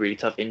couple of really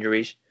tough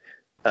injuries,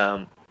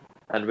 and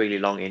really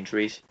long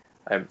injuries.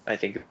 I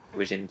think it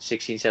was in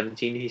 16-17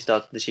 he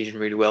started the season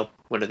really well,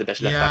 one of the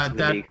best left backs in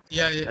the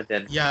league. And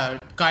then,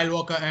 Kyle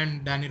Walker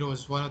and Danny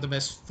Rose, one of the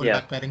best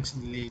fullback pairings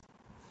in the league.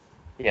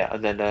 Yeah,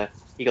 and then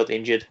he got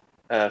injured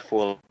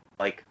for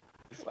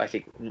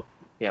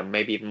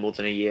maybe even more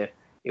than a year.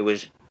 It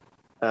was,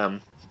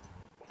 and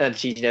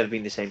he's never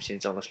been the same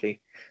since, honestly.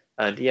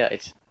 And yeah,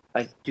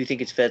 I do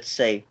think it's fair to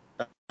say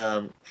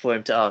for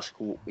him to ask,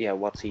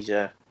 what he's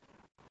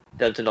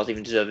done to not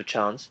even deserve a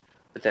chance.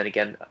 But then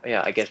again,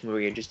 I guess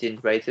Mourinho just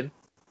didn't rate him.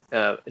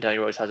 Danny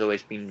Rose has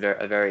always been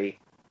a very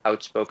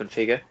outspoken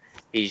figure.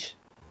 He's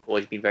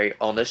always been very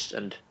honest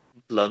and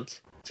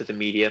blunt to the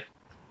media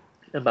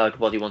about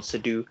what he wants to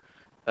do.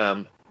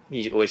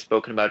 He's always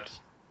spoken about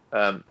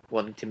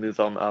wanting to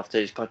move on after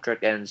his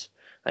contract ends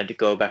and to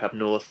go back up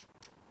north.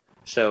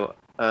 So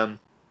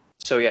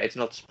it's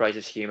not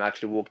surprising to see him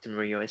actually walk to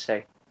Mourinho and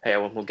say, "Hey, I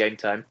want more game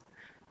time."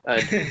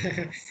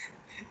 And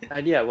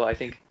I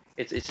think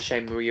it's a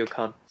shame Mourinho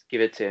can't give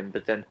it to him,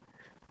 but then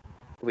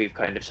we've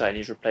kind of signed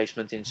his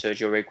replacement in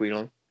Sergio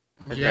Reguilon.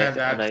 Yeah,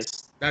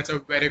 that's a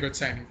very good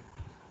signing.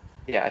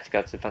 Yeah, I think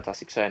that's a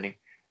fantastic signing.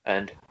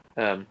 And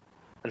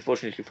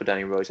unfortunately for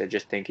Danny Rose, I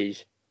just think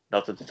he's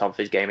not at the top of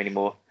his game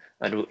anymore,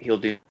 and he'll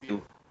do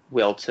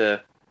well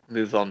to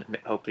move on,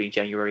 hopefully in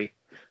January,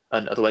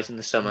 and otherwise in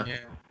the summer.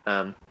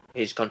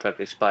 His contract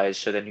expires,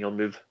 so then he'll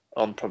move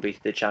on probably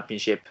to the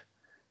Championship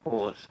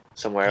or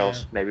somewhere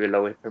else, maybe a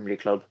lower Premier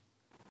League club.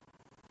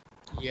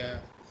 Yeah.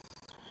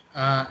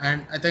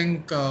 And I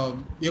think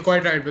you're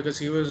quite right, because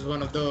he was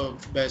one of the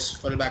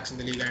best fullbacks in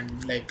the league,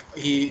 and like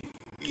he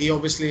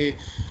obviously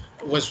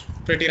was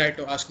pretty right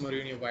to ask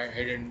Mourinho why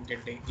he didn't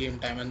get the game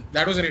time, and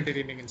that was an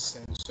entertaining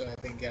instance. So I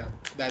think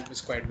that was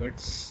quite good.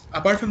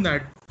 Apart from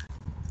that,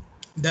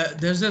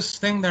 there's this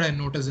thing that I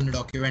noticed in the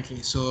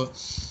documentary. So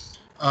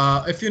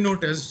if you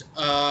noticed,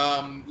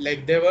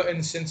 there were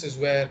instances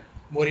where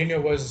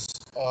Mourinho was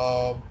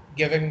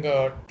giving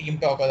a team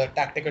talk or the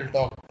tactical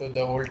talk to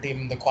the whole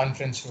team in the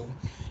conference room,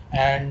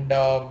 and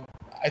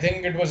I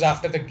think it was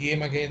after the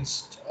game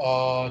against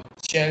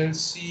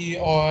Chelsea,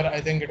 or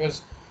I think it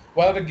was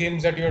one of the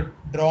games that you're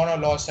drawn or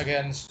lost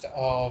against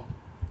one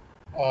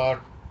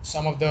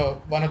of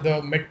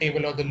the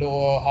mid-table or the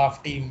lower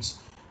half teams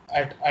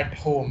at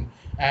home.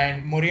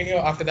 And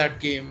Mourinho, after that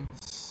game,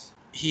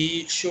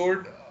 he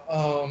showed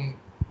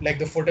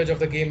the footage of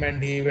the game,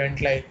 and he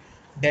went like,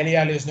 Dele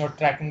Alli is not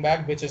tracking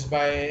back, which is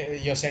why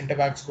your centre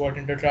backs got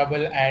into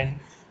trouble, and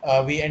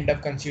we end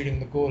up conceding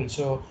the goal.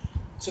 So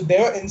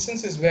there were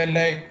instances where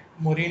like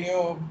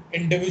Mourinho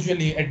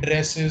individually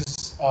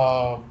addresses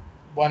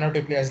one or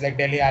two players like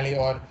Dele Alli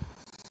or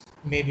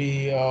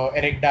maybe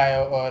Eric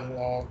Dyer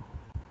or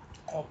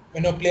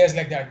players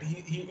like that.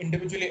 He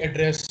individually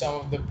addressed some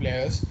of the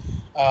players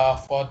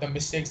for the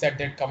mistakes that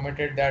they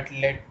committed that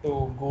led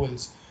to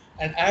goals.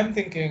 And I'm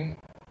thinking,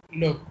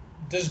 look,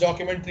 this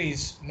documentary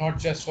is not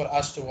just for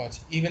us to watch.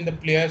 Even the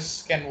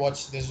players can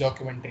watch this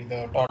documentary,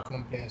 the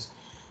Tottenham players.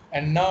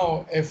 And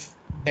now, if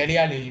Dele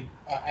Alli,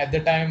 at the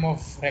time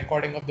of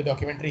recording of the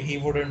documentary, he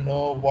wouldn't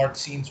know what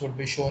scenes would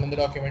be shown in the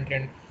documentary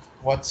and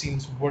what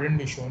scenes wouldn't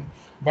be shown.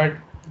 But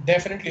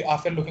definitely,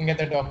 after looking at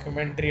the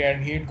documentary,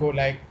 and he'd go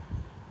like,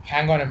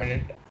 hang on a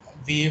minute,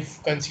 we've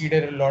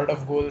conceded a lot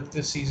of goals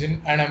this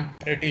season, and I'm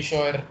pretty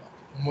sure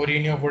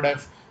Mourinho would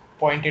have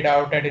pointed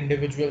out at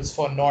individuals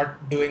for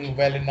not doing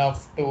well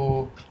enough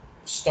to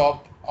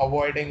stop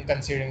avoiding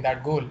conceding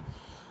that goal.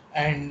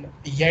 And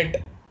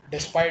yet,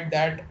 despite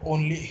that,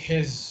 only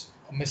his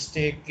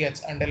mistake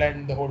gets underlined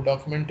in the whole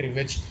documentary,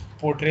 which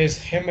portrays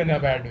him in a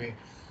bad way.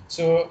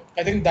 So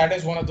I think that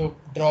is one of the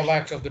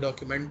drawbacks of the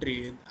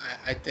documentary.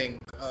 I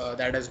think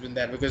that has been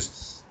there,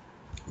 because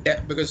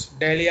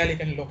Dele Alli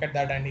can look at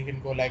that and he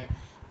can go like,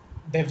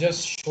 they've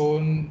just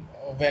shown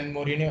when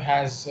Mourinho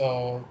has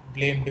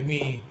blamed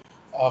me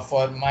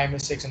for my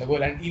mistakes in the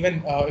goal. And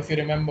even if you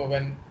remember,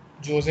 when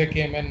Jose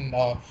came in,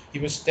 he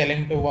was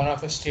telling to one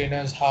of his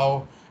trainers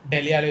how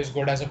Dele Alli is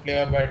good as a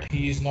player, but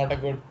he is not a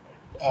good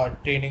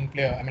training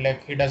player. I mean,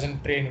 like, he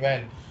doesn't train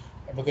well.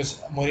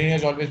 because Mourinho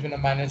has always been a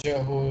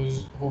manager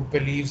who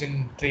believes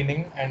in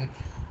training and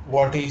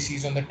what he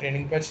sees on the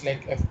training pitch.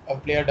 Like if a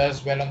player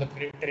does well on the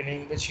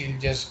training pitch, he'll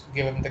just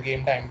give him the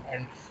game time,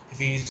 and if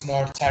he's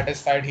not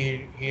satisfied,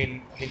 he'll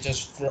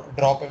just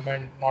drop him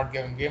and not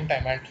give him game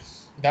time. And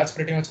that's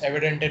pretty much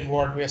evident in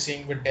what we're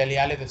seeing with Dele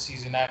Alli this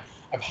season.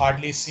 I've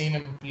hardly seen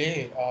him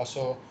play.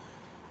 So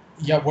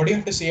yeah, what do you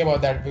have to say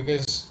about that?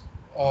 Because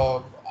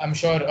I'm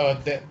sure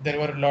there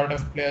were a lot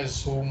of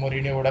players who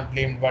Mourinho would have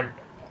blamed, but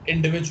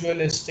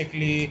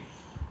individualistically,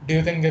 do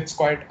you think it's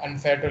quite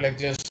unfair to like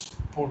just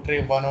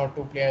portray one or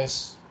two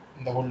players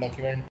in the whole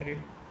documentary?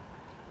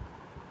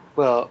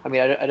 Well, I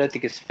mean, I don't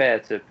think it's fair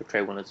to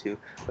portray one or two,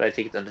 but I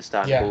think it's Yeah,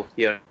 understandable.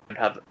 You don't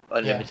have yeah,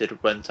 unlimited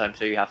run time,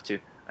 so you have to.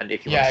 And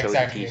if you want to yeah, show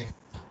that he's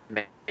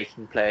exactly.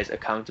 making players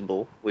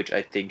accountable, which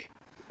I think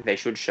they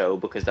should show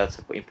because that's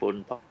an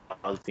important part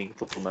of being a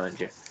football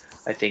manager.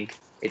 I think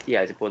it's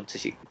important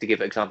to give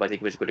an example. I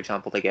think it was a good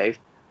example they gave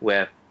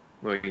where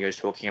Mourinho was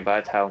talking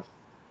about how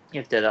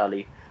if Dele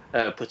Alli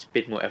puts a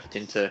bit more effort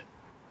into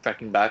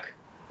tracking back,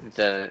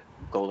 the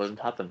goal doesn't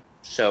happen.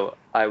 So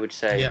I would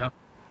say, Yeah,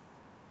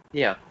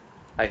 yeah,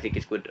 I think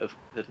it's good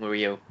that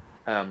Mourinho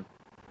can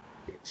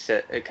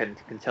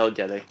tell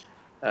Dele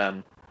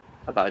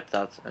about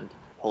that and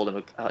hold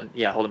him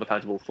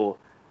accountable for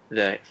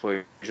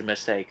his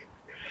mistake,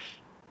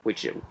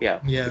 which yeah,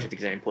 which I think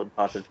is an important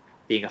part of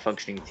being a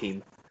functioning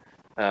team.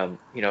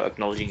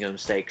 Acknowledging your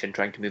mistakes and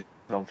trying to move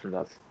on from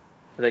that.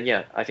 And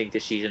then I think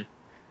this season,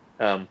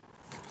 Dele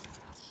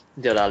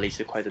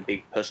Alli's quite a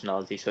big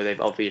personality, so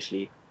they've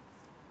obviously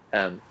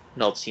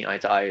not seen eye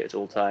to eye at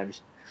all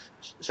times.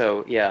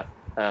 So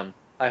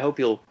I hope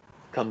he'll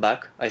come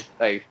back.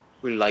 I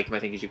really like him. I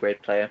think he's a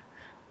great player,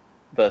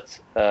 but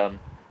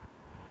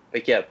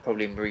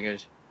probably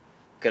Mourinho's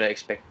gonna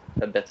expect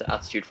a better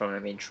attitude from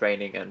him in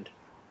training. And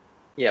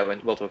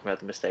when we're talking about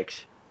the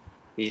mistakes,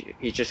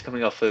 he's just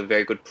coming off a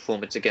very good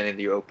performance again in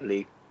the Europa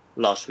League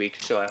last week.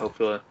 So I hope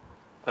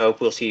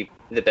we'll see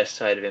the best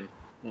side of him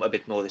a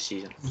bit more this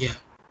season. yeah,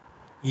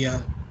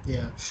 yeah,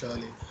 yeah,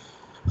 surely.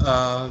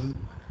 Um,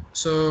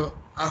 so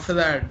after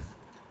that,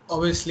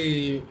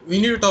 obviously, we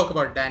need to talk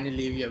about Daniel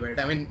Levy a bit.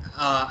 I mean,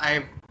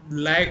 I've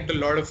liked a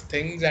lot of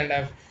things, and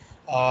I've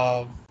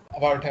uh,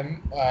 about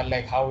him,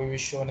 like how he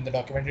was shown in the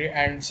documentary,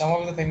 and some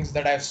of the things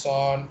that I've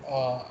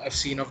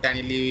seen of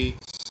Daniel Levy,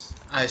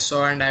 I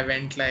saw, and I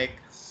went like,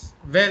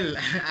 well,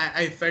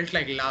 I felt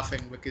like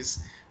laughing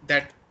because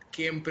that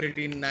came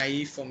pretty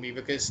naive for me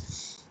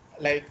because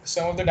like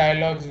some of the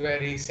dialogues where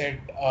he said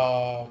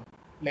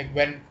like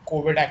when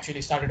COVID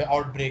actually started to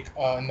outbreak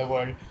in the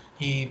world,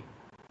 he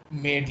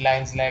made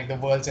lines like the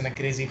world's in a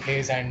crazy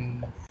place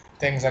and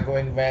things are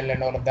going well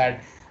and all of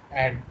that,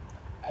 and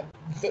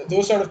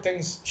those sort of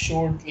things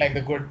showed like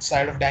the good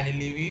side of Daniel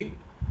Levy.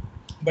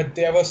 But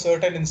there were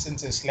certain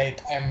instances,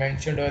 like I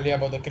mentioned earlier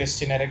about the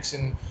Christian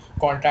Eriksen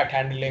contract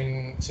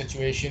handling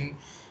situation,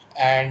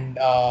 and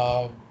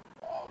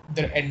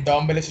the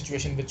Ndombele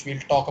situation, which we'll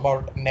talk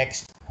about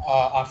next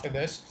after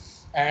this.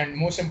 And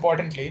most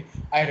importantly,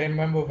 I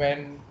remember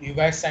when you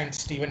guys signed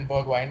Steven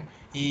Bergwijn,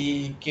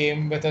 he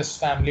came with his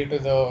family to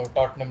the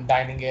Tottenham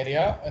dining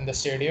area in the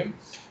stadium,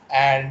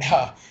 and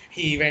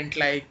he went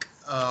like,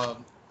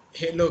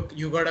 "Hey, look,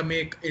 you gotta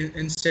make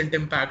instant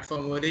impact for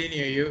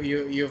Mourinho.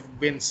 You've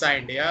been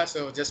signed, yeah.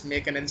 So just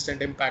make an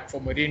instant impact for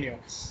Mourinho."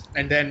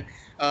 And then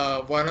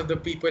one of the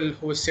people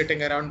who was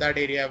sitting around that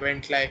area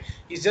went like,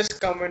 "He's just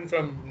coming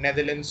from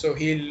Netherlands, so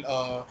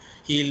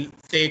he'll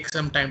take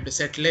some time to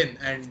settle in."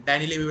 And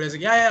Danny Levy was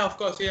like, "Yeah, yeah, of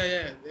course, yeah,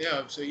 yeah,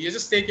 yeah. So you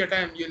just take your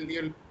time.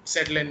 You'll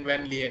settle in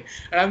when Lee."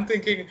 And I'm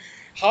thinking,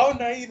 how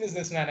naive is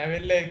this man? I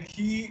mean, like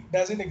he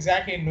doesn't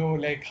exactly know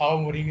like how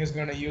Mourinho is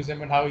gonna use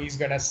him and how he's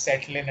gonna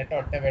settle in at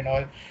Tottenham and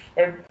all.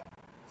 But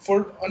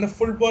for on the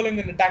footballing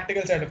and the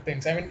tactical side of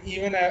things, I mean,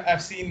 even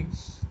I've seen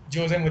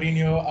Jose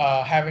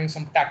Mourinho having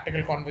some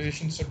tactical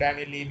conversations to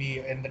Daniel Levy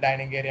in the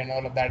dining area and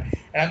all of that.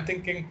 And I'm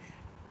thinking,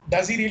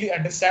 does he really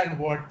understand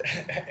what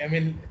I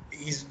mean?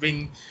 He's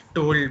being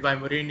told by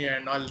Mourinho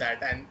and all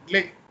that, and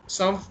like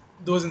some of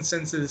those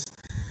instances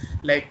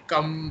like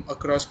come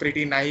across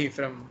pretty naive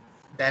from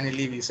Daniel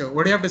Levy. So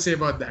what do you have to say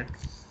about that?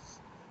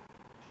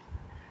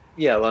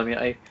 Yeah, well, I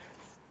mean,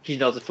 he's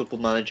not a football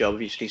manager,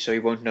 obviously, so he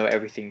won't know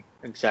everything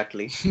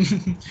exactly.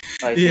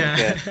 I think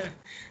Yeah.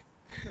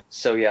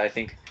 I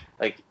think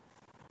like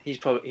he's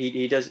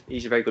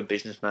a very good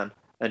businessman,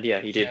 and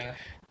he did, Yeah.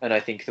 and I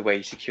think the way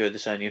he secured the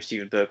signing of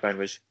Steven Bergwijn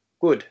was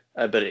good,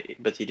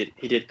 but he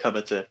did come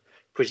at a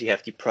pretty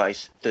hefty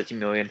price, 30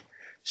 million.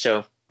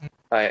 So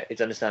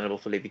it's understandable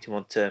for Levy to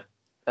want him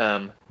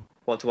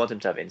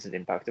to have instant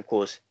impact. Of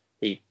course,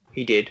 he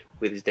did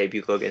with his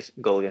debut goal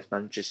against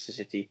Manchester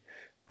City,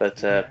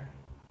 but Yeah.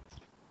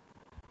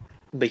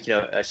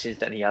 since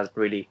then he hasn't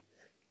really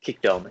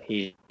kicked on.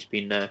 He's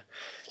been a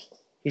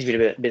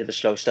bit of a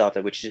slow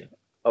starter, which is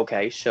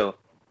okay. So,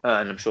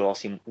 and I'm sure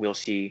we'll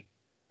see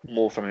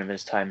more from him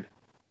as time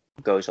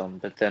goes on.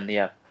 But then,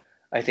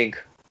 I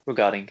think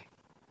regarding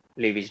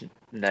Levy's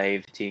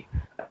naivety.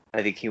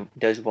 I think he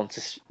does want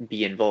to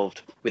be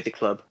involved with the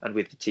club and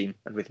with the team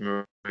and with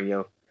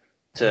Mourinho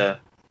to,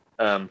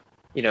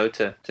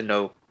 to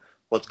know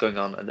what's going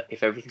on and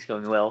if everything's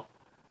going well.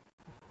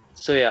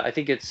 So yeah, I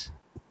think it's,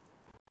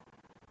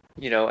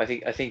 I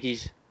think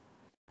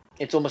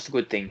it's almost a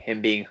good thing,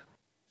 him being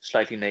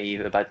slightly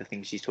naive about the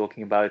things he's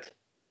talking about.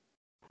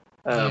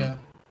 Yeah.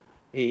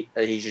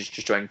 He's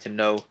just trying to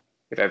know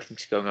if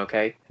everything's going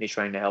okay, and he's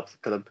trying to help the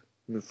club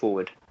move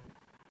forward.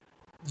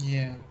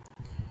 Yeah.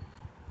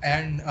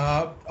 And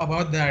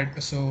about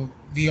that, so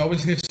we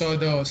obviously saw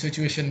the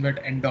situation with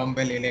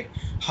Ndombele, like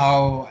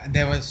how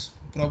there was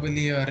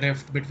probably a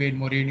rift between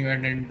Mourinho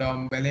and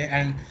Ndombele.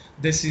 And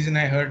this season,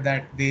 I heard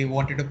that they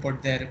wanted to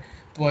put their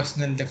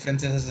personal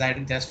differences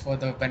aside just for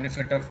the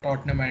benefit of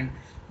Tottenham. And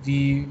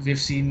we've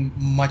seen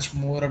much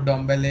more of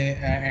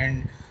Ndombele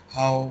and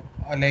how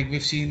like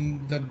we've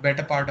seen the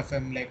better part of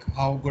him, like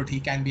how good he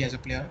can be as a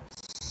player.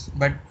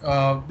 But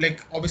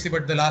like obviously,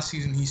 but the last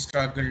season he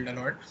struggled a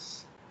lot.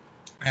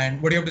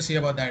 And what do you have to say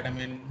about that? I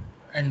mean,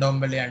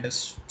 Ndombele and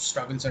his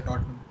struggles at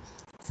Tottenham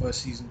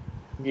first season.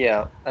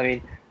 Yeah, I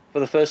mean, for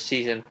the first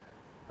season,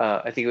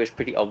 I think it was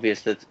pretty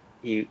obvious that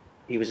he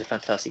was a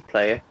fantastic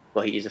player.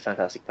 Well, he is a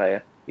fantastic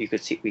player. We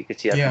could see that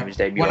from Yeah, his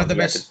debut one of on. the He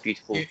had a best.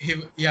 beautiful.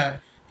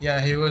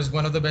 He was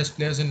one of the best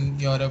players in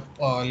Europe.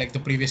 Like the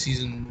previous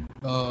season,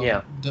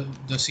 Yeah, the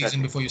season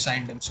exactly. before you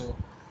signed him. So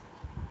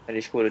And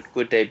he scored a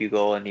good debut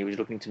goal, and he was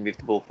looking to move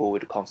the ball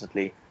forward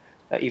constantly,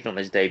 even on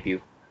his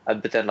debut.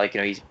 But then,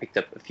 he's picked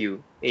up a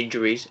few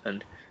injuries,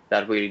 and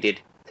that really did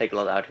take a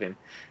lot out of him.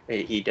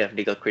 He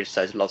definitely got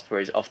criticised a lot for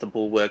his off the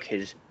ball work. He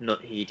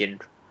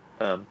doesn't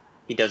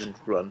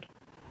run,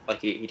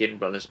 he didn't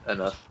run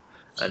enough,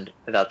 and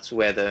that's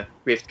where the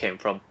rift came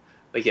from.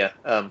 But yeah,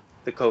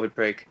 the COVID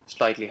break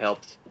slightly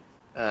helped,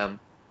 and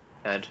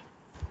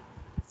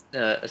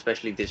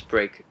especially this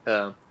break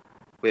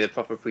with a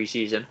proper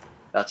preseason.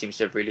 That seems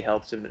to have really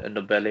helped him and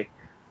Nobeli.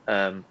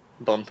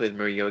 Bond with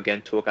Mourinho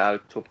again, talked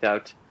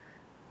out,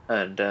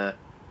 and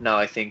now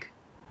I think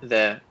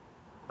they're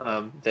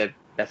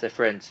better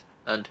friends.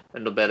 And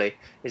Nobeli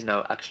is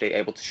now actually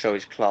able to show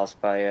his class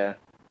by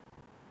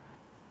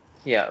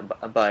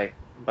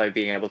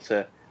being able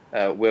to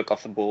work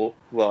off the ball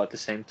while at the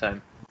same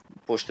time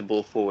push the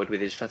ball forward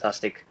with his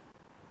fantastic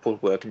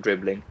footwork and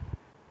dribbling.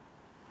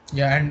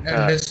 yeah,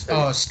 and his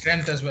So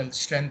strength as well.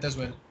 Strength as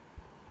well.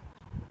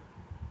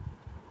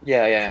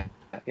 yeah.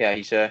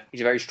 He's a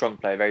very strong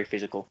player, very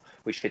physical,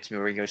 which fits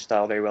Mourinho's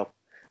style very well.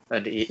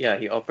 And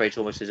he operates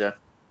almost as a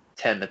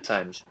 10 at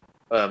times.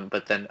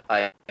 But then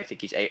I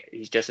think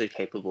he's just as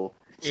capable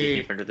sitting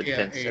in front of the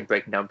defense and Eight.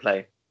 breaking down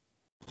play.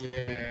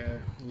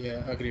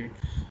 Yeah, agreed.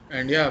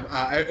 And yeah,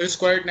 it's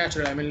quite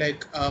natural. I mean,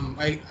 like,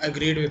 I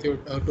agreed with you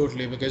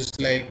totally because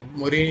like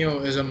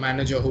Mourinho is a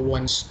manager who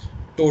wants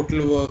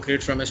total work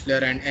rate from his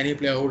player, and any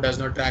player who does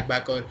not track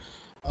back or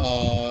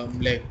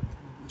like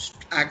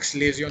acts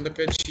lazy on the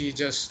pitch, he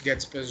just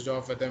gets pissed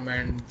off with him,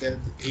 and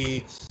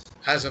he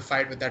has a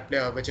fight with that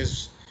player, which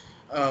is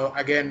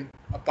again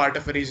a part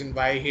of a reason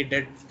why he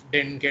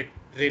didn't get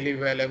really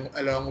well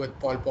along with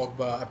Paul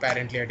Pogba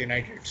apparently at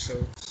United.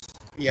 So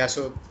yeah,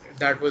 so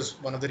that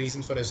was one of the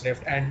reasons for his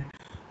rift. And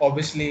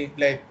obviously,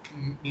 like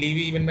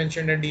Levy even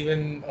mentioned, and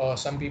even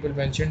some people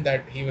mentioned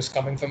that he was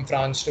coming from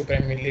France to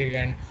Premier League,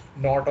 and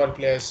not all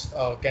players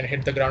can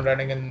hit the ground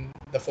running in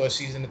the first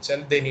season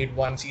itself. They need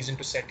one season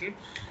to settle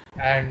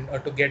and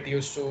to get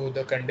used to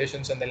the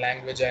conditions and the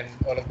language and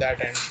all of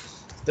that. And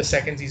the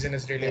second season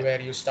is really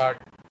where you start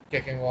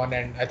kicking on.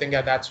 And I think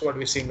that's what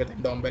we're seeing with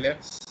Ndombele,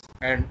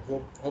 and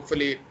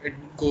hopefully it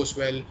goes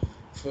well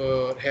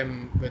for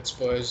him with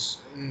Spurs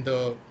in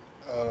the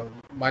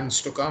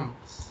months to come.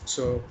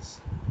 So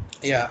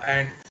yeah,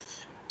 and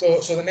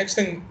so the next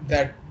thing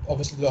that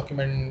obviously the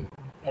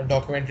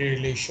documentary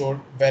really showed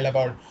well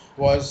about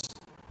was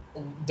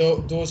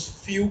those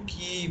few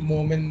key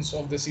moments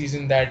of the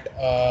season that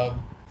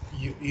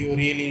you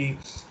really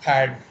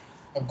had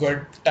a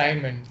good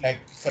time in.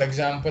 Like for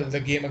example, the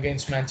game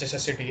against Manchester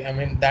City. I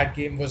mean, that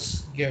game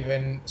was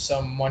given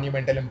some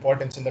monumental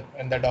importance in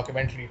the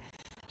documentary.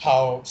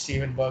 How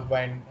Steven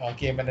Bergwijn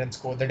came in and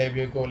scored the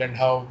debut goal, and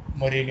how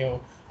Mourinho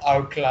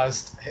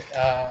outclassed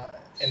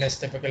in his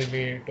typical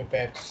way to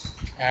Pep.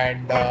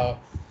 And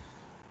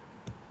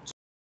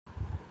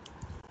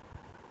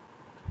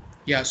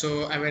yeah,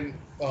 so I mean,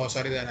 oh,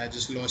 sorry that I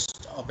just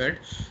lost a bit.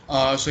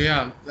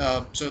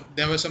 So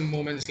there were some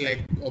moments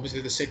like obviously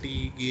the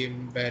City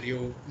game where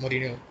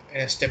Mourinho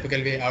in his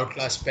typical way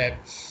outclassed Pep,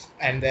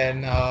 and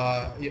then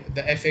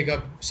the FA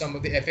Cup, some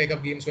of the FA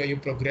Cup games where you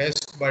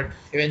progressed, but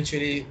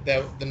eventually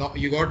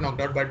you got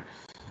knocked out. But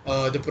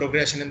the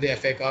progression in the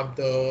FA Cup,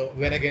 the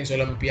win against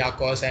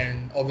Olympiacos,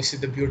 and obviously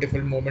the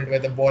beautiful moment where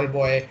the ball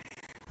boy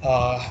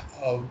uh,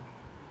 uh,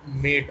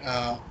 made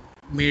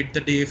made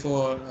the day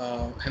for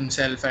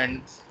himself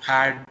and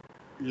had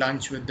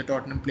lunch with the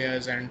Tottenham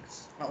players and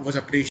was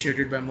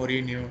appreciated by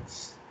Mourinho.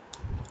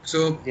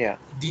 So Yeah.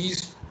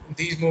 these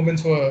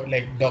moments were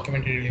like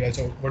documented really well.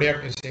 So what do you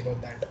have to say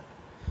about that?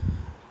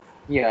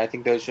 Yeah, I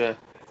think those are,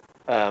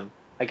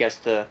 I guess,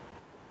 the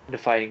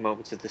defining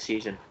moments of the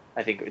season.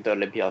 I think the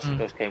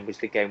Olympiacos game was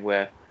the game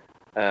where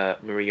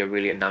Mourinho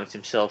really announced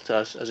himself to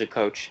us as a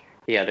coach.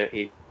 I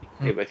think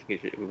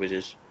it was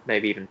his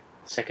maybe even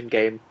second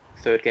game,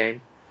 third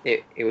game.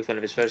 It was one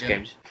of his first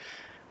games.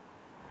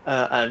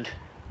 And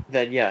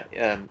then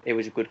it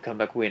was a good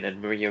comeback win,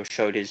 and Mourinho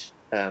showed his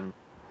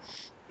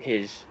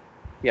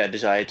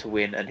desire to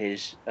win and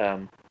his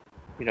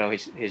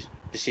his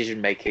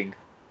decision making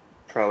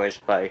prowess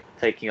by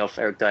taking off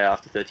Eric Dyer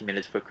after 30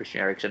 minutes for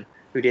Christian Eriksen,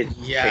 who did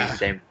change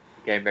the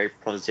game very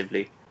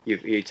positively.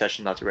 You touched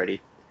on that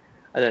already.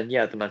 And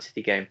then the Man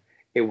City game,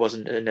 it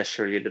wasn't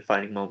necessarily a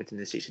defining moment in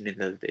the season in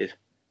that it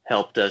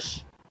helped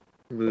us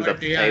move up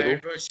the table.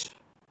 It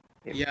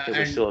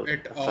was still a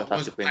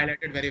fantastic win.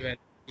 Highlighted very well.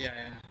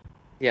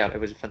 Yeah, it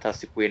was a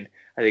fantastic win.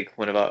 I think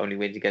one of our only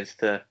wins against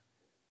the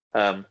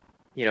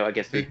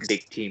against the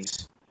big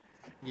teams.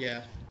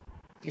 Yeah.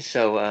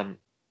 So I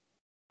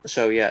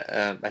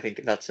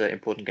think that's an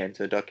important game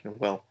to document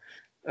well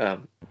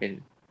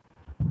in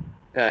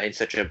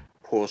such a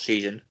poor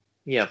season.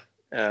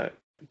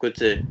 Good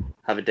to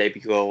have a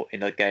debut goal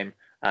in that game,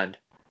 and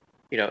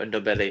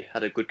Ndombele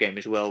had a good game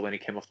as well when he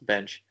came off the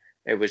bench.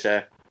 It was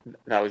that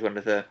was one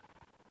of the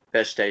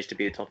best days to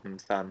be a Tottenham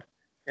fan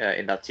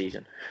in that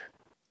season.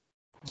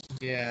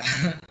 Yeah,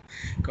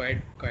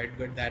 quite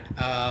good that.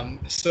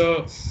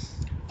 So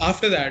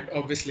after that,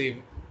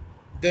 obviously,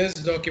 this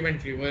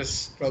documentary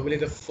was probably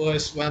one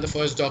of the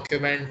first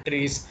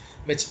documentaries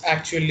which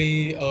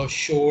actually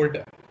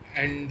showed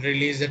and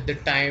released at the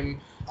time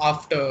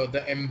after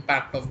the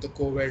impact of the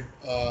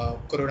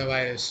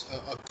coronavirus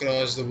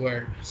across the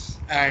world.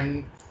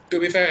 And to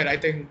be fair, I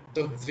think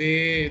the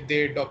way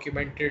they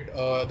documented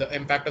the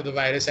impact of the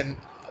virus and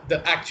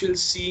the actual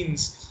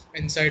scenes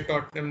inside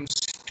Tottenham's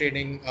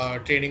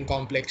training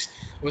complex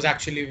was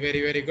actually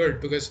very, very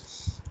good,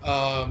 because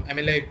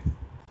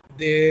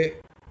they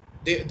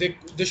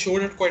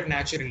showed it quite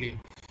naturally,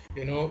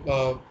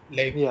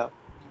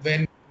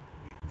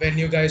 when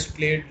you guys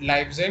played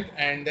Leipzig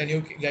and then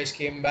you guys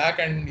came back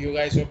and you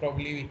guys were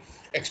probably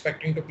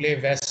expecting to play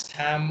West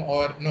Ham,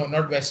 or no,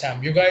 not West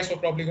Ham. You guys were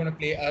probably going to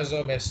play us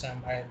or West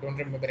Ham. I don't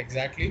remember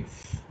exactly,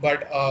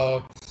 but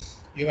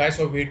you guys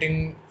were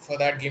waiting for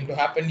that game to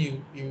happen.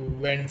 You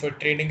went for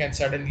training, and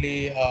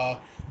suddenly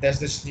there's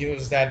this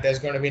news that there's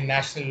going to be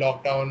national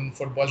lockdown,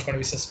 football's going to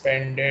be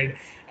suspended,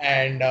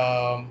 and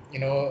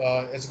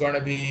it's going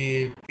to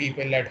be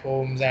people at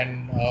homes.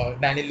 And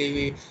Daniel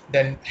Levy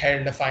then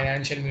held a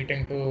financial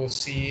meeting to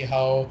see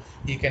how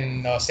he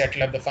can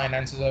settle up the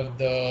finances of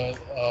the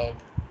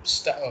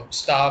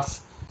staff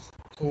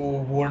who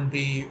won't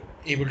be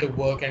able to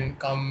work and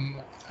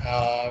come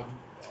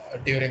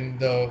during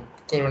the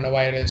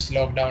coronavirus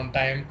lockdown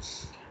time.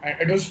 And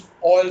it was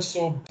all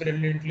so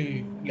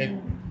brilliantly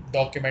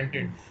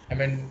documented. I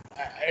mean,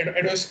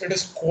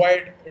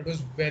 it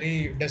was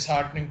very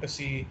disheartening to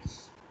see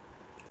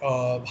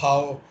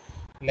how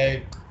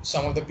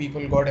some of the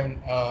people got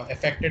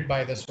affected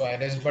by this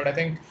virus. But I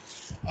think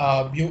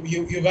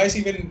you guys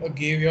even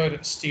gave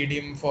your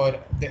stadium for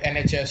the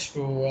NHS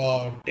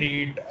to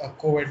treat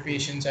COVID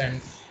patients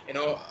and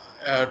to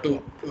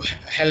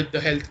help the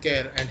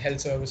healthcare and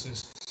health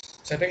services.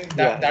 So I think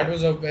that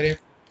was a very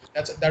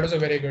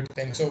good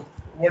thing. So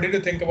what did you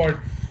think about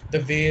the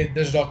way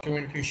this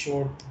documentary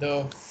showed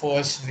the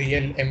first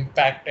real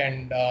impact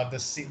and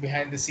the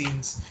behind the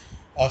scenes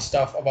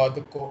stuff about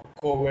the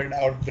COVID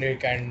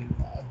outbreak and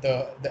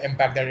the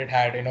impact that it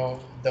had?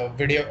 The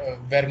video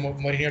where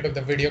Mourinho took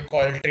the video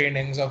call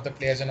trainings of the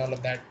players and all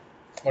of that.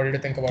 What did you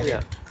think about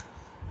it?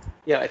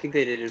 Yeah, I think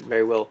they did it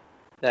very well.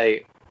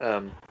 They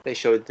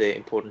showed the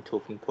important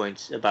talking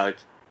points about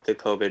the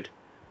COVID,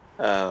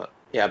 about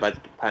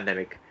the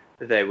pandemic.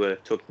 They were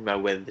talking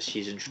about whether the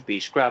season should be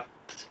scrapped.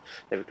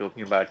 They were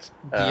talking about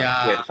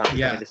where the fans come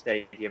in the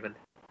stadium and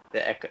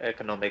the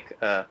economic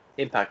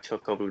impact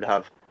of COVID would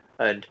have.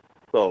 And,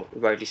 well,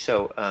 rightly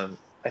so.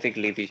 I think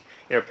Levy,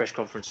 in a press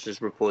conference,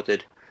 has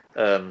reported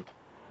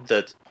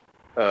that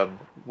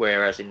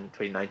whereas in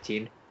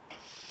 2019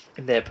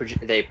 they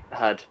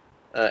had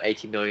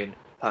 £80 million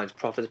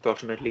profit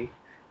approximately,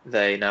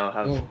 they now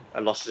have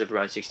losses of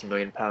around £60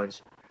 million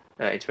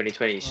in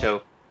 2020.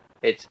 So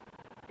it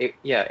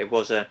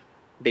was a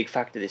big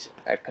factor, this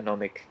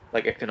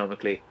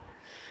economically.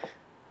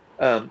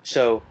 I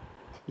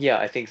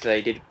think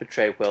they did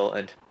portray well,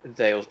 and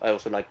I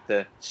also liked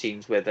the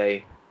scenes where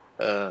they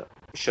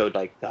showed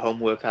the home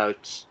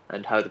workouts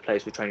and how the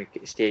players were trying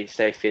to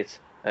stay fit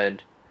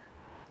and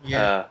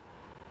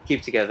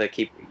keep together,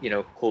 keep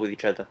cool with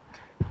each other,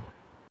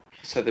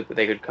 so that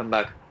they could come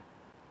back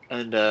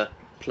and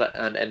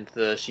and end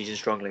the season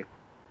strongly.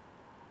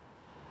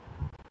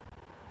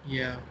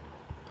 Yeah,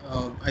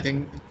 I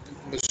think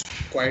it was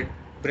quite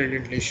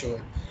brilliantly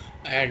shown,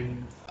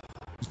 and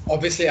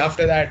obviously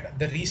after that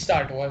the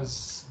restart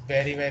was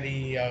very,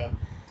 very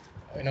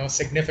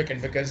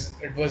significant, because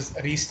it was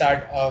a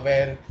restart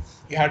where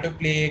you had to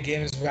play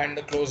games behind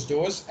the closed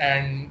doors,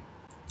 and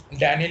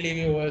Daniel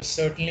Levy was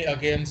certainly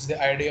against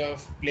the idea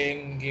of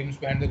playing games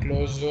behind the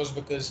closed doors,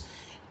 because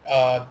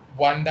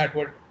one, that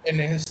would, in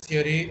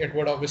theory, it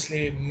would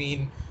obviously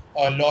mean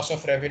a loss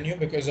of revenue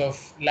because of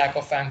lack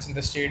of fans in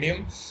the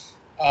stadium.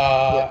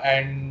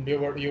 And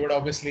you would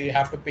obviously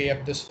have to pay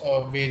up this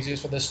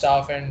wages for the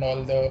staff and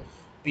all the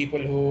people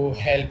who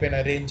help in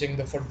arranging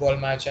the football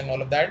match and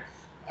all of that.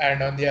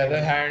 And on the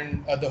other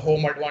hand, the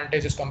home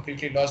advantage is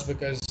completely lost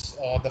because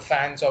the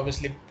fans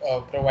obviously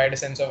provide a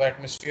sense of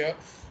atmosphere.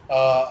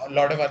 A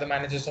lot of other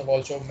managers have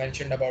also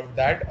mentioned about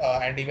that,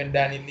 and even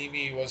Danny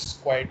Levy was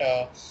quite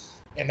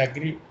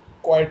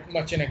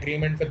much in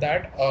agreement with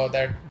that.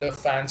 That the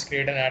fans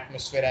create an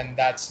atmosphere, and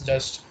that's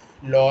just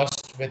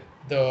lost with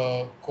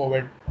the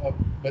COVID,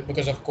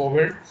 because of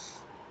COVID.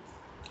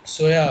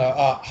 So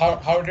yeah,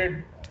 how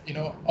did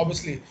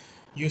obviously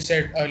you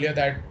said earlier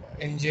that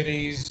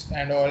injuries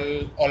and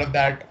all of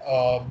that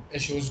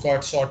issues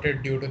got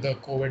sorted due to the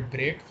COVID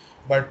break,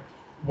 but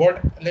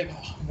what like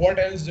what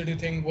else did you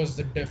think was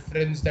the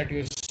difference that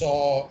you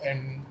saw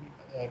in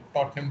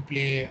Tottenham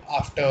play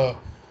after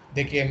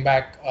they came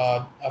back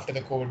after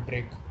the COVID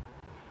break?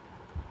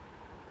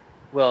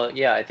 Well,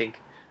 yeah, I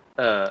think,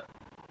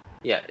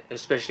 yeah,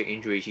 especially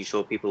injuries, you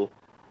saw people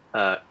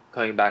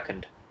coming back,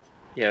 and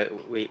yeah,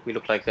 we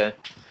looked like a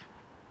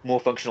more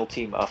functional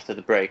team after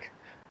the break.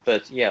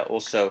 But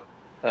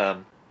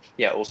um,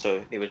 yeah,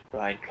 also it was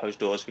behind closed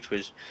doors, which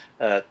was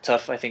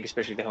tough. I think,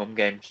 especially the home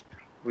games,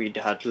 we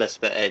had less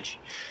of an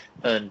edge,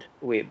 and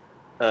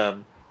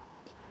um,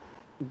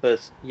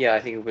 but yeah, I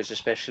think it was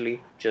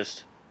especially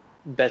just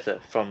better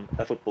from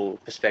a football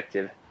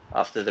perspective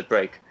after the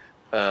break.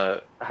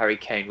 Harry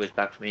Kane was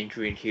back from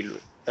injury,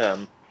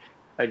 and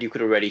and you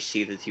could already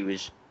see that he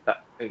was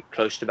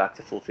close to back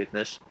to full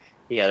fitness.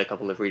 He had a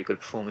couple of really good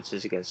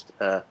performances against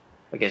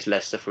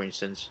Leicester, for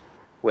instance,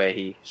 where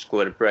he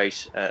scored a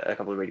brace, a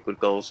couple of really good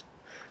goals.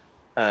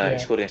 He Yeah,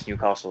 scored against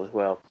Newcastle as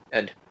well,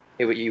 and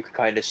you could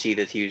kind of see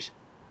that he was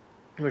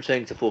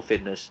returning to full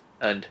fitness,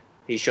 and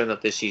he's shown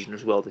that this season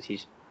as well that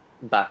he's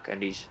back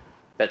and he's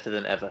better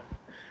than ever.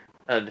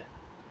 And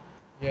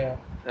yeah,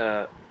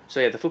 uh, so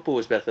yeah, the football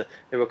was better.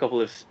 There were a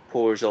couple of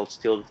poor results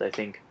still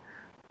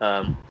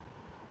um,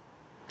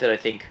 that I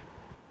think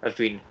have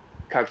been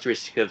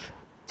characteristic of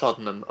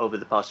Tottenham over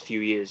the past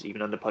few years,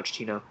 even under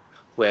Pochettino,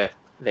 where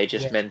they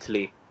just yeah,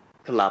 mentally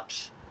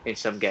collapse in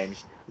some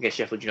games. Against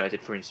Sheffield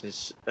United, for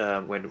instance,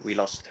 when we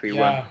lost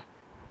 3-1, yeah.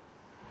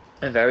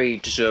 a very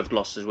deserved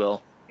loss as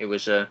well. It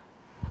was yeah,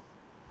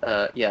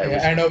 it Yeah,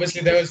 was and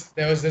obviously there just was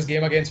there was this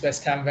game against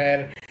West Ham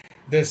where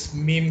this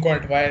meme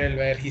got viral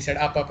where he said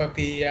up up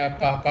pee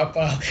up up,"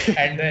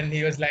 and then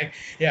he was like,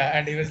 yeah,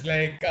 and he was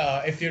like,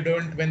 if you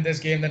don't win this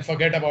game, then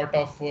forget about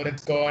top four,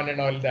 it's gone and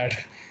all that.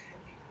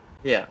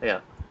 yeah,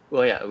 yeah.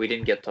 Well, yeah, we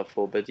didn't get top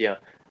four, but yeah,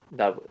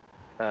 that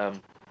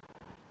um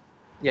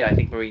yeah, I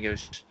think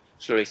Mourinho's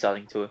slowly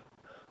starting to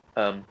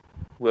um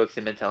work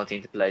the mentality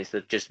into place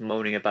that just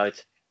moaning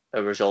about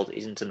a result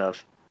isn't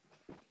enough.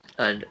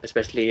 And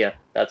especially, yeah,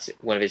 that's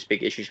one of his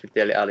big issues with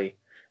Dele Alli,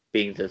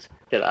 being that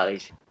Dele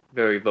Alli's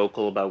very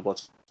vocal about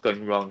what's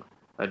going wrong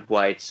and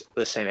why it's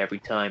the same every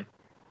time.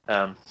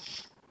 Um,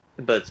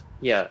 but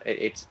yeah,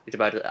 it's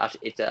about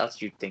it's an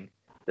attitude thing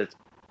that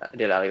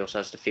Dele Alli also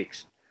has to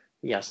fix.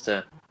 He has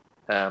to,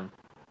 um,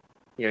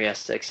 he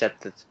has to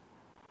accept that,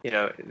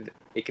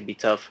 it can be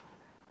tough,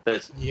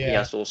 but he Yeah,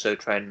 has to also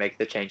try and make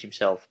the change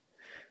himself.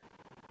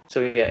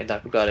 So yeah, in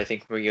that regard, I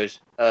think Mourinho's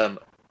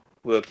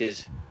worked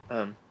his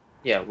um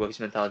worked his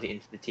mentality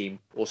into the team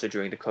also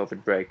during the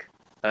COVID break,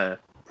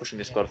 pushing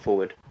the yeah, squad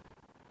forward.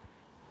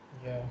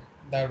 yeah.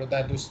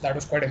 That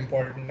was quite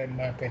important in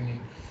my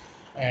opinion.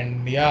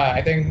 And yeah,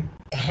 I think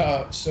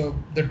so.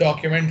 The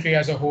documentary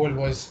as a whole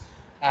was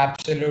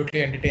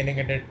absolutely entertaining,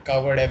 and it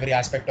covered every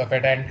aspect of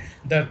it. And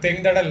the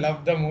thing that I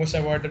loved the most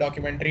about the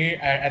documentary,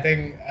 I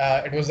think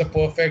it was the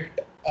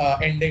perfect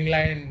ending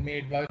line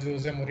made by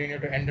Jose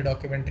Mourinho to end the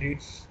documentary,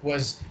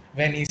 was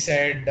when he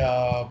said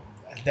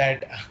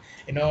that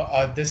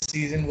this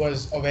season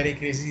was a very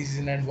crazy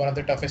season and one of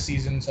the toughest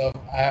seasons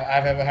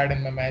I've ever had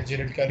in my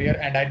managerial career,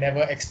 and I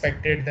never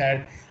expected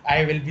that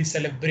I will be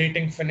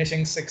celebrating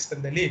finishing sixth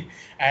in the league.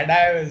 And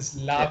I was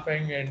Yeah,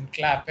 laughing and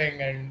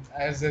clapping, and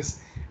I was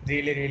just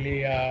really,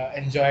 really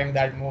enjoying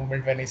that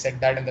moment when he said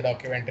that in the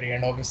documentary.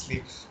 And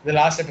obviously, the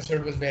last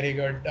episode was very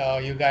good.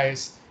 You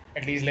guys,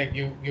 at least like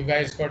you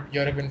guys got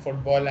European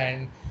football,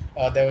 and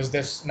there was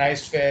this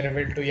nice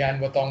farewell to Jan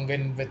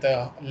Vertonghen with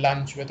a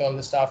lunch with all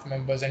the staff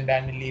members, and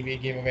Daniel Levy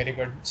gave a very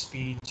good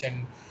speech,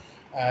 and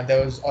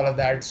there was all of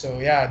that. So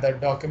yeah, the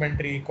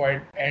documentary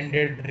quite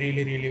ended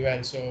really, really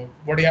well. So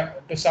what do you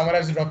to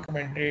summarize the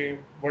documentary?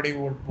 What do you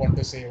would want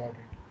to say about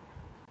it?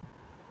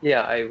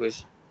 yeah,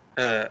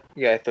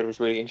 I thought it was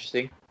really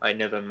interesting. I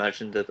never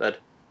imagined that I'd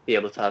be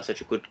able to have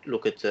such a good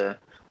look at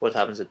what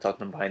happens at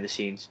Tottenham behind the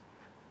scenes.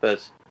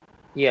 But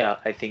yeah,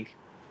 I think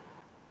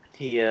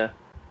he yeah,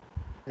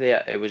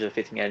 it was a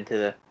fitting end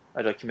to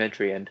a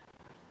documentary, and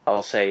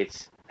I'll say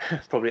it's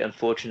probably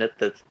unfortunate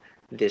that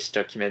this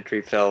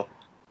documentary fell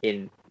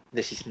in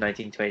the season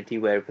 1920,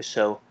 where it was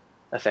so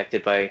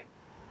affected by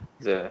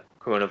the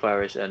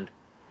coronavirus, and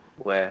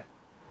where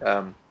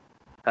um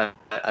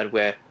and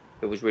where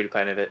it was really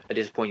kind of a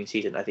disappointing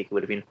season. I think it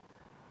would have been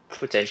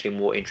potentially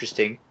more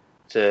interesting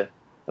to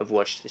have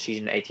watched the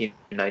season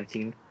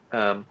 18-19,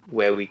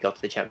 where we got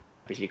to the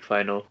Champions League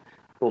final,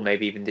 or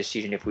maybe even this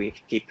season if we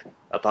keep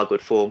up our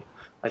good form.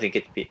 I think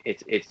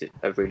it's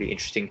a really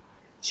interesting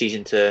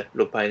season to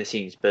look behind the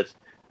scenes. But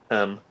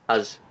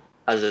as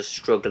a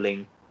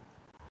struggling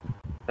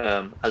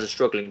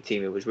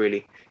team, it was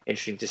really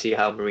interesting to see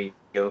how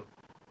Mourinho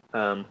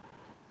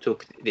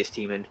took this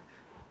team and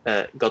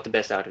got the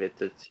best out of it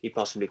that he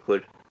possibly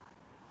could.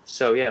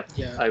 So yeah,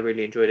 I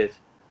really enjoyed it.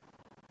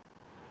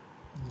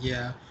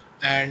 Yeah,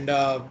 and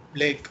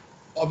like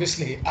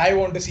obviously, I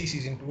want to see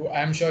season two.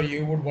 I'm sure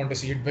you would want to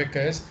see it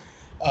because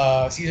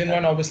season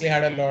one obviously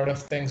had a lot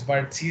of things,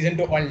 but season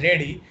two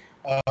already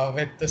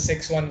with the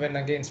 6-1 win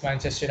against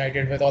Manchester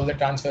United, with all the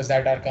transfers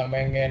that are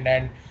coming in,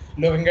 and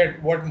looking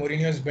at what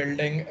Mourinho is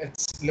building,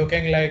 it's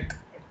looking like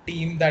a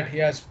team that he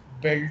has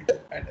built,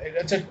 and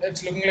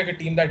it's looking like a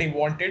team that he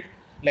wanted.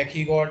 Like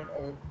he got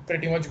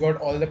pretty much got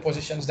all the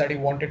positions that he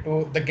wanted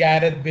to. The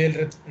Gareth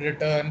Bale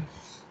return.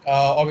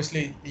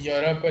 Obviously,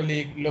 Europa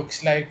League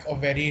looks like a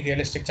very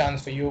realistic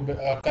chance for you,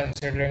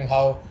 considering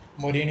how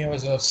Mourinho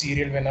is a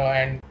serial winner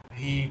and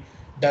he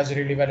does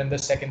really well in the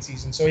second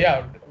season. So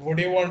yeah, would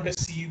you want to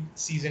see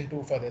season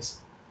two for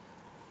this?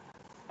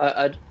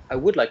 I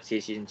would like to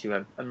see season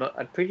two.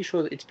 I'm pretty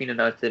sure that it's been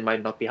announced that it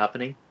might not be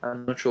happening.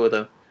 I'm not sure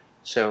though.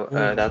 So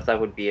that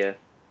would be a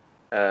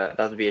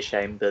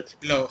shame. But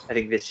No. I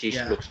think this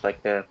season looks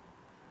like a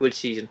good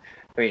season.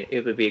 I mean,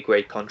 it would be a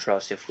great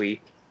contrast if we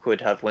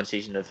could have one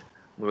season of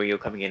Mourinho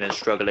coming in and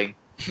struggling,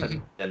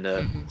 and then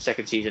the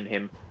second season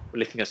him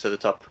lifting us to the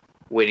top,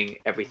 winning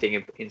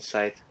everything in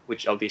sight,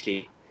 which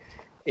obviously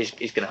is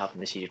going to happen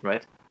this season,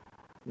 right?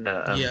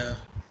 No.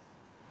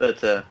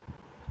 But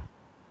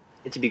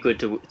it'd be good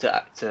to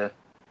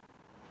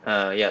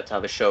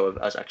have a show of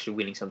us actually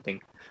winning something.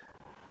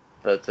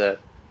 But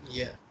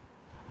yeah,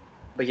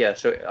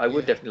 so I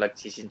would definitely like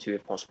to see season two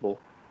if possible.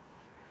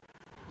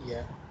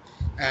 Yeah.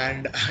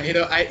 And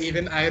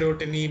I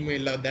wrote an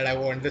email that I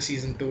want the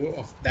season two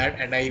of that,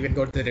 and I even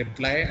got the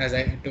reply as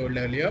I told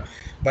earlier.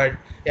 But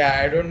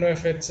yeah, I don't know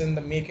if it's in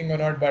the making or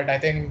not. But I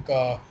think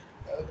I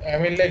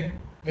mean, like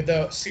with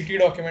the City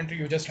documentary,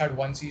 you just had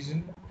one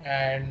season,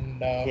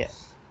 and the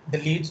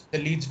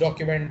Leeds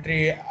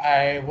documentary,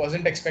 I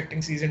wasn't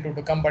expecting season two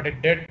to come, but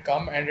it did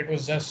come, and it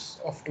was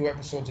just of 2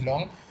 episodes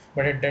long,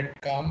 but it did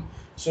come.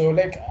 So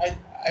like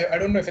I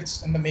don't know if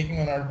it's in the making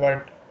or not,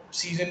 but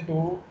season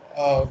two.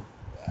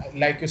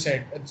 Like you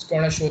said, it's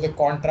going to show the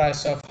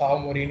contrast of how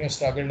Mourinho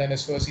struggled in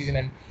his first season,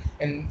 and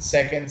in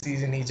second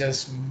season he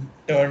just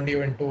turned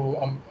you into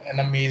an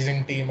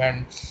amazing team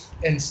and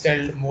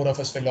instilled more of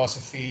his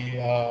philosophy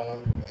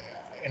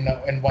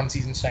in one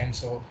season's time.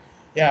 So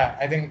yeah,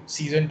 I think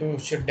season two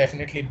should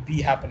definitely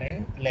be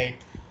happening, like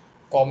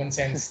common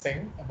sense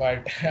thing,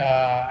 but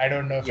I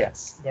don't know if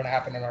it's going to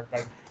happen or not.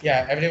 But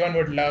yeah, everyone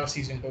would love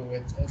season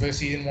two. Because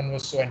season one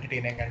was so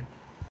entertaining, and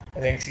I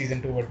think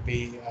season two would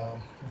be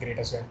great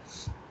as well.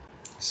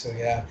 So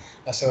yeah,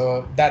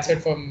 so that's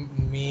it from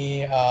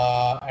me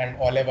and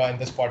Oliver in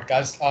this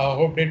podcast.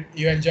 Hope did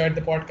you enjoyed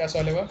the podcast,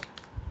 Oliver?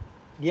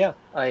 Yeah,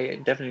 I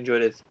definitely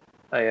enjoyed it.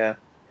 I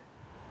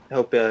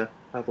hope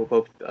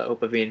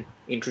I've been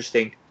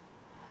interesting.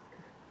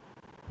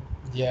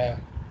 Yeah.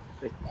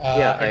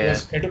 Yeah,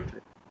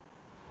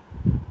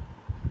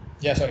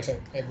 sorry.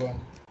 Yeah, go on.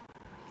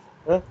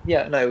 Well,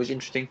 yeah, no, it was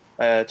interesting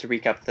to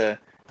recap the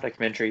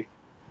documentary.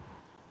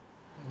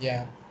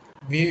 Yeah,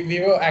 we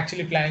were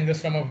actually planning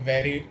this from a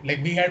very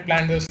we had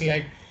planned this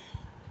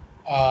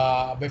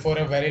before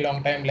a very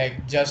long time,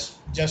 like just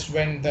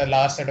when the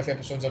last set of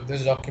episodes of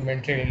this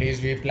documentary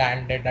released, we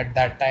planned it at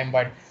that time,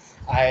 but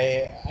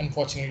I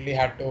unfortunately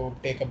had to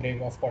take a break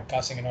of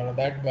podcasting and all of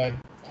that.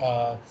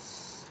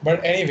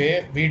 But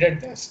anyway, we did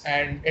this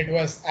and it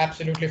was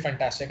absolutely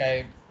fantastic.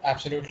 I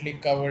absolutely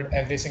covered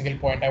every single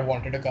point I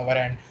wanted to cover,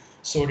 and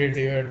so did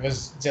you. It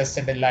was just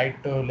a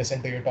delight to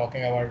listen to you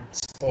talking about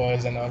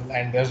Spurs and all,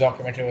 and this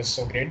documentary was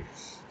so great.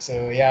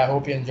 So yeah, I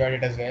hope you enjoyed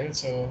it as well.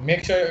 So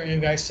make sure you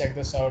guys check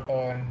this out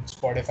on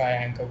Spotify,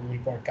 Anchor,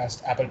 Google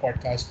Podcast, Apple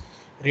Podcast,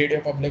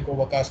 Radio Public,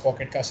 Overcast,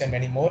 Pocket Cast, and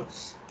many more.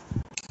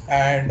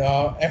 And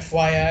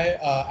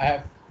FYI, I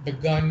have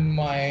begun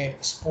my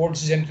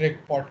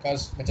sports-centric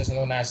podcast, which is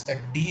known as the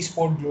D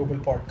Sport Global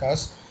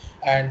Podcast.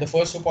 And the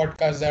first two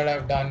podcasts that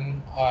I've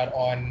done are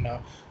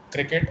on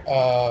cricket,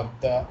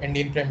 the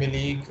Indian Premier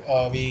League.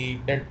 We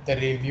did the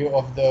review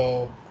of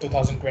the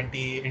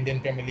 2020 Indian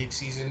Premier League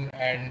season,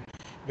 and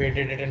we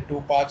did it in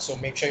two parts. So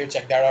make sure you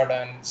check that out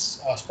on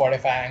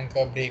Spotify,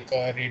 Anchor,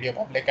 Breaker, Radio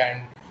Public,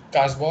 and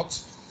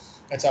Castbox.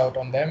 It's out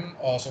on them.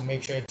 So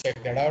make sure you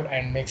check that out,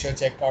 and make sure you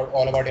check out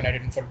All About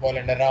United in Football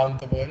and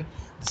Around the World,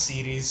 the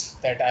series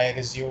that I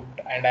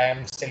resumed and I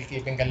am still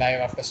keeping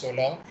alive after so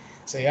long.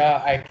 So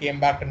yeah, I came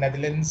back to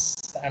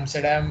Netherlands,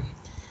 Amsterdam.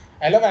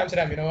 I love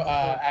Amsterdam.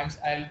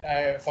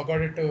 I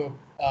forgot it to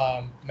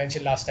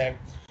mention last time.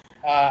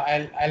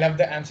 I love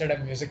the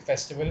Amsterdam Music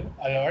Festival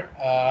a lot.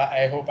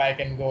 I hope I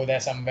can go there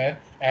somewhere.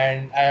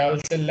 And I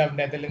also love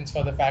Netherlands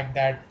for the fact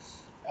that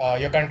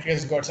Your country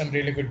has got some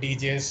really good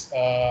DJs.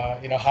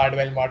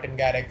 Hardwell, Martin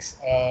Garrix,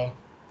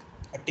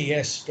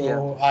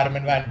 Tiesto,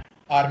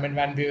 Armin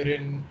van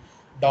Buren,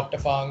 Dr.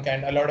 Funk,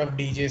 and a lot of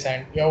DJs.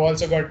 And you have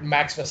also got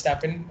Max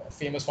Verstappen,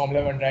 famous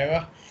Formula One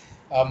driver,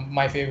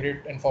 my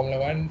favorite in Formula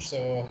One.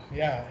 So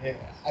yeah,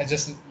 I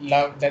just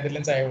love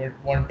Netherlands. I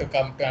would want to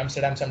come to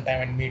Amsterdam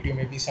sometime and meet you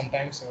maybe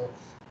sometime. So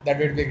that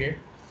would be great.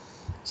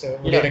 So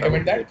would you Yeah, that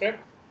would recommend be that good. trip?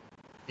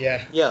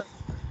 Yeah.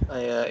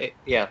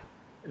 Yeah,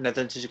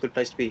 Netherlands is a good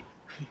place to be.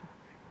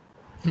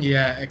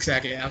 Yeah,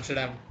 exactly.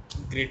 Amsterdam,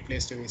 great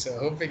place to be. So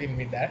hope we can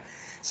meet that.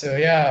 So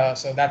yeah,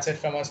 so that's it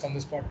from us from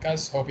this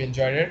podcast. Hope you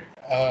enjoyed it.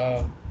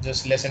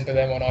 Just listen to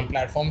them on all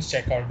platforms.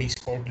 Check out D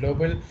Sport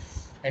Global.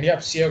 And yeah,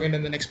 see you again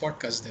in the next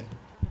podcast then.